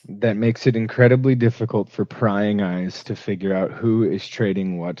across. That makes it incredibly difficult for prying eyes to figure out who is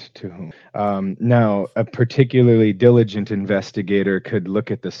trading what to whom. Now, a particularly diligent investigator could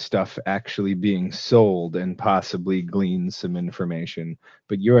look at the stuff actually being sold and possibly glean some information.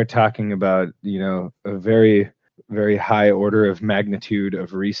 But you are talking about, a very, very high order of magnitude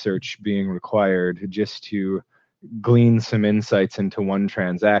of research being required just to glean some insights into one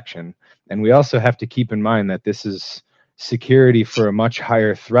transaction. And we also have to keep in mind that this is security for a much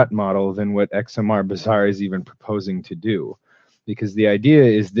higher threat model than what XMRbazaar is even proposing to do. Because the idea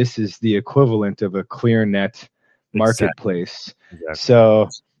is this is the equivalent of a clear net marketplace. Exactly. So,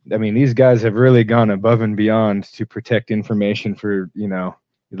 I mean, these guys have really gone above and beyond to protect information for,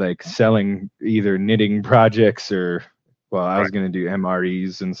 like selling either knitting projects or, well, I was going to do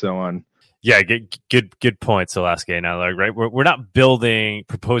MREs and so on. Yeah, good points, Alaska. Now, right, we're not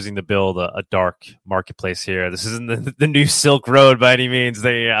proposing to build a dark marketplace here. This isn't the new Silk Road by any means.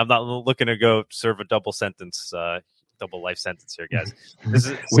 I'm not looking to go serve a double life sentence here, guys.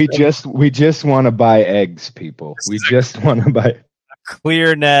 We just want to buy eggs, people. We just want to buy a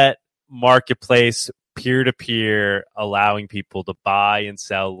clear net marketplace, peer-to-peer, allowing people to buy and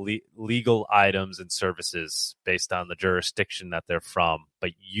sell legal items and services based on the jurisdiction that they're from,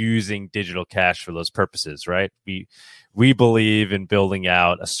 but using digital cash for those purposes, right? We believe in building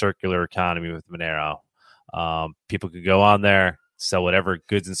out a circular economy with Monero. People could go on there, sell whatever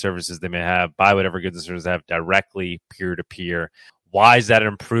goods and services they may have, buy whatever goods and services they have directly peer-to-peer. Why is that an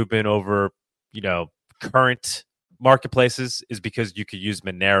improvement over, current marketplaces? Is because you could use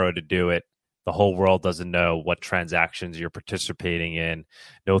Monero to do it. The whole world doesn't know what transactions you're participating in.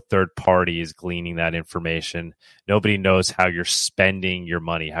 No third party is gleaning that information. Nobody knows how you're spending your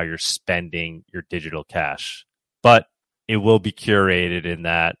money, how you're spending your digital cash. But it will be curated in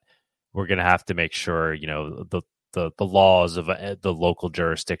that we're going to have to make sure, the laws of the local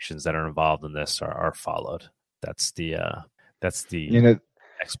jurisdictions that are involved in this are followed. That's the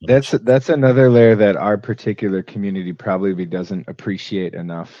that's another layer that our particular community probably doesn't appreciate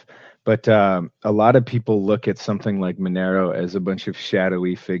enough. But a lot of people look at something like Monero as a bunch of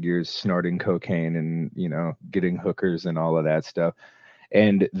shadowy figures snorting cocaine and, getting hookers and all of that stuff.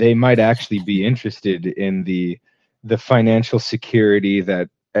 And they might actually be interested in the financial security that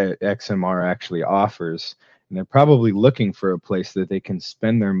XMR actually offers. And they're probably looking for a place that they can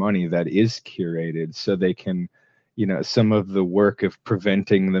spend their money that is curated so they can, some of the work of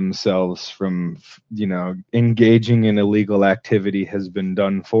preventing themselves from, engaging in illegal activity has been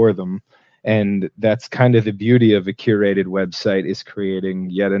done for them. And that's kind of the beauty of a curated website, is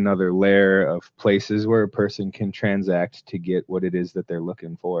creating yet another layer of places where a person can transact to get what it is that they're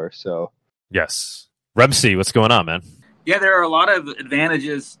looking for. So, yes. Remsey, what's going on, man? Yeah, there are a lot of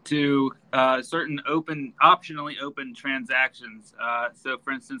advantages to certain optionally open transactions. So,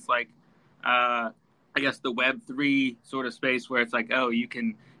 for instance, like I guess the Web3 sort of space where it's like, oh, you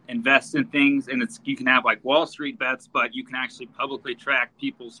can invest in things and you can have like Wall Street bets, but you can actually publicly track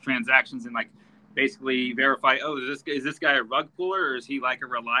people's transactions and like basically verify, oh, is this guy a rug puller or is he like a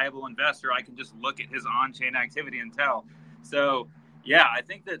reliable investor? I can just look at his on-chain activity and tell. So, yeah, I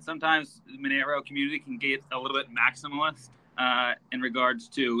think that sometimes the Monero community can get a little bit maximalist in regards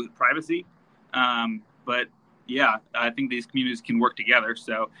to privacy. But yeah, I think these communities can work together.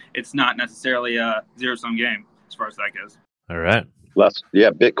 So it's not necessarily a zero-sum game as far as that goes. All right.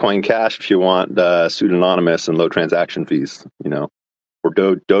 Bitcoin Cash if you want pseudonymous and low transaction fees, or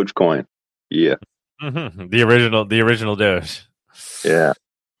Dogecoin. Yeah. Mm-hmm. The original Doge. Yeah.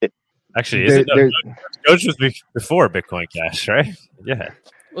 Actually, Doge was before Bitcoin Cash, right? Yeah.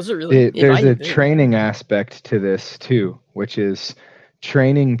 Was it really? There's a training aspect to this too, which is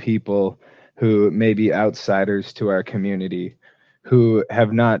training people who may be outsiders to our community, who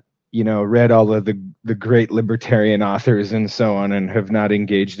have not, read all of the great libertarian authors and so on, and have not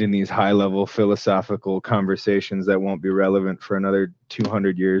engaged in these high-level philosophical conversations that won't be relevant for another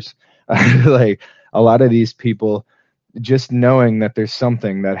 200 years. Like a lot of these people, just knowing that there's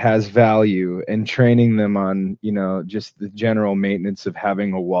something that has value and training them on, just the general maintenance of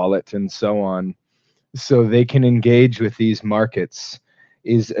having a wallet and so on, so they can engage with these markets,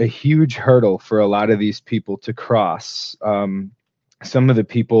 is a huge hurdle for a lot of these people to cross. Some of the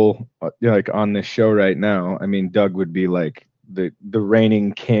people like on this show right now, I mean, Doug would be like the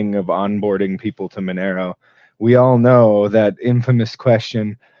reigning king of onboarding people to Monero. We all know that infamous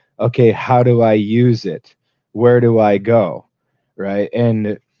question, okay, how do I use it? Where do I go? Right?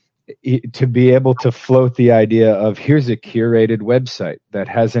 And to be able to float the idea of here's a curated website that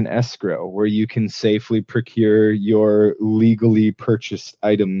has an escrow where you can safely procure your legally purchased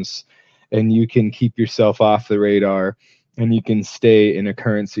items, and you can keep yourself off the radar, and you can stay in a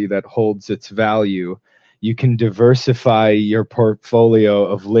currency that holds its value. You can diversify your portfolio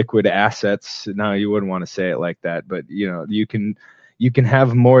of liquid assets. Now, you wouldn't want to say it like that, but you can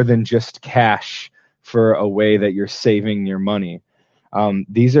have more than just cash for a way that you're saving your money.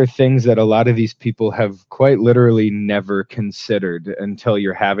 These are things that a lot of these people have quite literally never considered until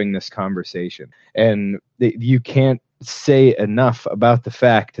you're having this conversation. And you can't say enough about the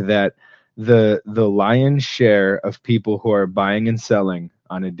fact that the lion's share of people who are buying and selling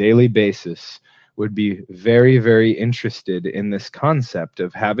on a daily basis would be very, very interested in this concept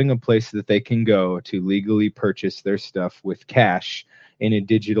of having a place that they can go to legally purchase their stuff with cash in a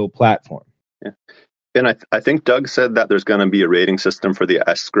digital platform. Yeah. And I think Doug said that there's going to be a rating system for the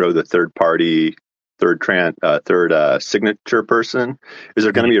escrow, the third party, third signature person. Is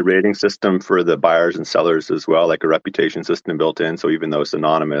there going to be a rating system for the buyers and sellers as well, like a reputation system built in? So even though it's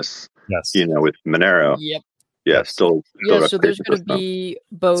anonymous, Yes. With Monero, Yep. yeah, still so there's going to be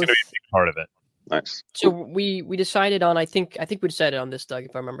both. It's going to be a big part of it. Nice. So we decided on, I think we decided on this, Doug,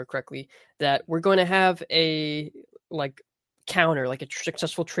 if I remember correctly, that we're going to have a counter, like a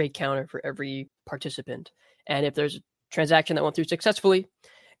successful trade counter for every participant. And if there's a transaction that went through successfully,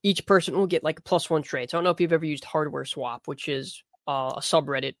 each person will get like a +1 trade. So I don't know if you've ever used Hardware Swap, which is a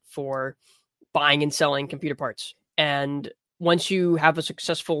subreddit for buying and selling computer parts. And once you have a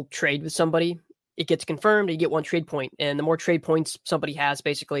successful trade with somebody, it gets confirmed, you get 1 trade point. And the more trade points somebody has,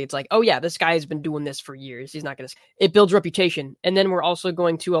 basically, it's like, oh yeah, this guy has been doing this for years. He's not going to... It builds reputation. And then we're also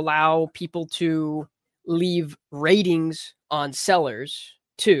going to allow people to leave ratings on sellers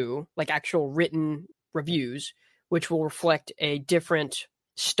too, like actual written reviews, which will reflect a different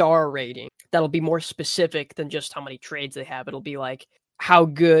star rating that'll be more specific than just how many trades they have. It'll be like, how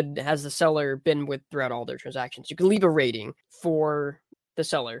good has the seller been with throughout all their transactions? You can leave a rating for the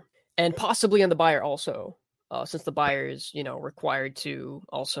seller and possibly on the buyer also, since the buyer is, required to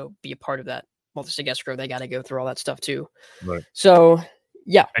also be a part of that multi-sig escrow. They got to go through all that stuff too. Right. So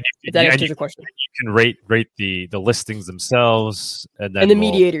yeah, if that answers you, your question. You can rate the listings themselves, and then the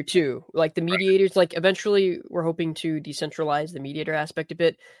mediator too. Like the mediators, like eventually we're hoping to decentralize the mediator aspect a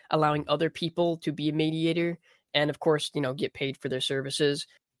bit, allowing other people to be a mediator, and of course, get paid for their services.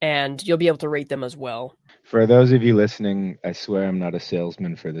 And you'll be able to rate them as well. For those of you listening, I swear I'm not a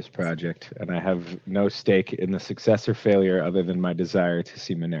salesman for this project, and I have no stake in the success or failure other than my desire to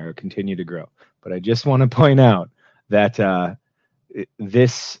see Monero continue to grow. But I just want to point out that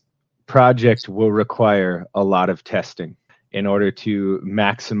this project will require a lot of testing in order to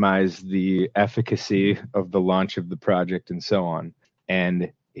maximize the efficacy of the launch of the project and so on.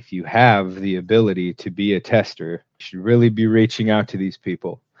 And if you have the ability to be a tester, you should really be reaching out to these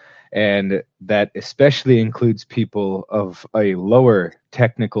people. And that especially includes people of a lower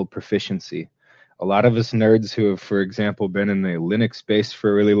technical proficiency. A lot of us nerds who have, for example, been in the Linux space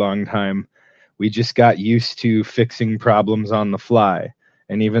for a really long time, we just got used to fixing problems on the fly.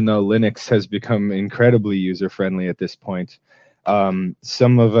 And even though Linux has become incredibly user-friendly at this point,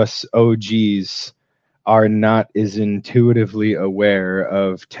 some of us OGs are not as intuitively aware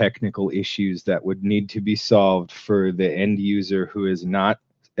of technical issues that would need to be solved for the end user who is not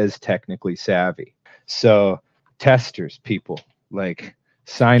as technically savvy. So testers, people,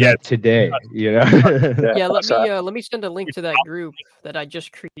 sign up today. Let me send a link to that group that I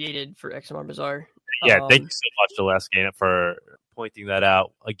just created for XMRbazaar. Yeah, thank you so much, Alaska, for pointing that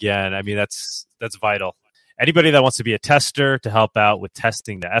out again. I mean, that's vital. Anybody that wants to be a tester to help out with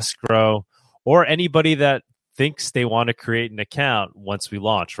testing the escrow, or anybody that thinks they want to create an account once we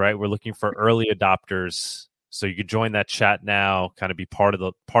launch, right? We're looking for early adopters. So you can join that chat now, kind of be part of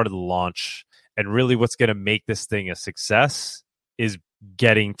the launch. And really what's going to make this thing a success is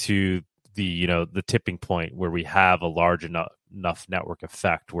getting to the tipping point where we have a large enough network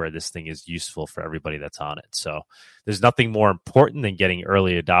effect where this thing is useful for everybody that's on it. So there's nothing more important than getting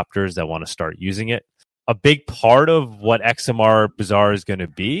early adopters that want to start using it. A big part of what XMRbazaar is going to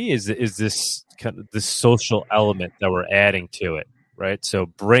be is this kind of this social element that we're adding to it, right? So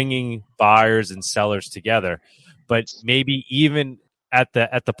bringing buyers and sellers together, but maybe even at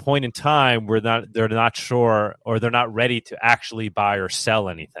the point in time where they're not sure or they're not ready to actually buy or sell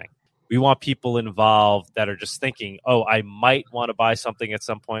anything. We want people involved that are just thinking, oh, I might want to buy something at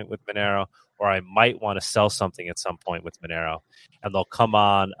some point with Monero, or I might want to sell something at some point with Monero. And they'll come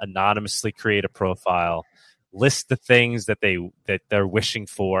on, anonymously create a profile, list the things that they're wishing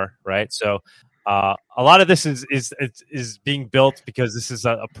for, right? So a lot of this is being built because this is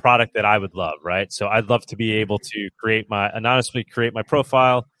a product that I would love, right? So I'd love to be able to anonymously create my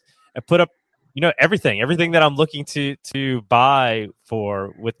profile and put up, everything that I'm looking to buy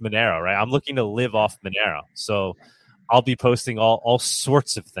with Monero, right? I'm looking to live off Monero. So I'll be posting all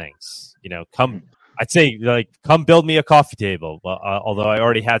sorts of things, I'd say come build me a coffee table. Well, although I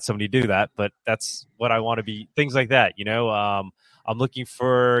already had somebody do that, but that's what I want to be, things like that, I'm looking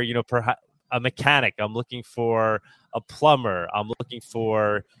for, perhaps a mechanic. I'm looking for a plumber. I'm looking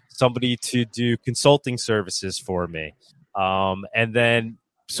for somebody to do consulting services for me. And then,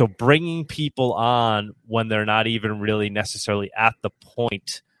 so bringing people on when they're not even really necessarily at the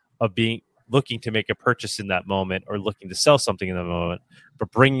point of looking to make a purchase in that moment or looking to sell something in the moment,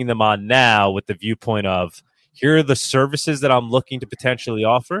 but bringing them on now with the viewpoint of, here are the services that I'm looking to potentially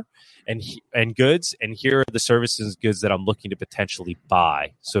offer and goods, and here are the services and goods that I'm looking to potentially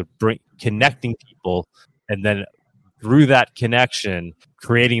buy. So connecting people, and then through that connection,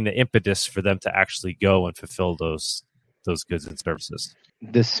 creating the impetus for them to actually go and fulfill those goods and services.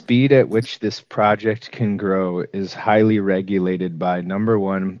 The speed at which this project can grow is highly regulated by, number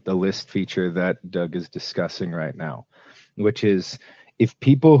one, the list feature that Doug is discussing right now, which is if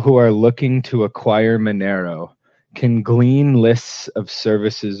people who are looking to acquire Monero can glean lists of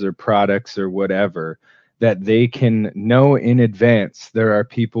services or products or whatever that they can know in advance there are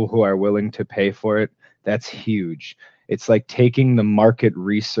people who are willing to pay for it, that's huge. It's like taking the market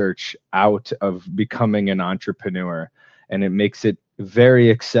research out of becoming an entrepreneur, and it makes it very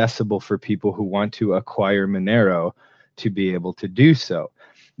accessible for people who want to acquire Monero to be able to do so.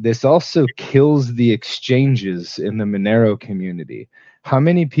 This also kills the exchanges in the Monero community. How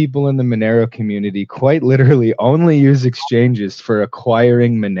many people in the Monero community quite literally only use exchanges for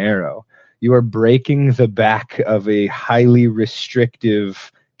acquiring Monero? You are breaking the back of a highly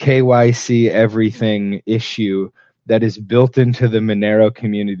restrictive KYC everything issue that is built into the Monero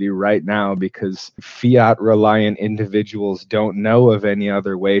community right now because fiat-reliant individuals don't know of any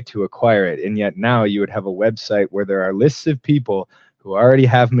other way to acquire it. And yet now you would have a website where there are lists of people who already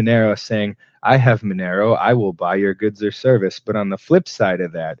have Monero saying, I have Monero, I will buy your goods or service. But on the flip side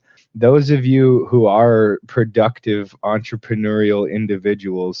of that, those of you who are productive entrepreneurial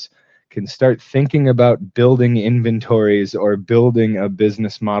individuals can start thinking about building inventories or building a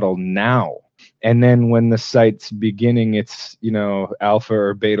business model now. And then when the site's beginning its, alpha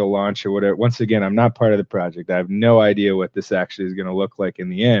or beta launch or whatever, once again, I'm not part of the project. I have no idea what this actually is going to look like in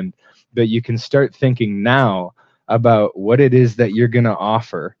the end. But you can start thinking now about what it is that you're going to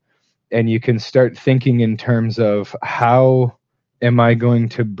offer. And you can start thinking in terms of, how am I going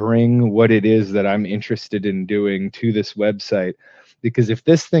to bring what it is that I'm interested in doing to this website? Because if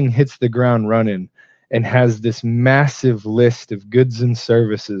this thing hits the ground running and has this massive list of goods and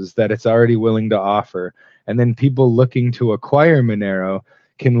services that it's already willing to offer, and then people looking to acquire Monero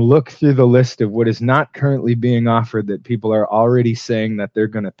can look through the list of what is not currently being offered that people are already saying that they're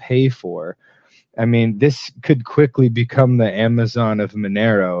going to pay for. I mean, this could quickly become the Amazon of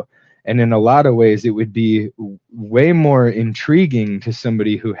Monero. And in a lot of ways, it would be way more intriguing to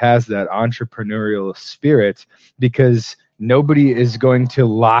somebody who has that entrepreneurial spirit, because nobody is going to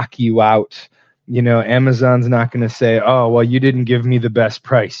lock you out. Amazon's not going to say, oh, well, you didn't give me the best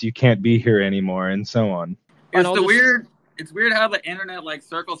price, you can't be here anymore, and so on. It's weird how the internet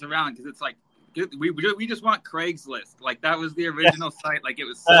circles around, because it's like, we just want Craigslist. That was the original site. It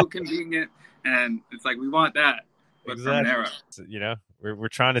was so convenient, and it's like, we want that. But exactly. We're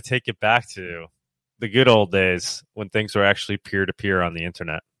trying to take it back to the good old days when things were actually peer-to-peer on the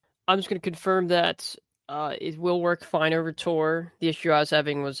internet. I'm just going to confirm that it will work fine over Tor. The issue I was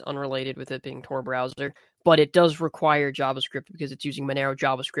having was unrelated with it being Tor browser, but it does require JavaScript because it's using Monero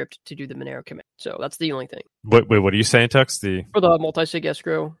JavaScript to do the Monero command. So that's the only thing. Wait, what are you saying, Tux? For the multi-sig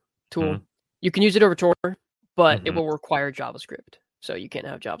escrow tool, you can use it over Tor, but it will require JavaScript. So you can't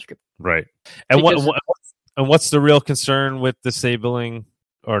have JavaScript. Right. And what's the real concern with disabling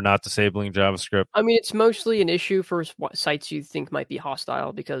or not disabling JavaScript? I mean, it's mostly an issue for sites you think might be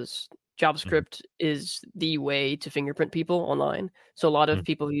hostile, because JavaScript is the way to fingerprint people online. So a lot of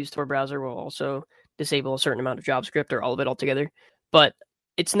people who use Tor browser will also disable a certain amount of JavaScript or all of it altogether. But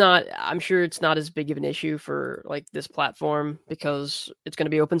I'm sure it's not as big of an issue for this platform, because it's going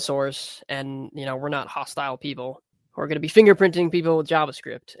to be open source, and we're not hostile people who are going to be fingerprinting people with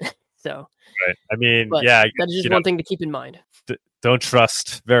JavaScript. So, right. I mean, that is just one thing to keep in mind. Don't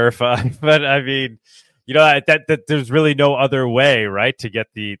trust, verify. But I mean, that there's really no other way, right, to get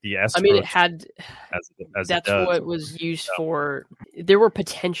the escrow. I mean, it had. As that's what it was used for. There were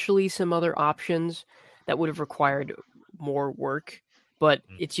potentially some other options that would have required more work, but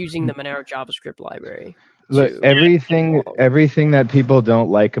it's using the Monero JavaScript library. Look, everything that people don't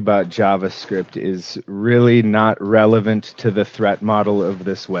like about JavaScript is really not relevant to the threat model of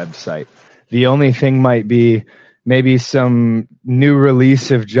this website. The only thing might be maybe some new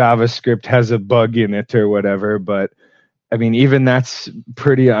release of JavaScript has a bug in it or whatever, but I mean, even that's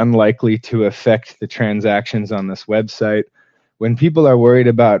pretty unlikely to affect the transactions on this website. When people are worried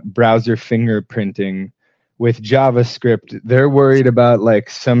about browser fingerprinting with JavaScript, they're worried about like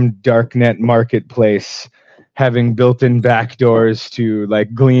some darknet marketplace having built-in backdoors to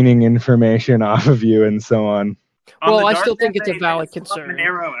like gleaning information off of you and so on. Well, I still think it's a valid concern.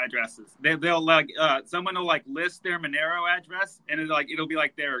 Monero addresses. They'll like someone will like list their Monero address, and it'll be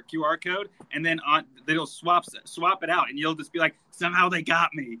like their QR code, and then they'll swap it out, and you'll just be like, somehow they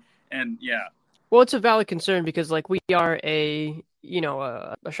got me, and yeah. Well, it's a valid concern because like we are a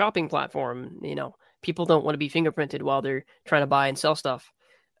shopping platform. People don't want to be fingerprinted while they're trying to buy and sell stuff.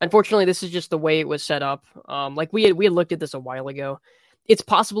 Unfortunately, this is just the way it was set up. Like we had looked at this a while ago. It's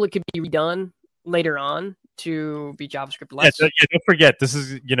possible it could be redone later on to be JavaScript less. Yeah, don't forget, this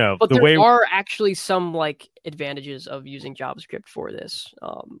is, but there are actually some like advantages of using JavaScript for this.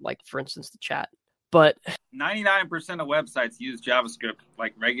 Like for instance, the chat. But 99% of websites use JavaScript,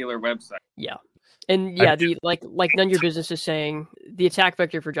 like regular websites. Yeah. And yeah, like None Your Business is saying, the attack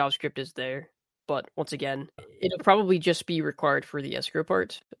vector for JavaScript is there. But once again, it'll probably just be required for the escrow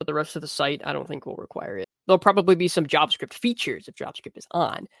part. But the rest of the site, I don't think will require it. There'll probably be some JavaScript features if JavaScript is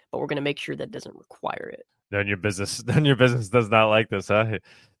on, but we're going to make sure that doesn't require it. None Your Business does not like this, huh?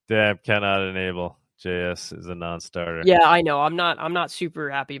 Damn, cannot enable. JS is a non-starter. Yeah, I know. I'm not super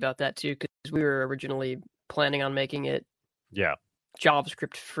happy about that too, because we were originally planning on making it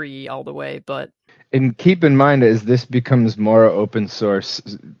JavaScript free all the way, but and keep in mind, as this becomes more open source,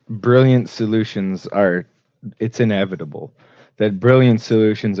 brilliant solutions it's inevitable that brilliant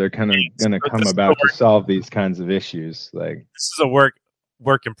solutions are kind of going to come about to solve these kinds of issues. Like, this is a work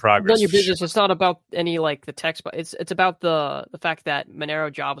in progress. None Your Business. It's not about any like the text, but it's about the fact that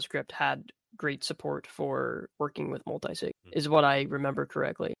Monero JavaScript had great support for working with multisig, is what I remember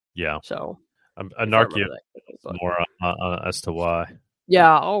correctly. Yeah. So Anarchia more as to why.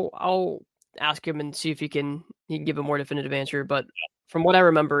 Yeah, I'll ask him and see if he can give a more definitive answer. But from what I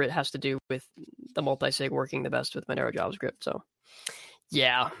remember, it has to do with the multisig working the best with Monero JavaScript. So,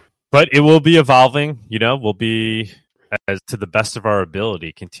 yeah. But it will be evolving. We'll be, as to the best of our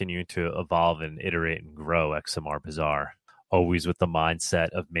ability, continuing to evolve and iterate and grow XMRbazaar, always with the mindset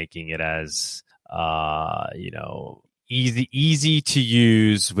of making it as easy to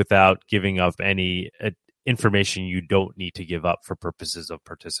use without giving up any information you don't need to give up for purposes of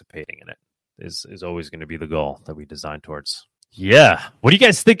participating in it. Is always going to be the goal that we design towards. Yeah. What do you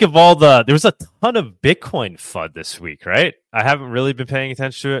guys think of there was a ton of Bitcoin FUD this week, right? I haven't really been paying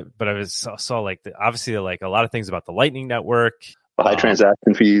attention to it, but I saw like obviously like a lot of things about the Lightning Network. The high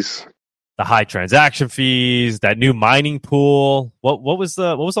transaction fees. The high transaction fees, that new mining pool. What was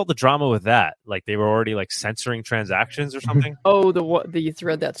all the drama with that? Like they were already like censoring transactions or something? Oh, the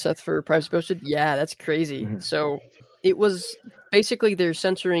thread that Seth for Privacy posted? Yeah, that's crazy. So it was basically they're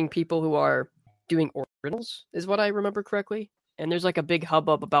censoring people who are doing ordinals, is what I remember correctly. And there's like a big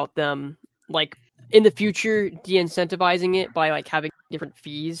hubbub about them, like in the future de-incentivizing it by like having different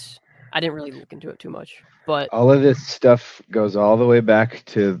fees. I didn't really look into it too much, but all of this stuff goes all the way back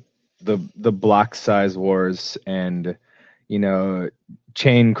to the block size wars and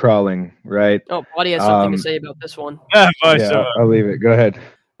chain crawling, right? Oh, Buddy has something to say about this one. I'll leave it. Go ahead.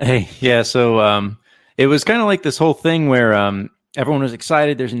 Hey, yeah. So it was kind of like this whole thing where everyone was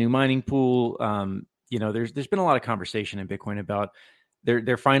excited. There's a new mining pool. There's been a lot of conversation in Bitcoin about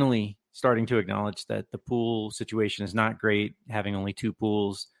they're finally starting to acknowledge that the pool situation is not great. Having only two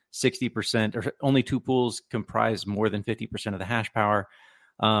pools, 60% or only two pools comprise more than 50% of the hash power.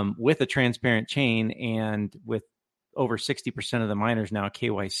 With a transparent chain and with over 60% of the miners now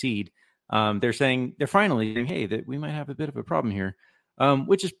KYC'd, they're finally saying, hey, that we might have a bit of a problem here,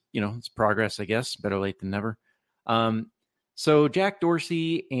 which is, it's progress, I guess. Better late than never. So Jack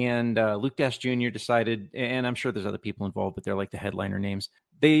Dorsey and Luke Dash Jr. decided, and I'm sure there's other people involved, but they're like the headliner names.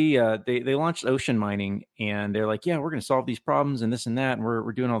 They launched ocean mining, and they're like, yeah, we're going to solve these problems and this and that, and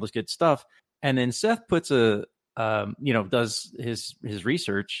we're doing all this good stuff. And then Seth puts does his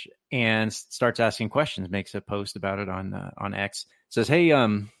research and starts asking questions, makes a post about it on X, says, hey,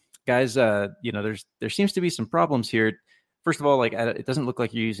 guys, there seems to be some problems here. First of all, like it doesn't look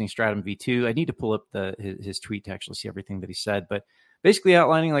like you're using Stratum v2. I need to pull up his tweet to actually see everything that he said, but basically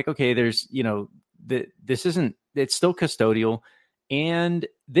outlining like, okay, there's, it's still custodial. And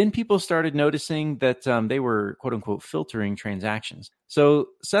then people started noticing that they were, quote unquote, filtering transactions. So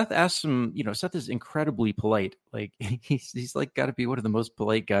Seth asked him, Seth is incredibly polite. Like he's like got to be one of the most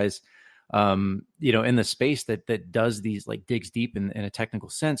polite guys, in the space that does these, like digs deep in a technical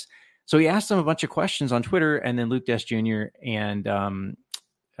sense. So he asked them a bunch of questions on Twitter, and then Luke Dess Jr. and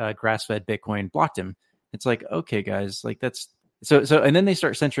Grass-Fed Bitcoin blocked him. It's like, okay, guys, like that's so, and then they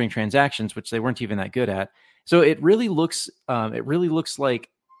start censoring transactions, which they weren't even that good at. So it really looks like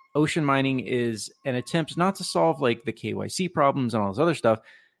ocean mining is an attempt not to solve like the KYC problems and all this other stuff.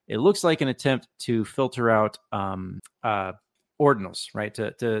 It looks like an attempt to filter out ordinals, right?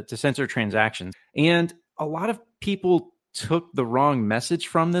 To censor transactions. And a lot of people took the wrong message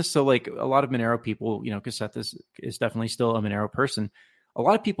from this. So like a lot of Monero people, because Seth is definitely still a Monero person. A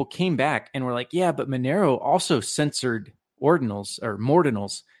lot of people came back and were like, yeah, but Monero also censored ordinals or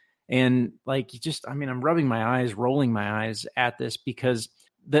mordinals. And like, I'm rubbing my eyes, rolling my eyes at this because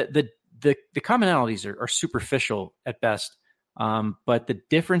the commonalities are superficial at best. But the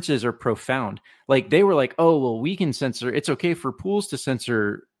differences are profound. Like they were like, oh, well, we can censor. It's okay for pools to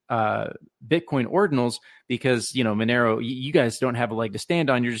censor Bitcoin ordinals because, Monero, you guys don't have a leg to stand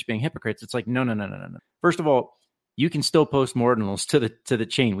on. You're just being hypocrites. It's like, no. First of all, you can still post more ordinals to the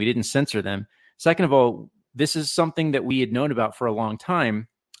chain. We didn't censor them. Second of all, this is something that we had known about for a long time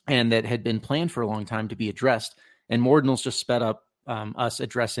and that had been planned for a long time to be addressed. And more ordinals just sped up us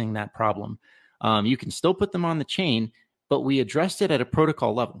addressing that problem. You can still put them on the chain, but we addressed it at a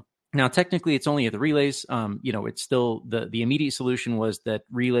protocol level. Now, technically, it's only at the relays. It's still the immediate solution was that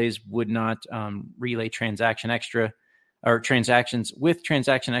relays would not relay transaction extra or transactions with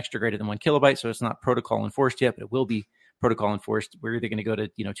transaction extra greater than 1 kilobyte. So it's not protocol enforced yet, but it will be protocol enforced. We're either going to go to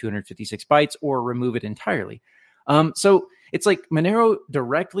 256 bytes or remove it entirely. So it's like Monero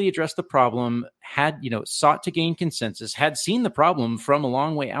directly addressed the problem, had sought to gain consensus, had seen the problem from a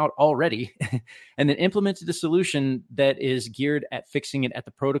long way out already, and then implemented a solution that is geared at fixing it at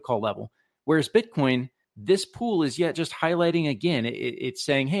the protocol level. Whereas Bitcoin, this pool is yet just highlighting again. It's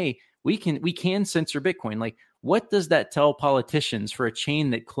saying, hey, we can censor Bitcoin. Like, what does that tell politicians for a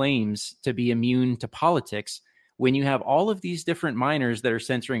chain that claims to be immune to politics? When you have all of these different miners that are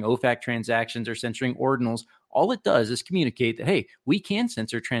censoring OFAC transactions or censoring ordinals, all it does is communicate that, hey, we can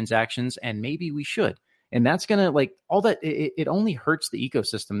censor transactions and maybe we should. And that's going to all that, it only hurts the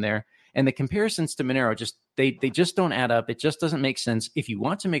ecosystem there. And the comparisons to Monero, they just don't add up. It just doesn't make sense. If you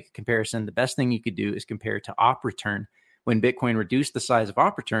want to make a comparison, the best thing you could do is compare it to op return when Bitcoin reduced the size of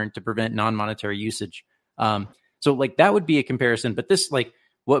op return to prevent non-monetary usage. So that would be a comparison. But this,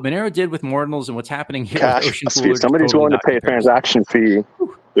 what Monero did with Mortals and what's happening here with Ocean Pool, somebody's willing to pay a transaction fee.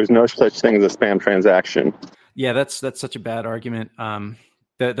 There's no such thing as a spam transaction. Yeah, that's such a bad argument.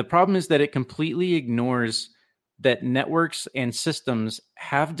 The problem is that it completely ignores that networks and systems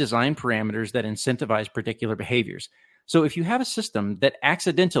have design parameters that incentivize particular behaviors. So if you have a system that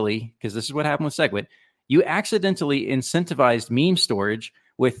accidentally, because this is what happened with SegWit, you accidentally incentivized meme storage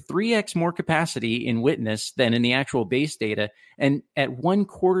with 3x more capacity in Witness than in the actual base data, and at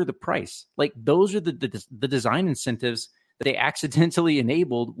 1/4 the price. Those are the design incentives that they accidentally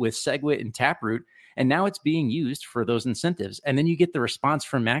enabled with SegWit and Taproot, and now it's being used for those incentives. And then you get the response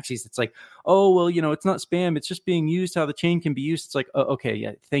from Maxis that's like, oh, well, it's not spam. It's just being used how the chain can be used. It's like, oh, okay,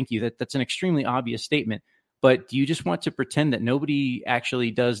 yeah, thank you. That's an extremely obvious statement. But do you just want to pretend that nobody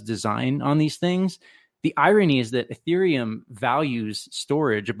actually does design on these things? The irony is that Ethereum values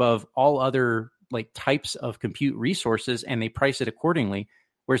storage above all other types of compute resources, and they price it accordingly.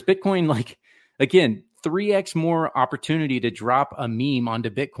 Whereas Bitcoin, again, 3x more opportunity to drop a meme onto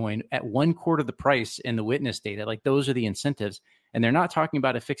Bitcoin at 1/4 the price in the Witness data. Those are the incentives, and they're not talking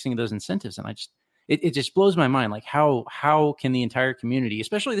about fixing those incentives. And it just blows my mind. How can the entire community,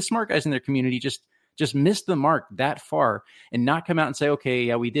 especially the smart guys in their community, just miss the mark that far and not come out and say, okay,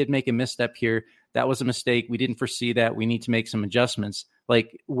 yeah, we did make a misstep here. That was a mistake. We didn't foresee that. We need to make some adjustments.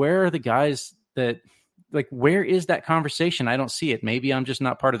 Where are the guys that, where is that conversation? I don't see it. Maybe I'm just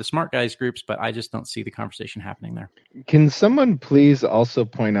not part of the smart guys groups, but I just don't see the conversation happening there. Can someone please also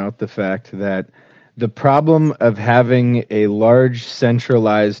point out the fact that the problem of having a large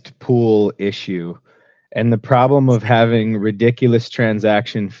centralized pool issue and the problem of having ridiculous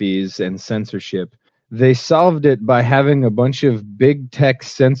transaction fees and censorship, they solved it by having a bunch of big tech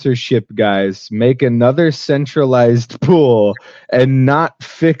censorship guys make another centralized pool and not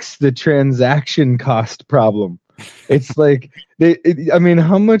fix the transaction cost problem. It's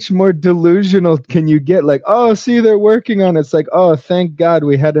how much more delusional can you get? Oh, see, they're working on it. It's oh, thank God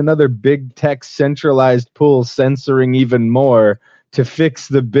we had another big tech centralized pool censoring even more to fix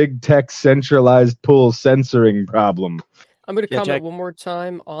the big tech centralized pool censoring problem. I'm going to Yeah, comment Jack. one more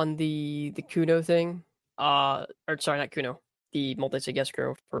time on the Kuno thing. Or sorry, not Kuno. The multi-sig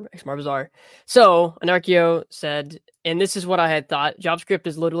escrow for XMRbazaar. So Anarchio said, and this is what I had thought: JavaScript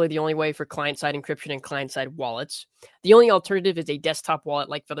is literally the only way for client-side encryption and client-side wallets. The only alternative is a desktop wallet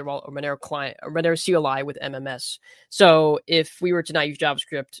like Featherwallet or Monero client or Monero CLI with MMS. So if we were to not use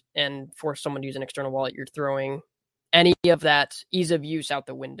JavaScript and force someone to use an external wallet, you're throwing any of that ease of use out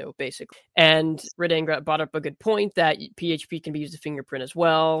the window, basically. And Redang brought up a good point that PHP can be used to fingerprint as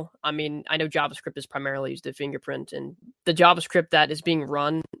well. I mean, I know JavaScript is primarily used to fingerprint, and the JavaScript that is being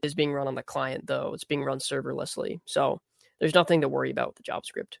run on the client, though. It's being run serverlessly. So there's nothing to worry about with the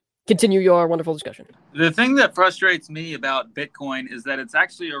JavaScript. Continue your wonderful discussion. The thing that frustrates me about Bitcoin is that it's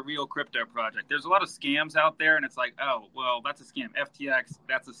actually a real crypto project. There's a lot of scams out there, and it's like, oh, well, that's a scam. FTX,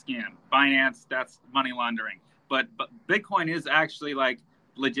 that's a scam. Binance, that's money laundering. But Bitcoin is actually like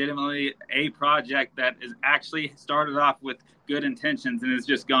legitimately a project that is actually started off with good intentions and has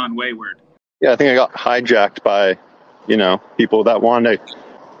just gone wayward. Yeah, I think I got hijacked by, people that want to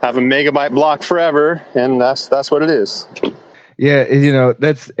have a megabyte block forever, and that's what it is. Yeah,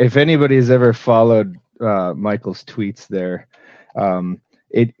 that's, if anybody has ever followed Michael's tweets there,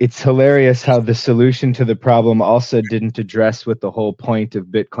 it's hilarious how the solution to the problem also didn't address what the whole point of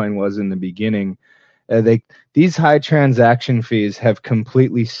Bitcoin was in the beginning. These high transaction fees have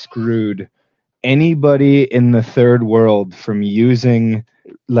completely screwed anybody in the third world from using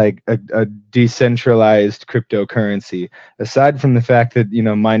like a decentralized cryptocurrency. Aside from the fact that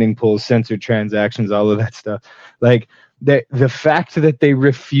mining pools censor transactions, all of that stuff, like the fact that they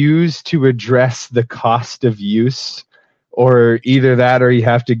refuse to address the cost of use, or either that or you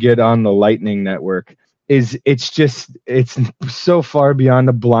have to get on the Lightning Network, it's so far beyond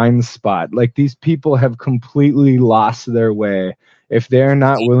a blind spot. Like, these people have completely lost their way if they're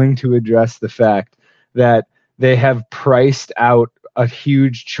not willing to address the fact that they have priced out a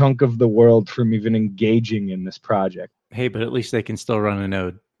huge chunk of the world from even engaging in this project. Hey, but at least they can still run a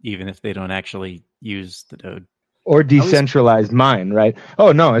node, even if they don't actually use the node. Or decentralized mine, right?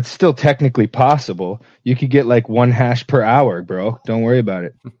 Oh, no, it's still technically possible. You could get like 1 hash per hour, bro. Don't worry about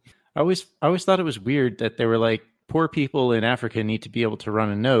it. I always thought it was weird that they were like, poor people in Africa need to be able to run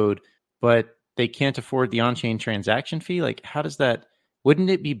a node, but they can't afford the on-chain transaction fee. Like, how does that? Wouldn't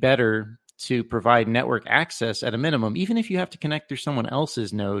it be better to provide network access at a minimum, even if you have to connect through someone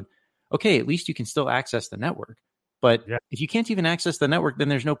else's node? Okay, at least you can still access the network. But if you can't even access the network, then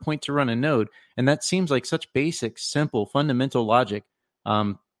there's no point to run a node. And that seems like such basic, simple, fundamental logic.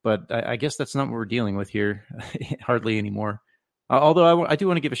 But I guess that's not what we're dealing with here hardly anymore. Although I do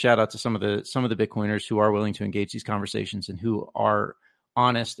want to give a shout out to some of the Bitcoiners who are willing to engage these conversations and who are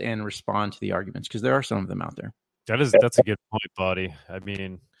honest and respond to the arguments, because there are some of them out there. That's a good point, Buddy. I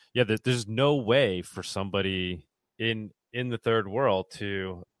mean, yeah, there's no way for somebody in the third world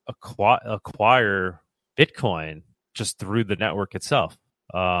to acquire Bitcoin just through the network itself,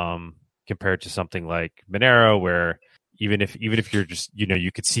 compared to something like Monero, where even if you're just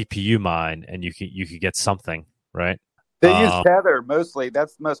you could CPU mine and you could get something, right? They use Tether mostly.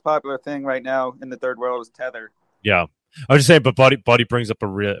 That's the most popular thing right now in the third world is Tether. Yeah, I was just saying, but Buddy brings up a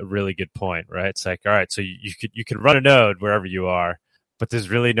really good point, right? It's like, all right, so you can run a node wherever you are, but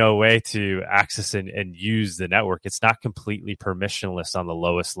there's really no way to access and use the network. It's not completely permissionless on the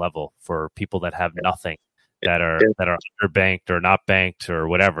lowest level for people that have nothing, that are underbanked or not banked or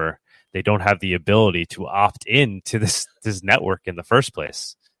whatever. They don't have the ability to opt in to this network in the first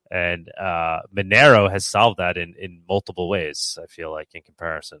place. And Monero has solved that in multiple ways, I feel like, in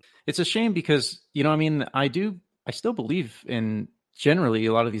comparison. It's a shame because, I still believe in generally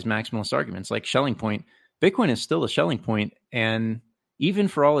a lot of these maximalist arguments, like Schelling point. Bitcoin is still a Schelling point, and even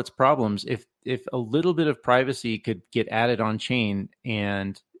for all its problems, if a little bit of privacy could get added on chain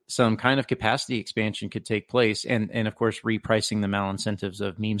and some kind of capacity expansion could take place, and of course repricing the malincentives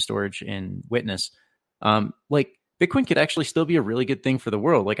of meme storage and Witness, Bitcoin could actually still be a really good thing for the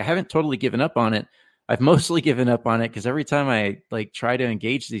world. Like, I haven't totally given up on it. I've mostly given up on it because every time I try to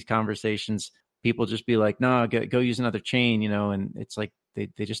engage these conversations, people just be like, no, go use another chain, and it's like they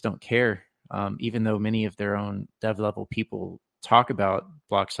just don't care. Even though many of their own dev level people talk about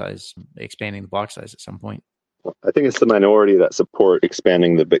block size, expanding the block size at some point. I think it's the minority that support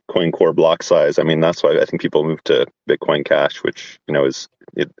expanding the Bitcoin core block size. I mean, that's why I think people move to Bitcoin Cash, which is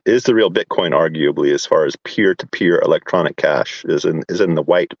the real Bitcoin, arguably, as far as peer-to-peer electronic cash is in the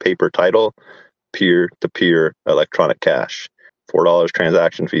white paper title. Peer-to-peer electronic cash, $4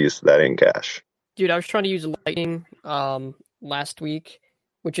 transaction fees. That ain't cash. Dude, I was trying to use Lightning last week,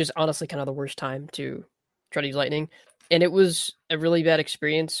 which is honestly kind of the worst time to try to use Lightning, and it was a really bad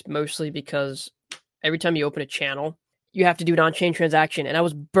experience, mostly because every time you open a channel, you have to do an on-chain transaction, and I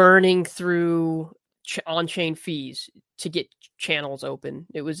was burning through on-chain fees to get channels open.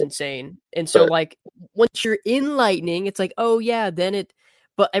 It was insane. And so like once you're in Lightning, it's like, oh yeah,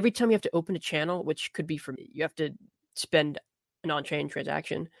 but every time you have to open a channel, which could be you have to spend an on-chain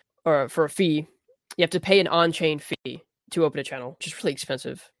transaction or for a fee, you have to pay an on-chain fee to open a channel, which is really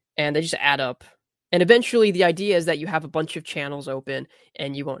expensive. And they just add up. And eventually the idea is that you have a bunch of channels open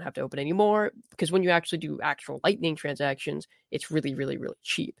and you won't have to open anymore, because when you actually do actual Lightning transactions, it's really, really, really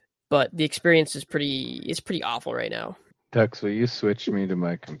cheap. But the experience is pretty awful right now. Tux, will you switch me to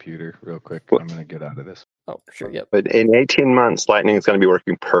my computer real quick? I'm going to get out of this. Oh, sure, yep. But in 18 months, Lightning is going to be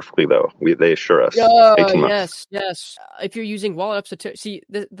working perfectly, though. They assure us. 18 months. Yes. If you're using wallet apps, see,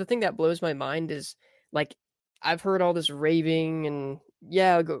 the thing that blows my mind is, like, I've heard all this raving and,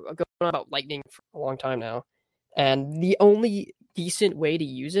 going on about Lightning for a long time now. And the only decent way to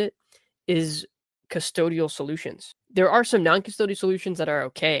use it is custodial solutions. There are some non-custodial solutions that are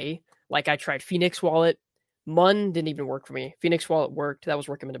okay. Like I tried Phoenix Wallet. Mun didn't even work for me. Phoenix Wallet worked. That was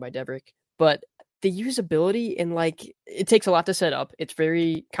recommended by Devrick. But the usability and like it takes a lot to set up. It's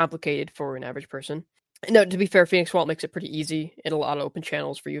very complicated for an average person. No, to be fair, Phoenix Wallet makes it pretty easy and a lot of open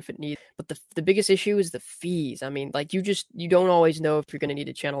channels for you if it needs. But the biggest issue is the fees. I mean, like you don't always know if you're going to need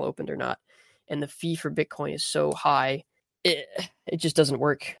a channel opened or not. And the fee for Bitcoin is so high, it just doesn't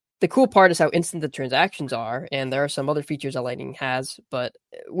work. The cool part is how instant the transactions are, and there are some other features that Lightning has, but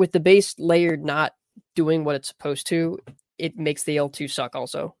with the base layer not doing what it's supposed to, it makes the L2 suck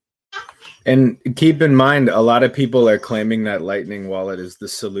also. And keep in mind, a lot of people are claiming that Lightning Wallet is the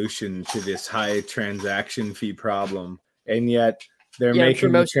solution to this high transaction fee problem, and yet they're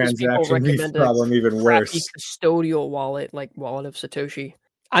making the transaction fee problem even worse. Custodial wallet, like Wallet of Satoshi.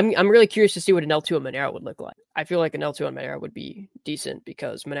 I'm really curious to see what an L2 on Monero would look like. I feel like an L2 on Monero would be decent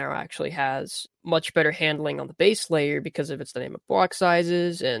because Monero actually has much better handling on the base layer because of its dynamic block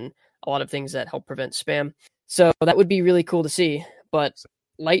sizes and a lot of things that help prevent spam. So that would be really cool to see. But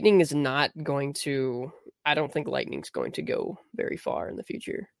Lightning is not going to, I don't think Lightning's going to go very far in the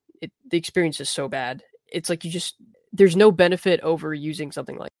future. The experience is so bad. It's like there's no benefit over using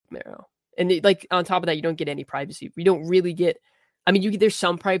something like Monero. And on top of that, you don't get any privacy. You don't really get, there's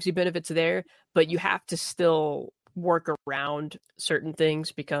some privacy benefits there, but you have to still work around certain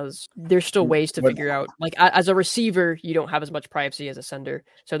things because there's still ways to figure out. Like as a receiver, you don't have as much privacy as a sender.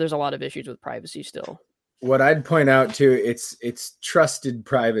 So there's a lot of issues with privacy still. What I'd point out too, it's trusted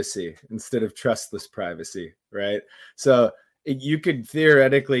privacy instead of trustless privacy, right? So you could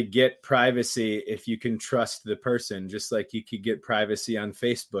theoretically get privacy if you can trust the person, just like you could get privacy on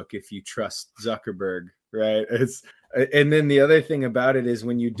Facebook if you trust Zuckerberg, right? And then the other thing about it is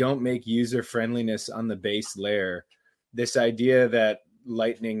when you don't make user friendliness on the base layer, this idea that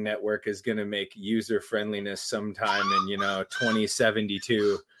Lightning Network is going to make user friendliness sometime in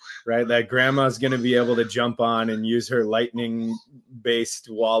 2072, right? That grandma's going to be able to jump on and use her Lightning based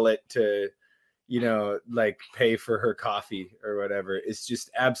wallet to like pay for her coffee or whatever. It's just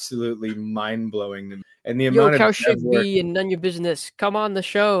absolutely mind blowing to me. And the amount of should be and none of your business. Come on the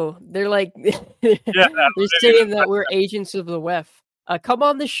show. They're like, they're saying that we're agents of the WEF. Come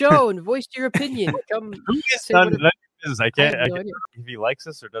on the show and voice your opinion. Come. Who is none of your business? I can't if he likes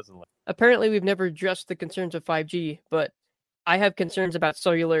us or doesn't like. Apparently, we've never addressed the concerns of 5G, but I have concerns about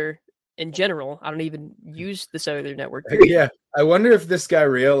cellular in general. I don't even use the cellular network. Yeah. I wonder if this guy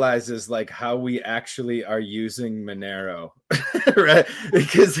realizes like how we actually are using Monero, right?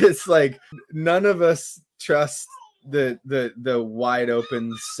 Because it's like none of us trust the wide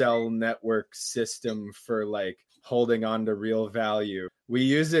open cell network system for like holding on to real value. We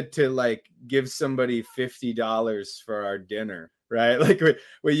use it to like give somebody $50 for our dinner, right? Like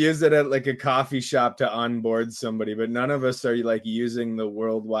we use it at like a coffee shop to onboard somebody, but none of us are like using the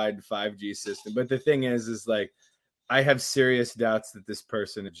worldwide 5G system. But the thing is like, I have serious doubts that this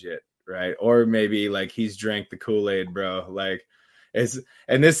person is legit, right? Or maybe like he's drank the Kool-Aid, bro. Like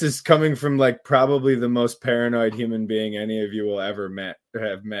and this is coming from like probably the most paranoid human being any of you will ever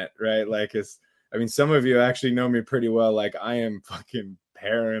have met, right? Like some of you actually know me pretty well. Like I am fucking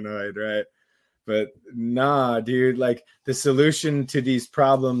paranoid, right? But nah, dude, like the solution to these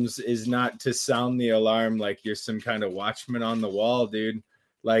problems is not to sound the alarm like you're some kind of watchman on the wall, dude.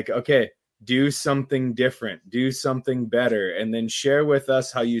 Like, okay, do something different, do something better, and then share with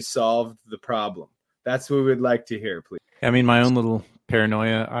us how you solved the problem. That's what we'd like to hear, please. My own little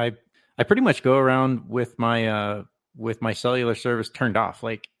paranoia. I pretty much go around with my cellular service turned off.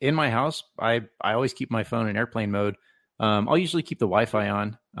 Like in my house, I always keep my phone in airplane mode. I'll usually keep the Wi-Fi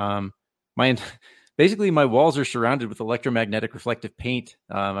on. basically my walls are surrounded with electromagnetic reflective paint.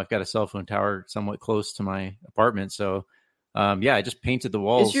 I've got a cell phone tower somewhat close to my apartment, so yeah, I just painted the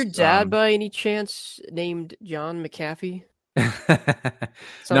walls. Is your dad by any chance named John McAfee?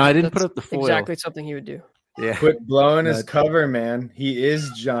 No, I didn't put up the foil. Exactly something he would do. Yeah, Quit blowing his No. cover, man. He is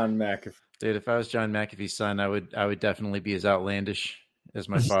John McAfee. dude, if I was John McAfee's son, I would definitely be as outlandish as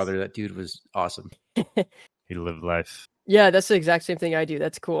my father. That dude was awesome. He lived life. Yeah, that's the exact same thing I do.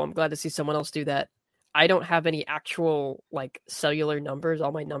 That's cool. I'm glad to see someone else do that. I don't have any actual like cellular numbers.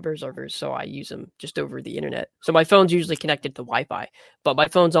 All my numbers are so I use them just over the internet. So my phone's usually connected to Wi-Fi, but my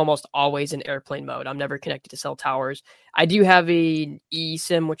phone's almost always in airplane mode. I'm never connected to cell towers. I do have an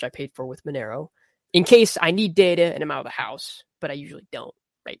eSIM, which I paid for with Monero, in case I need data and I'm out of the house, but I usually don't.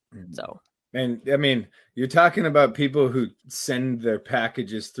 Right. So. And I mean, you're talking about people who send their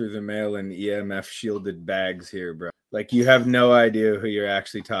packages through the mail in EMF shielded bags here, bro. Like, you have no idea who you're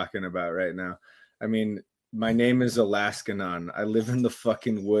actually talking about right now. I mean, my name is Alaskanon. I live in the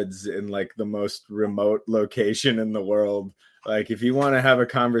fucking woods in like the most remote location in the world. Like, if you want to have a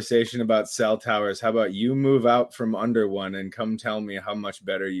conversation about cell towers, how about you move out from under one and come tell me how much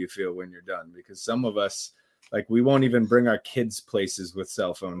better you feel when you're done? Because some of us, like, we won't even bring our kids places with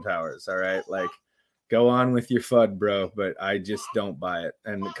cell phone towers. All right. Like, go on with your FUD, bro. But I just don't buy it.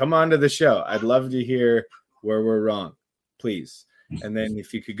 And come on to the show. I'd love to hear where we're wrong, please. And then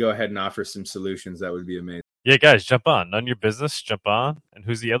if you could go ahead and offer some solutions, that would be amazing. Yeah, guys, jump on. None of your business. Jump on. And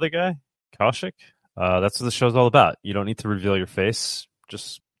who's the other guy? Kaushik? That's what the show's all about. You don't need to reveal your face.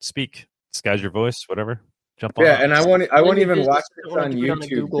 Just speak. Disguise your voice, whatever. Jump on. Yeah, and I won't even watch this on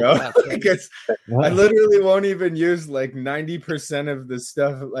YouTube, bro. Because I literally won't even use like 90% of the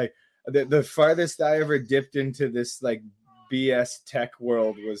stuff. Like the farthest I ever dipped into this like BS tech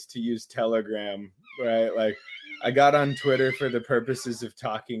world was to use Telegram, right? Like, I got on Twitter for the purposes of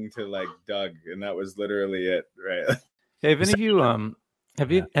talking to like Doug, and that was literally it, right? Hey, have any of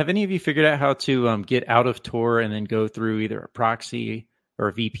you have any of you figured out how to get out of Tor and then go through either a proxy or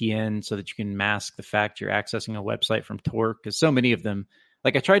a VPN so that you can mask the fact you're accessing a website from Tor? Because so many of them,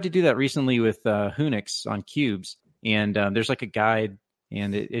 like I tried to do that recently with Hunix on Cubes, and there's like a guide,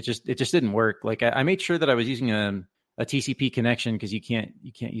 and it just didn't work. Like I made sure that I was using a TCP connection because you can't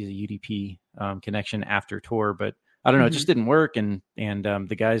use a UDP connection after Tor, but I don't know, it just didn't work. And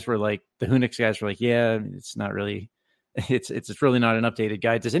the guys were like, the Hunix guys were like, yeah, it's not really, it's really not an updated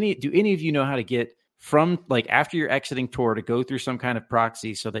guide. Do any of you know how to get from like after you're exiting Tor to go through some kind of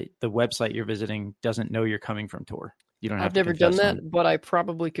proxy so that the website you're visiting doesn't know you're coming from Tor? You don't have I've never done that, but I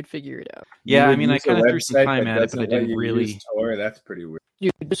probably could figure it out. Yeah, I mean, I kind of threw some time at it, but I didn't really. Tor, that's pretty weird.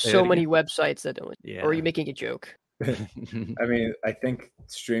 Dude, there's so many websites that don't. Yeah. Or are you making a joke? I mean, I think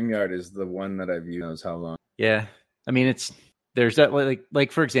StreamYard is the one that I've used knows how long. Yeah. I mean, there's that,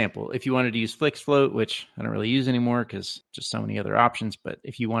 like for example, if you wanted to use FlixFloat, which I don't really use anymore because just so many other options, but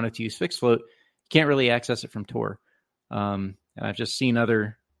if you wanted to use FlixFloat, you can't really access it from Tor. And I've just seen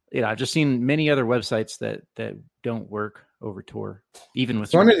many other websites that don't work over Tor, even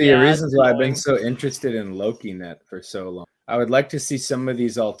with one of the reasons why I've been so interested in LokiNet for so long. I would like to see some of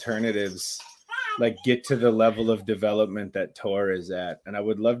these alternatives like get to the level of development that Tor is at. And I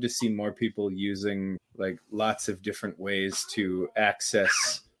would love to see more people using like lots of different ways to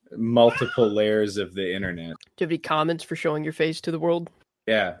access multiple layers of the internet. Do you have any comments for showing your face to the world?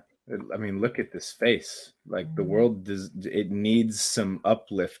 Yeah. I mean, look at this face. Like the world it needs some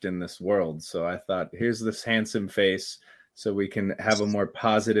uplift in this world. So I thought, here's this handsome face so we can have a more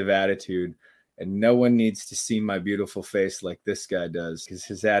positive attitude. And no one needs to see my beautiful face like this guy does, because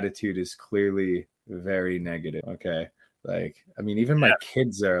his attitude is clearly very negative. Okay. Like, I mean, even my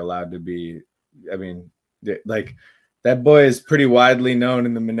kids are allowed to be, I mean, like that boy is pretty widely known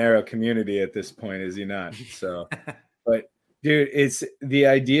in the Monero community at this point, is he not? So, but dude, it's the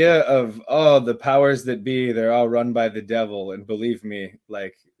idea of, the powers that be, they're all run by the devil. And believe me,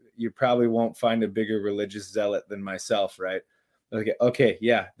 like, you probably won't find a bigger religious zealot than myself, right? Okay,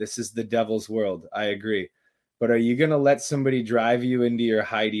 yeah, this is the devil's world. I agree. But are you going to let somebody drive you into your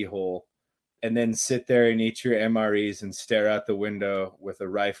hidey hole and then sit there and eat your MREs and stare out the window with a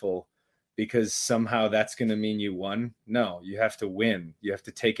rifle because somehow that's going to mean you won? No, you have to win. You have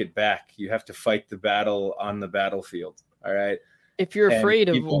to take it back. You have to fight the battle on the battlefield. All right? If you're afraid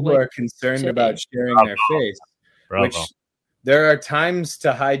of people who are concerned about sharing their face, which there are times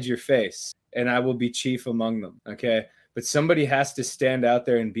to hide your face, and I will be chief among them, okay? But somebody has to stand out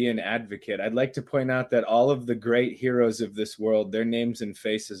there and be an advocate. I'd like to point out that all of the great heroes of this world, their names and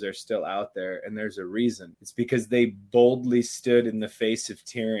faces are still out there, and there's a reason. It's because they boldly stood in the face of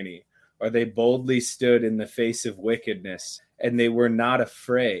tyranny, or they boldly stood in the face of wickedness, and they were not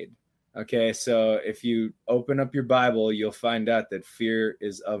afraid. Okay, so if you open up your Bible, you'll find out that fear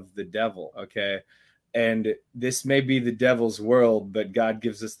is of the devil. Okay, and this may be the devil's world, but God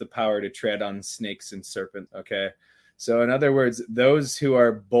gives us the power to tread on snakes and serpents. Okay, so in other words, those who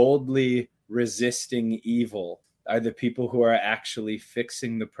are boldly resisting evil are the people who are actually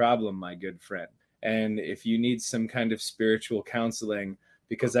fixing the problem, my good friend. And if you need some kind of spiritual counseling,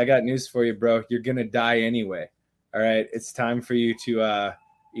 because I got news for you, bro, you're gonna die anyway. All right, it's time for you to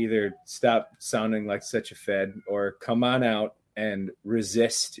either stop sounding like such a fed or come on out and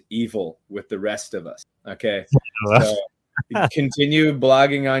resist evil with the rest of us. Okay. So continue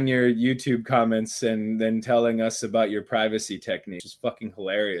blogging on your YouTube comments and then telling us about your privacy technique. It's fucking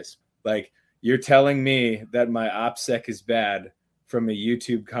hilarious. Like, you're telling me that my OPSEC is bad from a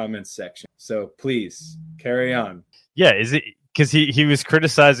YouTube comments section. So please carry on. Yeah, is it because he was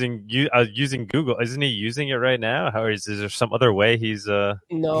criticizing you using Google? Isn't he using it right now? How is there some other way he's No,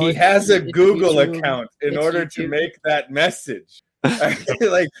 he has a Google YouTube. account in It's order YouTube. to make that message.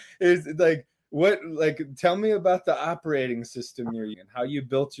 Like, is like what? Like, tell me about the operating system you're using, how you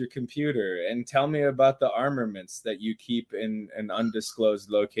built your computer, and tell me about the armaments that you keep in an undisclosed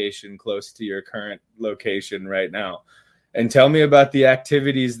location close to your current location right now, and tell me about the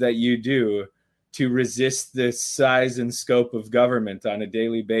activities that you do to resist the size and scope of government on a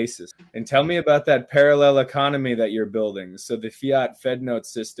daily basis. And tell me about that parallel economy that you're building so the fiat Fed note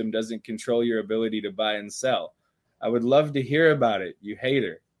system doesn't control your ability to buy and sell. I would love to hear about it, you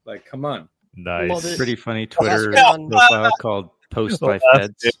hater. Like, come on. nice? Love it. Pretty funny Twitter Last one. profile called Post by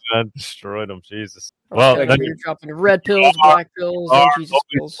Feds. Destroyed him, Jesus. Well, Well, you're dropping red pills, black pills, and Jesus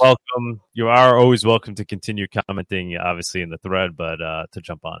pills. welcome. You are always welcome to continue commenting, obviously in the thread, but to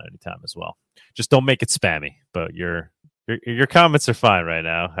jump on anytime as well. Just don't make it spammy. But your comments are fine right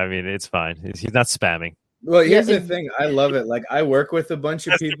now. I mean, it's fine. He's not spamming. Well, here's Yeah, the thing. I love it. Like, I work with a bunch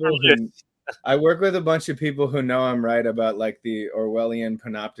of people who know I'm right about like the Orwellian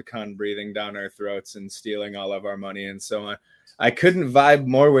panopticon breathing down our throats and stealing all of our money and so on. I couldn't vibe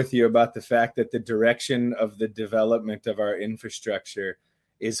more with you about the fact that the direction of the development of our infrastructure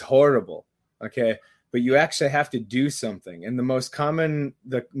is horrible. Okay. But you actually have to do something. And the most common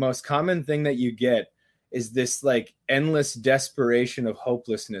thing that you get is this like endless desperation of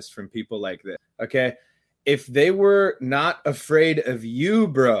hopelessness from people like this. Okay. If they were not afraid of you,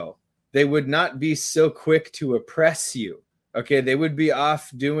 bro, they would not be so quick to oppress you. Okay. They would be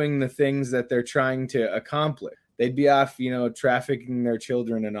off doing the things that they're trying to accomplish. They'd be off, trafficking their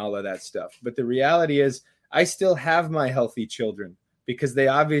children and all of that stuff. But the reality is, I still have my healthy children because they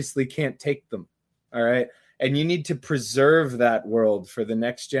obviously can't take them. All right. And you need to preserve that world for the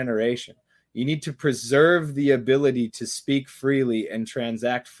next generation. You need to preserve the ability to speak freely and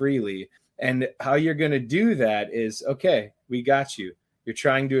transact freely. And how you're going to do that is, okay, we got you. You're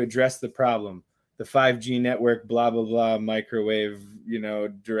trying to address the problem. The 5G network, blah, blah, blah, microwave,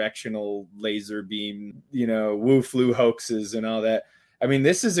 directional laser beam, woo flu hoaxes and all that. I mean,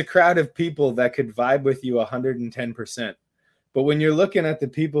 this is a crowd of people that could vibe with you 110%. But when you're looking at the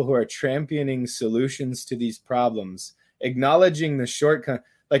people who are championing solutions to these problems, acknowledging the shortcut,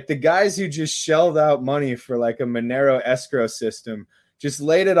 like the guys who just shelled out money for like a Monero escrow system, just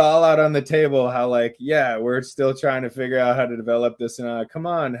laid it all out on the table, how like, yeah, we're still trying to figure out how to develop this and come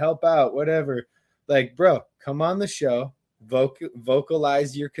on, help out, whatever. Like, bro, come on the show,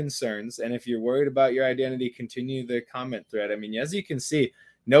 vocalize your concerns. And if you're worried about your identity, continue the comment thread. I mean, as you can see,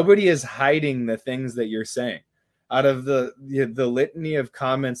 nobody is hiding the things that you're saying. Out of the litany of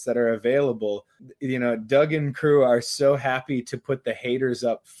comments that are available, Doug and crew are so happy to put the haters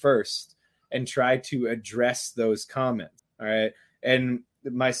up first and try to address those comments. All right. And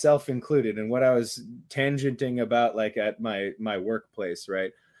myself included. And what I was tangenting about, like at my workplace,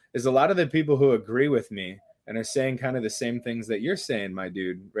 right, is a lot of the people who agree with me and are saying kind of the same things that you're saying, my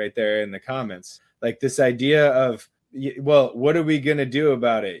dude, right there in the comments. Like this idea of, well, what are we going to do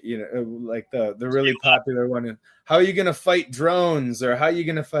about it? Like the really popular one. How are you going to fight drones, or how are you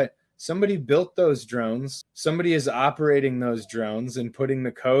going to fight? Somebody built those drones. Somebody is operating those drones and putting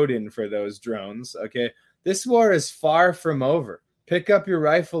the code in for those drones. Okay. This war is far from over. Pick up your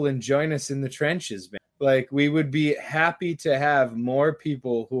rifle and join us in the trenches, man. Like, we would be happy to have more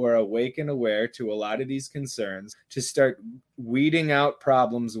people who are awake and aware to a lot of these concerns to start weeding out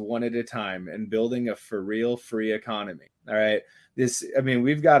problems one at a time and building a for real free economy. All right.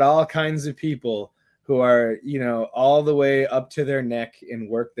 We've got all kinds of people who are, all the way up to their neck in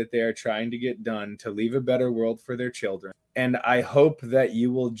work that they are trying to get done to leave a better world for their children. And I hope that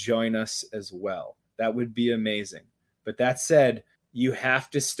you will join us as well. That would be amazing. But that said, you have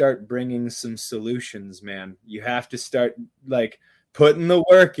to start bringing some solutions, man. You have to start like putting the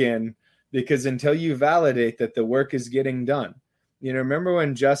work in because until you validate that the work is getting done, remember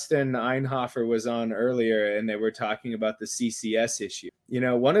when Justin Einhofer was on earlier and they were talking about the CCS issue?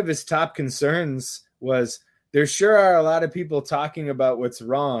 One of his top concerns was there sure are a lot of people talking about what's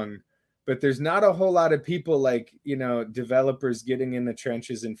wrong, but there's not a whole lot of people like, developers getting in the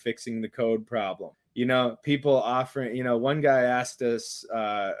trenches and fixing the code problem. People offering, one guy asked us,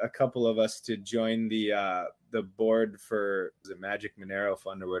 a couple of us to join the board for the Magic Monero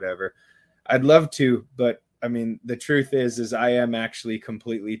Fund or whatever. I'd love to, but I mean, the truth is I am actually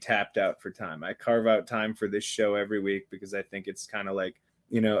completely tapped out for time. I carve out time for this show every week because I think it's kind of like,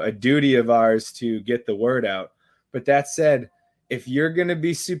 a duty of ours to get the word out. But that said, if you're going to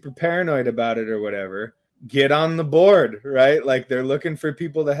be super paranoid about it or whatever, get on the board, right? Like they're looking for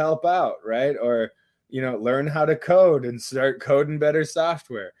people to help out, right? Or, learn how to code and start coding better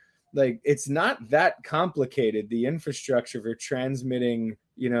software. Like it's not that complicated, the infrastructure for transmitting,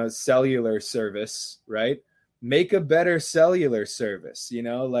 cellular service, right? Make a better cellular service,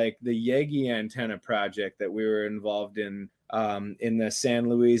 like the Yagi antenna project that we were involved in the San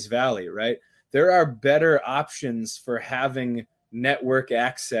Luis Valley, right? There are better options for having network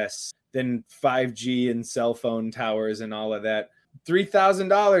access than 5G and cell phone towers and all of that.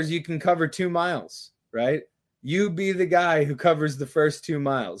 $3,000, you can cover 2 miles, right? You be the guy who covers the first 2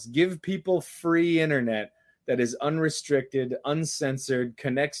 miles. Give people free internet that is unrestricted, uncensored,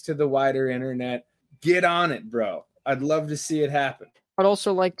 connects to the wider internet. Get on it, bro. I'd love to see it happen. I'd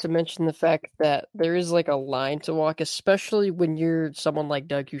also like to mention the fact that there is like a line to walk, especially when you're someone like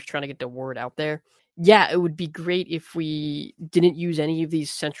Doug who's trying to get the word out there. Yeah, it would be great if we didn't use any of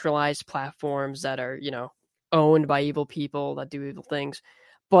these centralized platforms that are, owned by evil people that do evil things.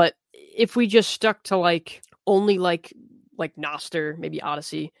 But if we just stuck to only like Nostr, maybe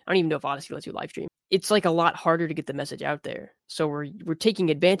Odyssey. I don't even know if Odyssey lets you live stream. It's like a lot harder to get the message out there. So we're taking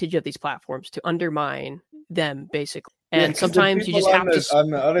advantage of these platforms to undermine them, basically. And sometimes you just have to. On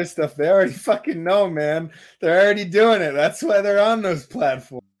the other stuff, they already fucking know, man. They're already doing it. That's why they're on those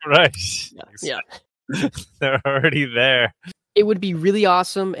platforms. Right. Yeah. They're already there. It would be really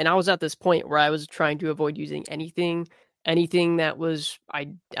awesome. And I was at this point where I was trying to avoid using anything that was I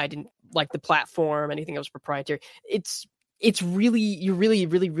didn't like the platform, anything that was proprietary. It's really, you're really,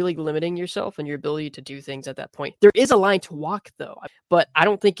 really, really limiting yourself and your ability to do things at that point. There is a line to walk though, but I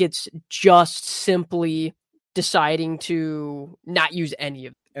don't think it's just simply deciding to not use any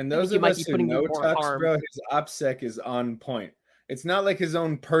of it. And those of us who know Tux, bro, his OPSEC is on point. It's not like his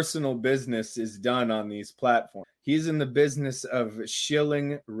own personal business is done on these platforms. He's in the business of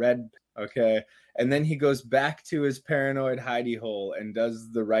shilling red, okay? And then he goes back to his paranoid hidey hole and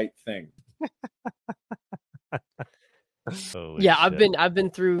does the right thing. Yeah, shit. I've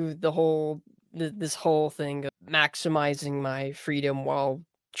been through this whole thing of maximizing my freedom while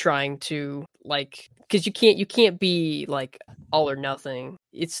trying to because you can't be like all or nothing.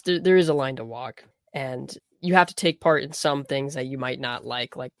 There is a line to walk, and you have to take part in some things that you might not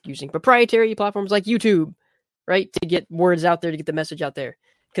like using proprietary platforms like YouTube, right, to get words out there, to get the message out there,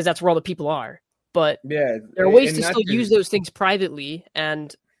 because that's where all the people are. But yeah, there are ways to still use those things privately,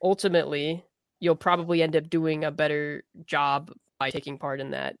 and ultimately you'll probably end up doing a better job by taking part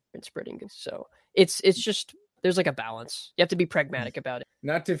in that and spreading it. So it's just, there's like a balance. You have to be pragmatic about it.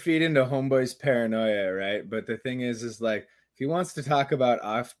 Not to feed into Homeboy's paranoia, right? But the thing is like, if he wants to talk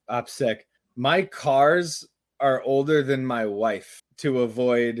about OPSEC, my cars are older than my wife to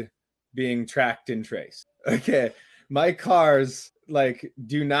avoid being tracked and traced. Okay. My cars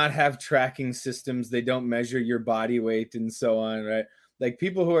do not have tracking systems. They don't measure your body weight and so on, right? Like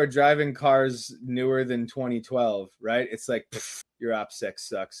people who are driving cars newer than 2012, right? It's like, your OPSEC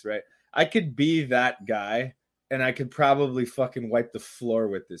sucks, right? I could be that guy and I could probably fucking wipe the floor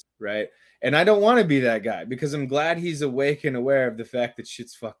with this, right? And I don't want to be that guy because I'm glad he's awake and aware of the fact that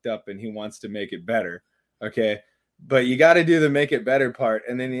shit's fucked up and he wants to make it better, okay? But you got to do the make it better part.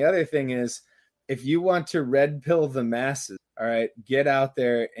 And then the other thing is, if you want to red pill the masses, all right, get out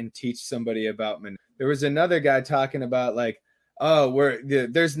there and teach somebody about Monero. There was another guy talking about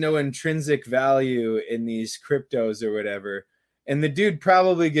there's no intrinsic value in these cryptos or whatever. And the dude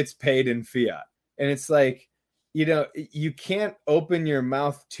probably gets paid in fiat. And it's like, you can't open your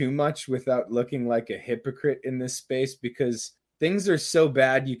mouth too much without looking like a hypocrite in this space because things are so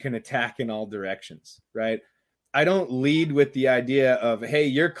bad you can attack in all directions, right? I don't lead with the idea of, hey,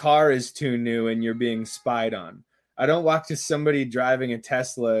 your car is too new and you're being spied on. I don't walk to somebody driving a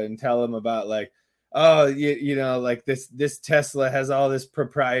Tesla and tell them about this Tesla has all this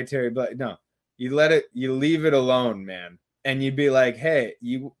proprietary, but no, you leave it alone, man. and you'd be like, hey,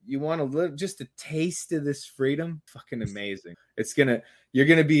 you want to live just a taste of this freedom? Fucking amazing. You're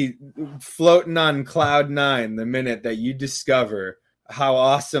gonna be floating on cloud 9 the minute that you discover how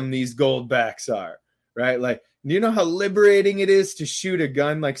awesome these goldbacks are, right? Like, you know how liberating it is to shoot a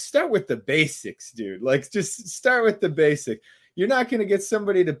gun? Like, start with the basics, dude. Like, just start with the basic. You're not going to get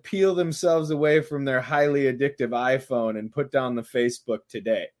somebody to peel themselves away from their highly addictive iPhone and put down the Facebook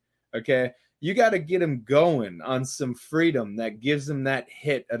today, okay? You got to get them going on some freedom that gives them that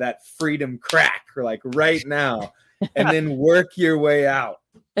hit of that freedom crack, like right now, and then work your way out.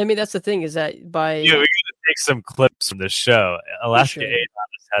 I mean, that's the thing is that by we're going to take some clips from the show. Alaska sure. Aid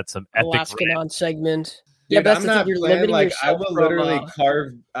had some epic Alaska non-segment. Dude, yeah, but I'm not playing. Like, I will literally from,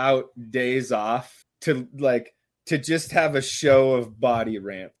 carve out days off to just have a show of body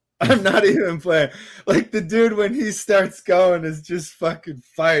ramp. I'm not even playing. Like, the dude, when he starts going, is just fucking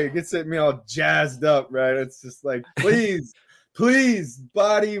fire. He gets at me all jazzed up, right? It's just like, please,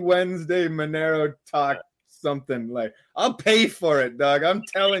 Body Wednesday Monero talk something. Like, I'll pay for it, dog. I'm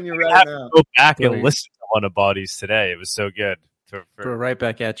telling you right now. Go back and listen to one of Body's today. It was so good. Throw right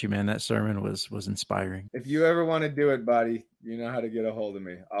back at you, man. That sermon was inspiring. If you ever want to do it, Body, you know how to get a hold of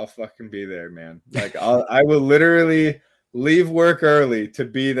me. I'll fucking be there, man. Like, I will literally leave work early to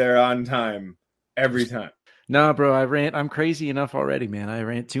be there on time every time. No, bro, I'm crazy enough already, man. I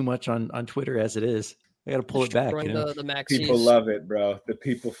rant too much on Twitter as it is. I got to pull it back. You know? the people love it, bro. The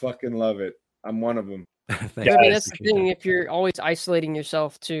people fucking love it. I'm one of them. I mean, that's the thing. If you're always isolating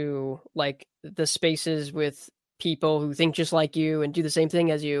yourself to like the spaces with people who think just like you and do the same thing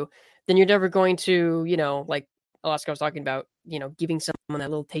as you, then you're never going to, like Alaska was talking about, giving someone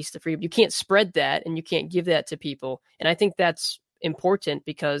that little taste of freedom. You can't spread that and you can't give that to people. And I think that's important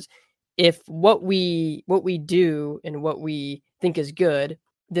because if what we do and what we think is good,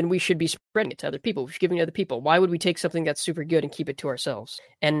 then we should be spreading it to other people. We should give it to other people. Why would we take something that's super good and keep it to ourselves?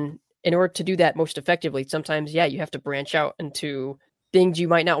 And in order to do that most effectively, sometimes, you have to branch out into things you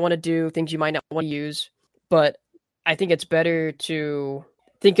might not want to do, things you might not want to use. But I think it's better to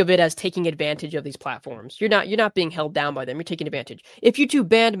think of it as taking advantage of these platforms. You're not being held down by them. You're taking advantage. If you two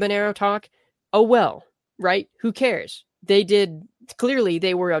banned Monero Talk, oh well, right? Who cares? Clearly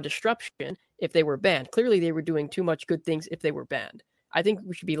they were a disruption if they were banned. Clearly they were doing too much good things if they were banned. I think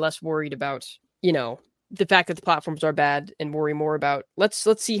we should be less worried about, the fact that the platforms are bad and worry more about let's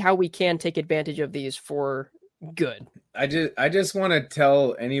see how we can take advantage of these for good. I just want to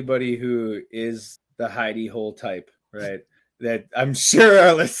tell anybody who is the hidey hole type, right, that I'm sure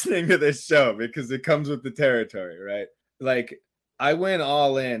are listening to this show because it comes with the territory, right? Like, I went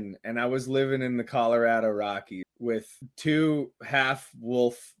all in and I was living in the Colorado Rockies with 2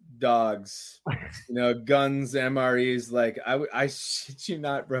 half-wolf dogs, guns, MREs. Like, I shit you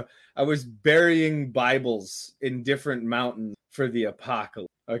not, bro. I was burying Bibles in different mountains for the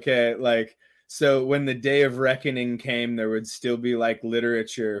apocalypse. Okay, like, so when the day of reckoning came, there would still be like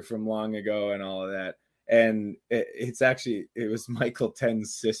literature from long ago and all of that. And it was Michael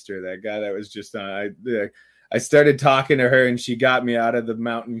Tenn's sister, that guy that was just on. I started talking to her and she got me out of the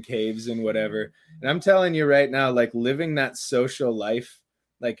mountain caves and whatever. And I'm telling you right now, like, living that social life,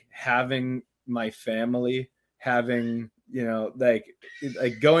 like having my family, having, like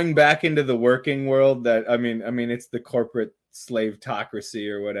going back into the working world, that, I mean, it's the corporate slavetocracy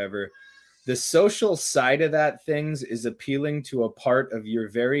or whatever. The social side of that things is appealing to a part of your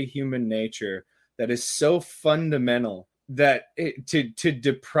very human nature that is so fundamental that to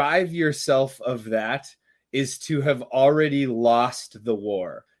deprive yourself of that is to have already lost the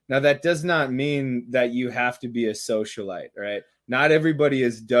war. Now, that does not mean that you have to be a socialite, right? Not everybody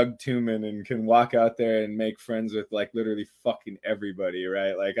is Doug Tooman and can walk out there and make friends with like literally fucking everybody,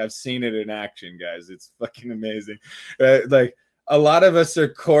 right? Like, I've seen it in action, guys. It's fucking amazing. Like, a lot of us are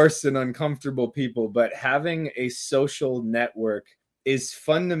coarse and uncomfortable people, but having a social network is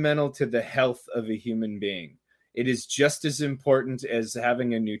fundamental to the health of a human being. It is just as important as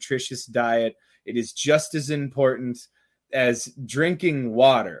having a nutritious diet. It is just as important as drinking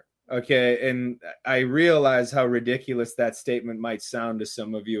water. Okay. And I realize how ridiculous that statement might sound to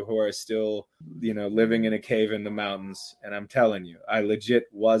some of you who are still, living in a cave in the mountains. And I'm telling you, I legit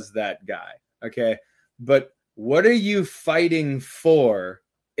was that guy. Okay. But what are you fighting for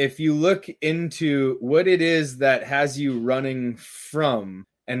if you look into what it is that has you running from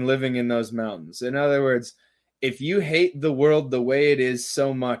and living in those mountains? In other words, if you hate the world the way it is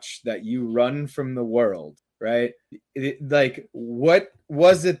so much that you run from the world, right? Like, what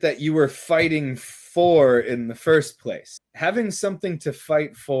was it that you were fighting for in the first place? Having something to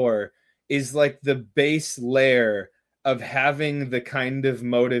fight for is like the base layer of having the kind of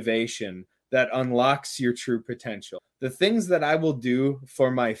motivation that unlocks your true potential. The things that I will do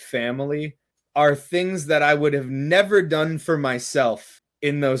for my family are things that I would have never done for myself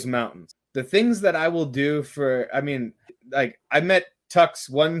in those mountains. The things that I will do I met Tux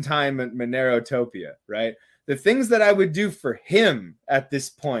one time at Monerotopia, right? The things that I would do for him at this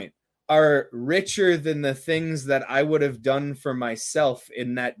point are richer than the things that I would have done for myself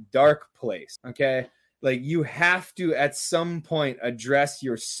in that dark place, okay? Like, you have to, at some point, address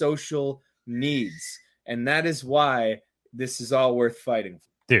your social needs. And that is why this is all worth fighting for.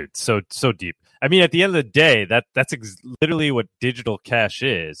 Dude, so deep. I mean, at the end of the day, that's literally what digital cash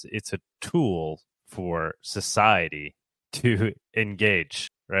is. It's a tool for society to engage,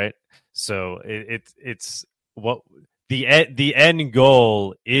 right? So it's what the end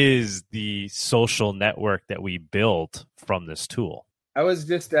goal is, the social network that we build from this tool. I was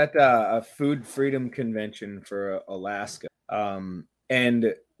just at a food freedom convention for Alaska,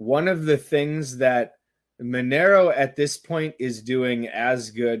 and one of the things that Monero at this point is doing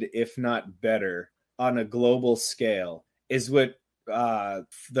as good, if not better, on a global scale is what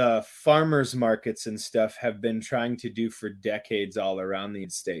the farmers markets and stuff have been trying to do for decades all around the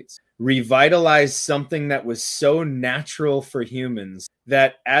United States. Revitalize something that was so natural for humans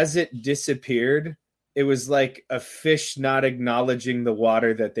that as it disappeared, it was like a fish not acknowledging the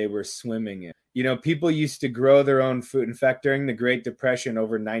water that they were swimming in. You know, people used to grow their own food. In fact, during the Great Depression,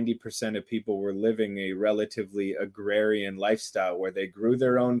 over 90% of people were living a relatively agrarian lifestyle where they grew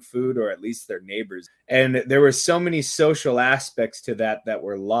their own food, or at least their neighbors. And there were so many social aspects to that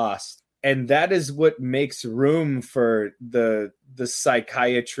were lost. And that is what makes room for the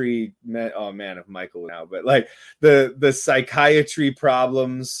psychiatry. Oh man, if Michael now, but like the psychiatry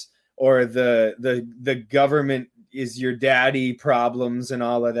problems, or the government is your daddy problems and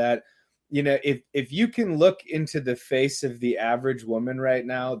all of that. You know, if you can look into the face of the average woman right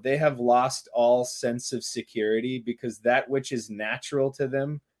now, they have lost all sense of security, because that which is natural to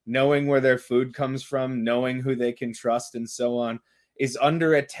them, knowing where their food comes from, knowing who they can trust and so on, is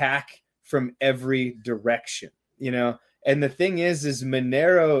under attack from every direction, you know? And the thing is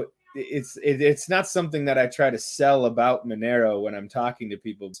Monero, it's not something that I try to sell about Monero when I'm talking to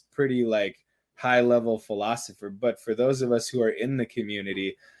people. It's pretty like high level philosopher, but for those of us who are in the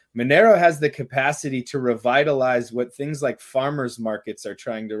community, Monero has the capacity to revitalize what things like farmers markets are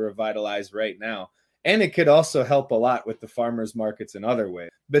trying to revitalize right now. And it could also help a lot with the farmers markets in other ways.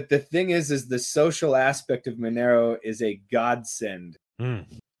 But the thing is the social aspect of Monero is a godsend.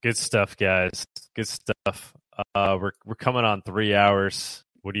 Good stuff, guys. Good stuff. We're coming on 3 hours.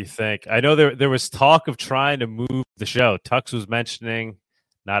 What do you think? I know there was talk of trying to move the show. Tux was mentioning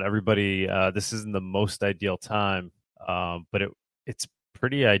not everybody, this isn't the most ideal time, but it's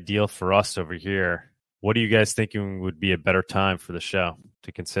pretty ideal for us over here. What are you guys thinking would be a better time for the show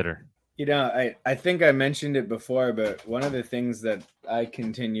to consider? You know, I think I mentioned it before, but one of the things that I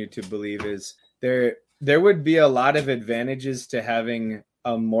continue to believe is there would be a lot of advantages to having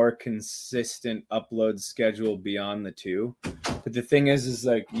a more consistent upload schedule beyond the two. But the thing is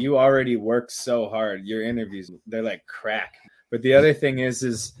like, you already work so hard. Your interviews, they're like crack. But the other thing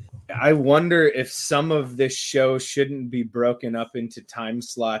is I wonder if some of this show shouldn't be broken up into time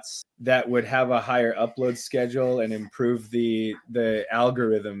slots that would have a higher upload schedule and improve the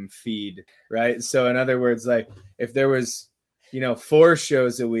algorithm feed, right? So in other words, like if there was, 4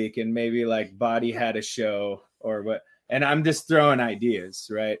 shows a week and maybe like Body had a show or what, and I'm just throwing ideas,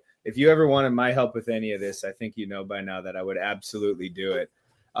 right? If you ever wanted my help with any of this, I think you know by now that I would absolutely do it.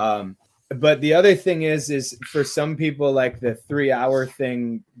 But the other thing is for some people, like the 3-hour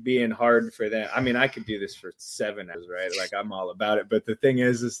thing being hard for them. I mean, I could do this for 7 hours, right? Like I'm all about it. But the thing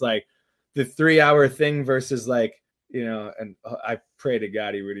is like the 3-hour thing versus like, and I pray to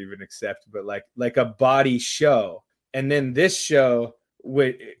God he would even accept, but like a Body show. And then this show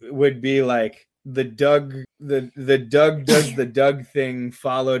would be like the Doug does the Doug thing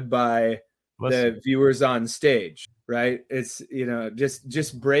followed by the viewers on stage. Right. It's,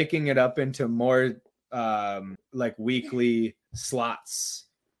 just breaking it up into more like weekly slots.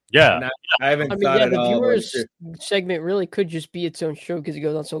 Yeah. And I haven't thought the at all. viewers segment really could just be its own show because it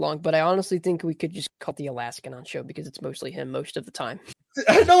goes on so long. But I honestly think we could just call the Alaskan on show because it's mostly him most of the time.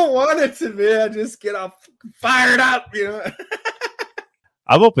 I don't want it to be. I just get all fired up,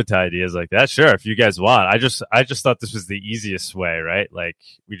 I'm open to ideas like that. Sure, if you guys want. I just thought this was the easiest way, right? Like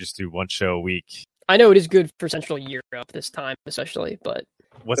we just do 1 show a week. I know it is good for Central Europe this time, especially, but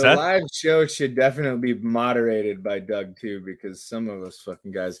what's the that? Live show should definitely be moderated by Doug too, because some of us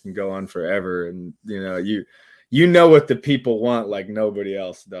fucking guys can go on forever, and you know what the people want like nobody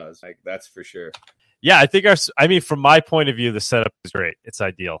else does. Like that's for sure. Yeah, I think from my point of view, the setup is great. It's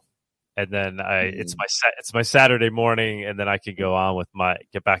ideal. and then it's my Saturday morning, and then I can go on with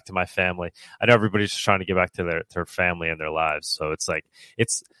get back to my family. I know everybody's just trying to get back to their family and their lives, so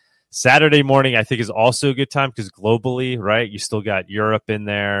it's Saturday morning. I think is also a good time because globally, right? You still got Europe in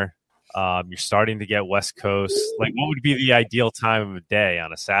there. You're starting to get West Coast. Like, what would be the ideal time of day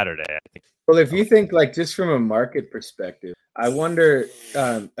on a Saturday? I think. Well, if you think like just from a market perspective, I wonder.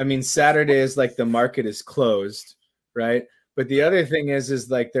 Saturday is like the market is closed, right? But the other thing is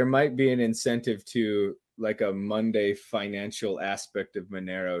like there might be an incentive to like a Monday financial aspect of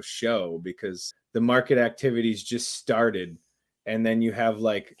Monero show because the market activities just started, and then you have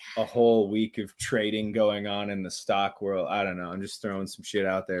like a whole week of trading going on in the stock world. I don't know. I'm just throwing some shit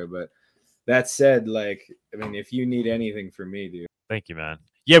out there, but that said, like, if you need anything from me, dude. Thank you, man.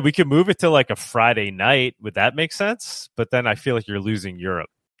 Yeah, we could move it to like a Friday night. Would that make sense? But then I feel like you're losing Europe.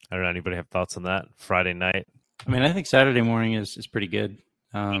 I don't know. Anybody have thoughts on that? Friday night? I think Saturday morning is pretty good.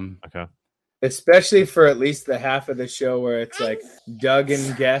 Okay. Especially for at least the half of the show where it's like Doug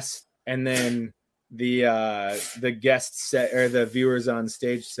and guest, and then the guest set or the viewers on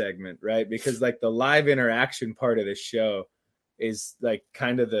stage segment, right? Because like the live interaction part of the show is like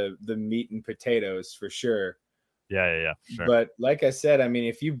kind of the meat and potatoes for sure. Yeah. Sure. But like I said,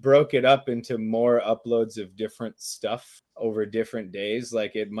 if you broke it up into more uploads of different stuff over different days,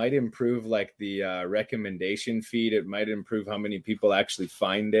 like it might improve like the recommendation feed. It might improve how many people actually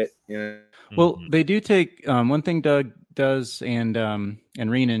find it. You know? Well, they do take one thing Doug does, and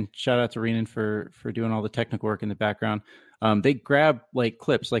Renan. Shout out to Renan for doing all the technical work in the background. They grab like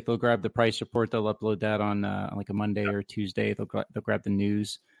clips, like they'll grab the price report. They'll upload that on like a Monday or Tuesday. They'll grab the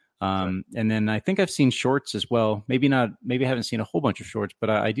news. And then I think I've seen shorts as well. Maybe I haven't seen a whole bunch of shorts, but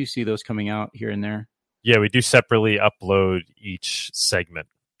I do see those coming out here and there. Yeah, we do separately upload each segment,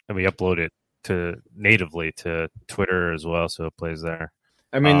 and we upload it natively to Twitter as well, so it plays there.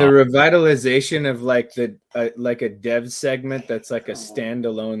 The revitalization of like like a dev segment that's like a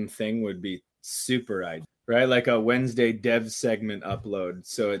standalone thing would be super ideal, right? Like a Wednesday dev segment upload,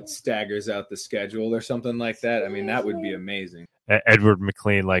 so it staggers out the schedule or something like that. That would be amazing. Edward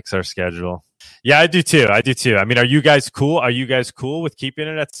McLean likes our schedule. Yeah, I do too. Are you guys cool? Are you guys cool with keeping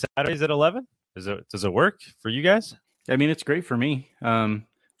it at Saturdays at 11? Does it work for you guys? It's great for me.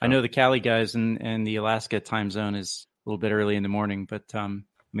 I know the Cali guys and the Alaska time zone is a little bit early in the morning, but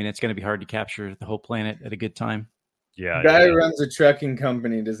it's going to be hard to capture the whole planet at a good time. Yeah. The guy who runs a trucking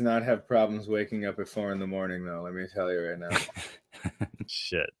company does not have problems waking up at 4 a.m, though. Let me tell you right now.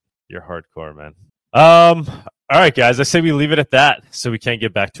 Shit, you're hardcore, man. All right, guys. I say we leave it at that, so we can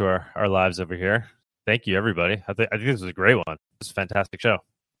get back to our lives over here. Thank you, everybody. I think this was a great one. This is a fantastic show.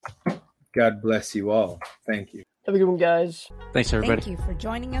 God bless you all. Thank you. Have a good one, guys. Thanks, everybody. Thank you for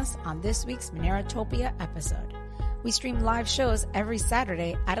joining us on this week's Monerotopia episode. We stream live shows every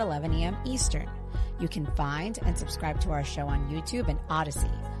Saturday at 11 a.m. Eastern. You can find and subscribe to our show on YouTube and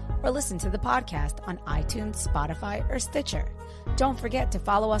Odyssey, or listen to the podcast on iTunes, Spotify, or Stitcher. Don't forget to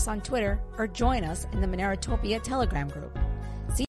follow us on Twitter or join us in the Monerotopia Telegram group.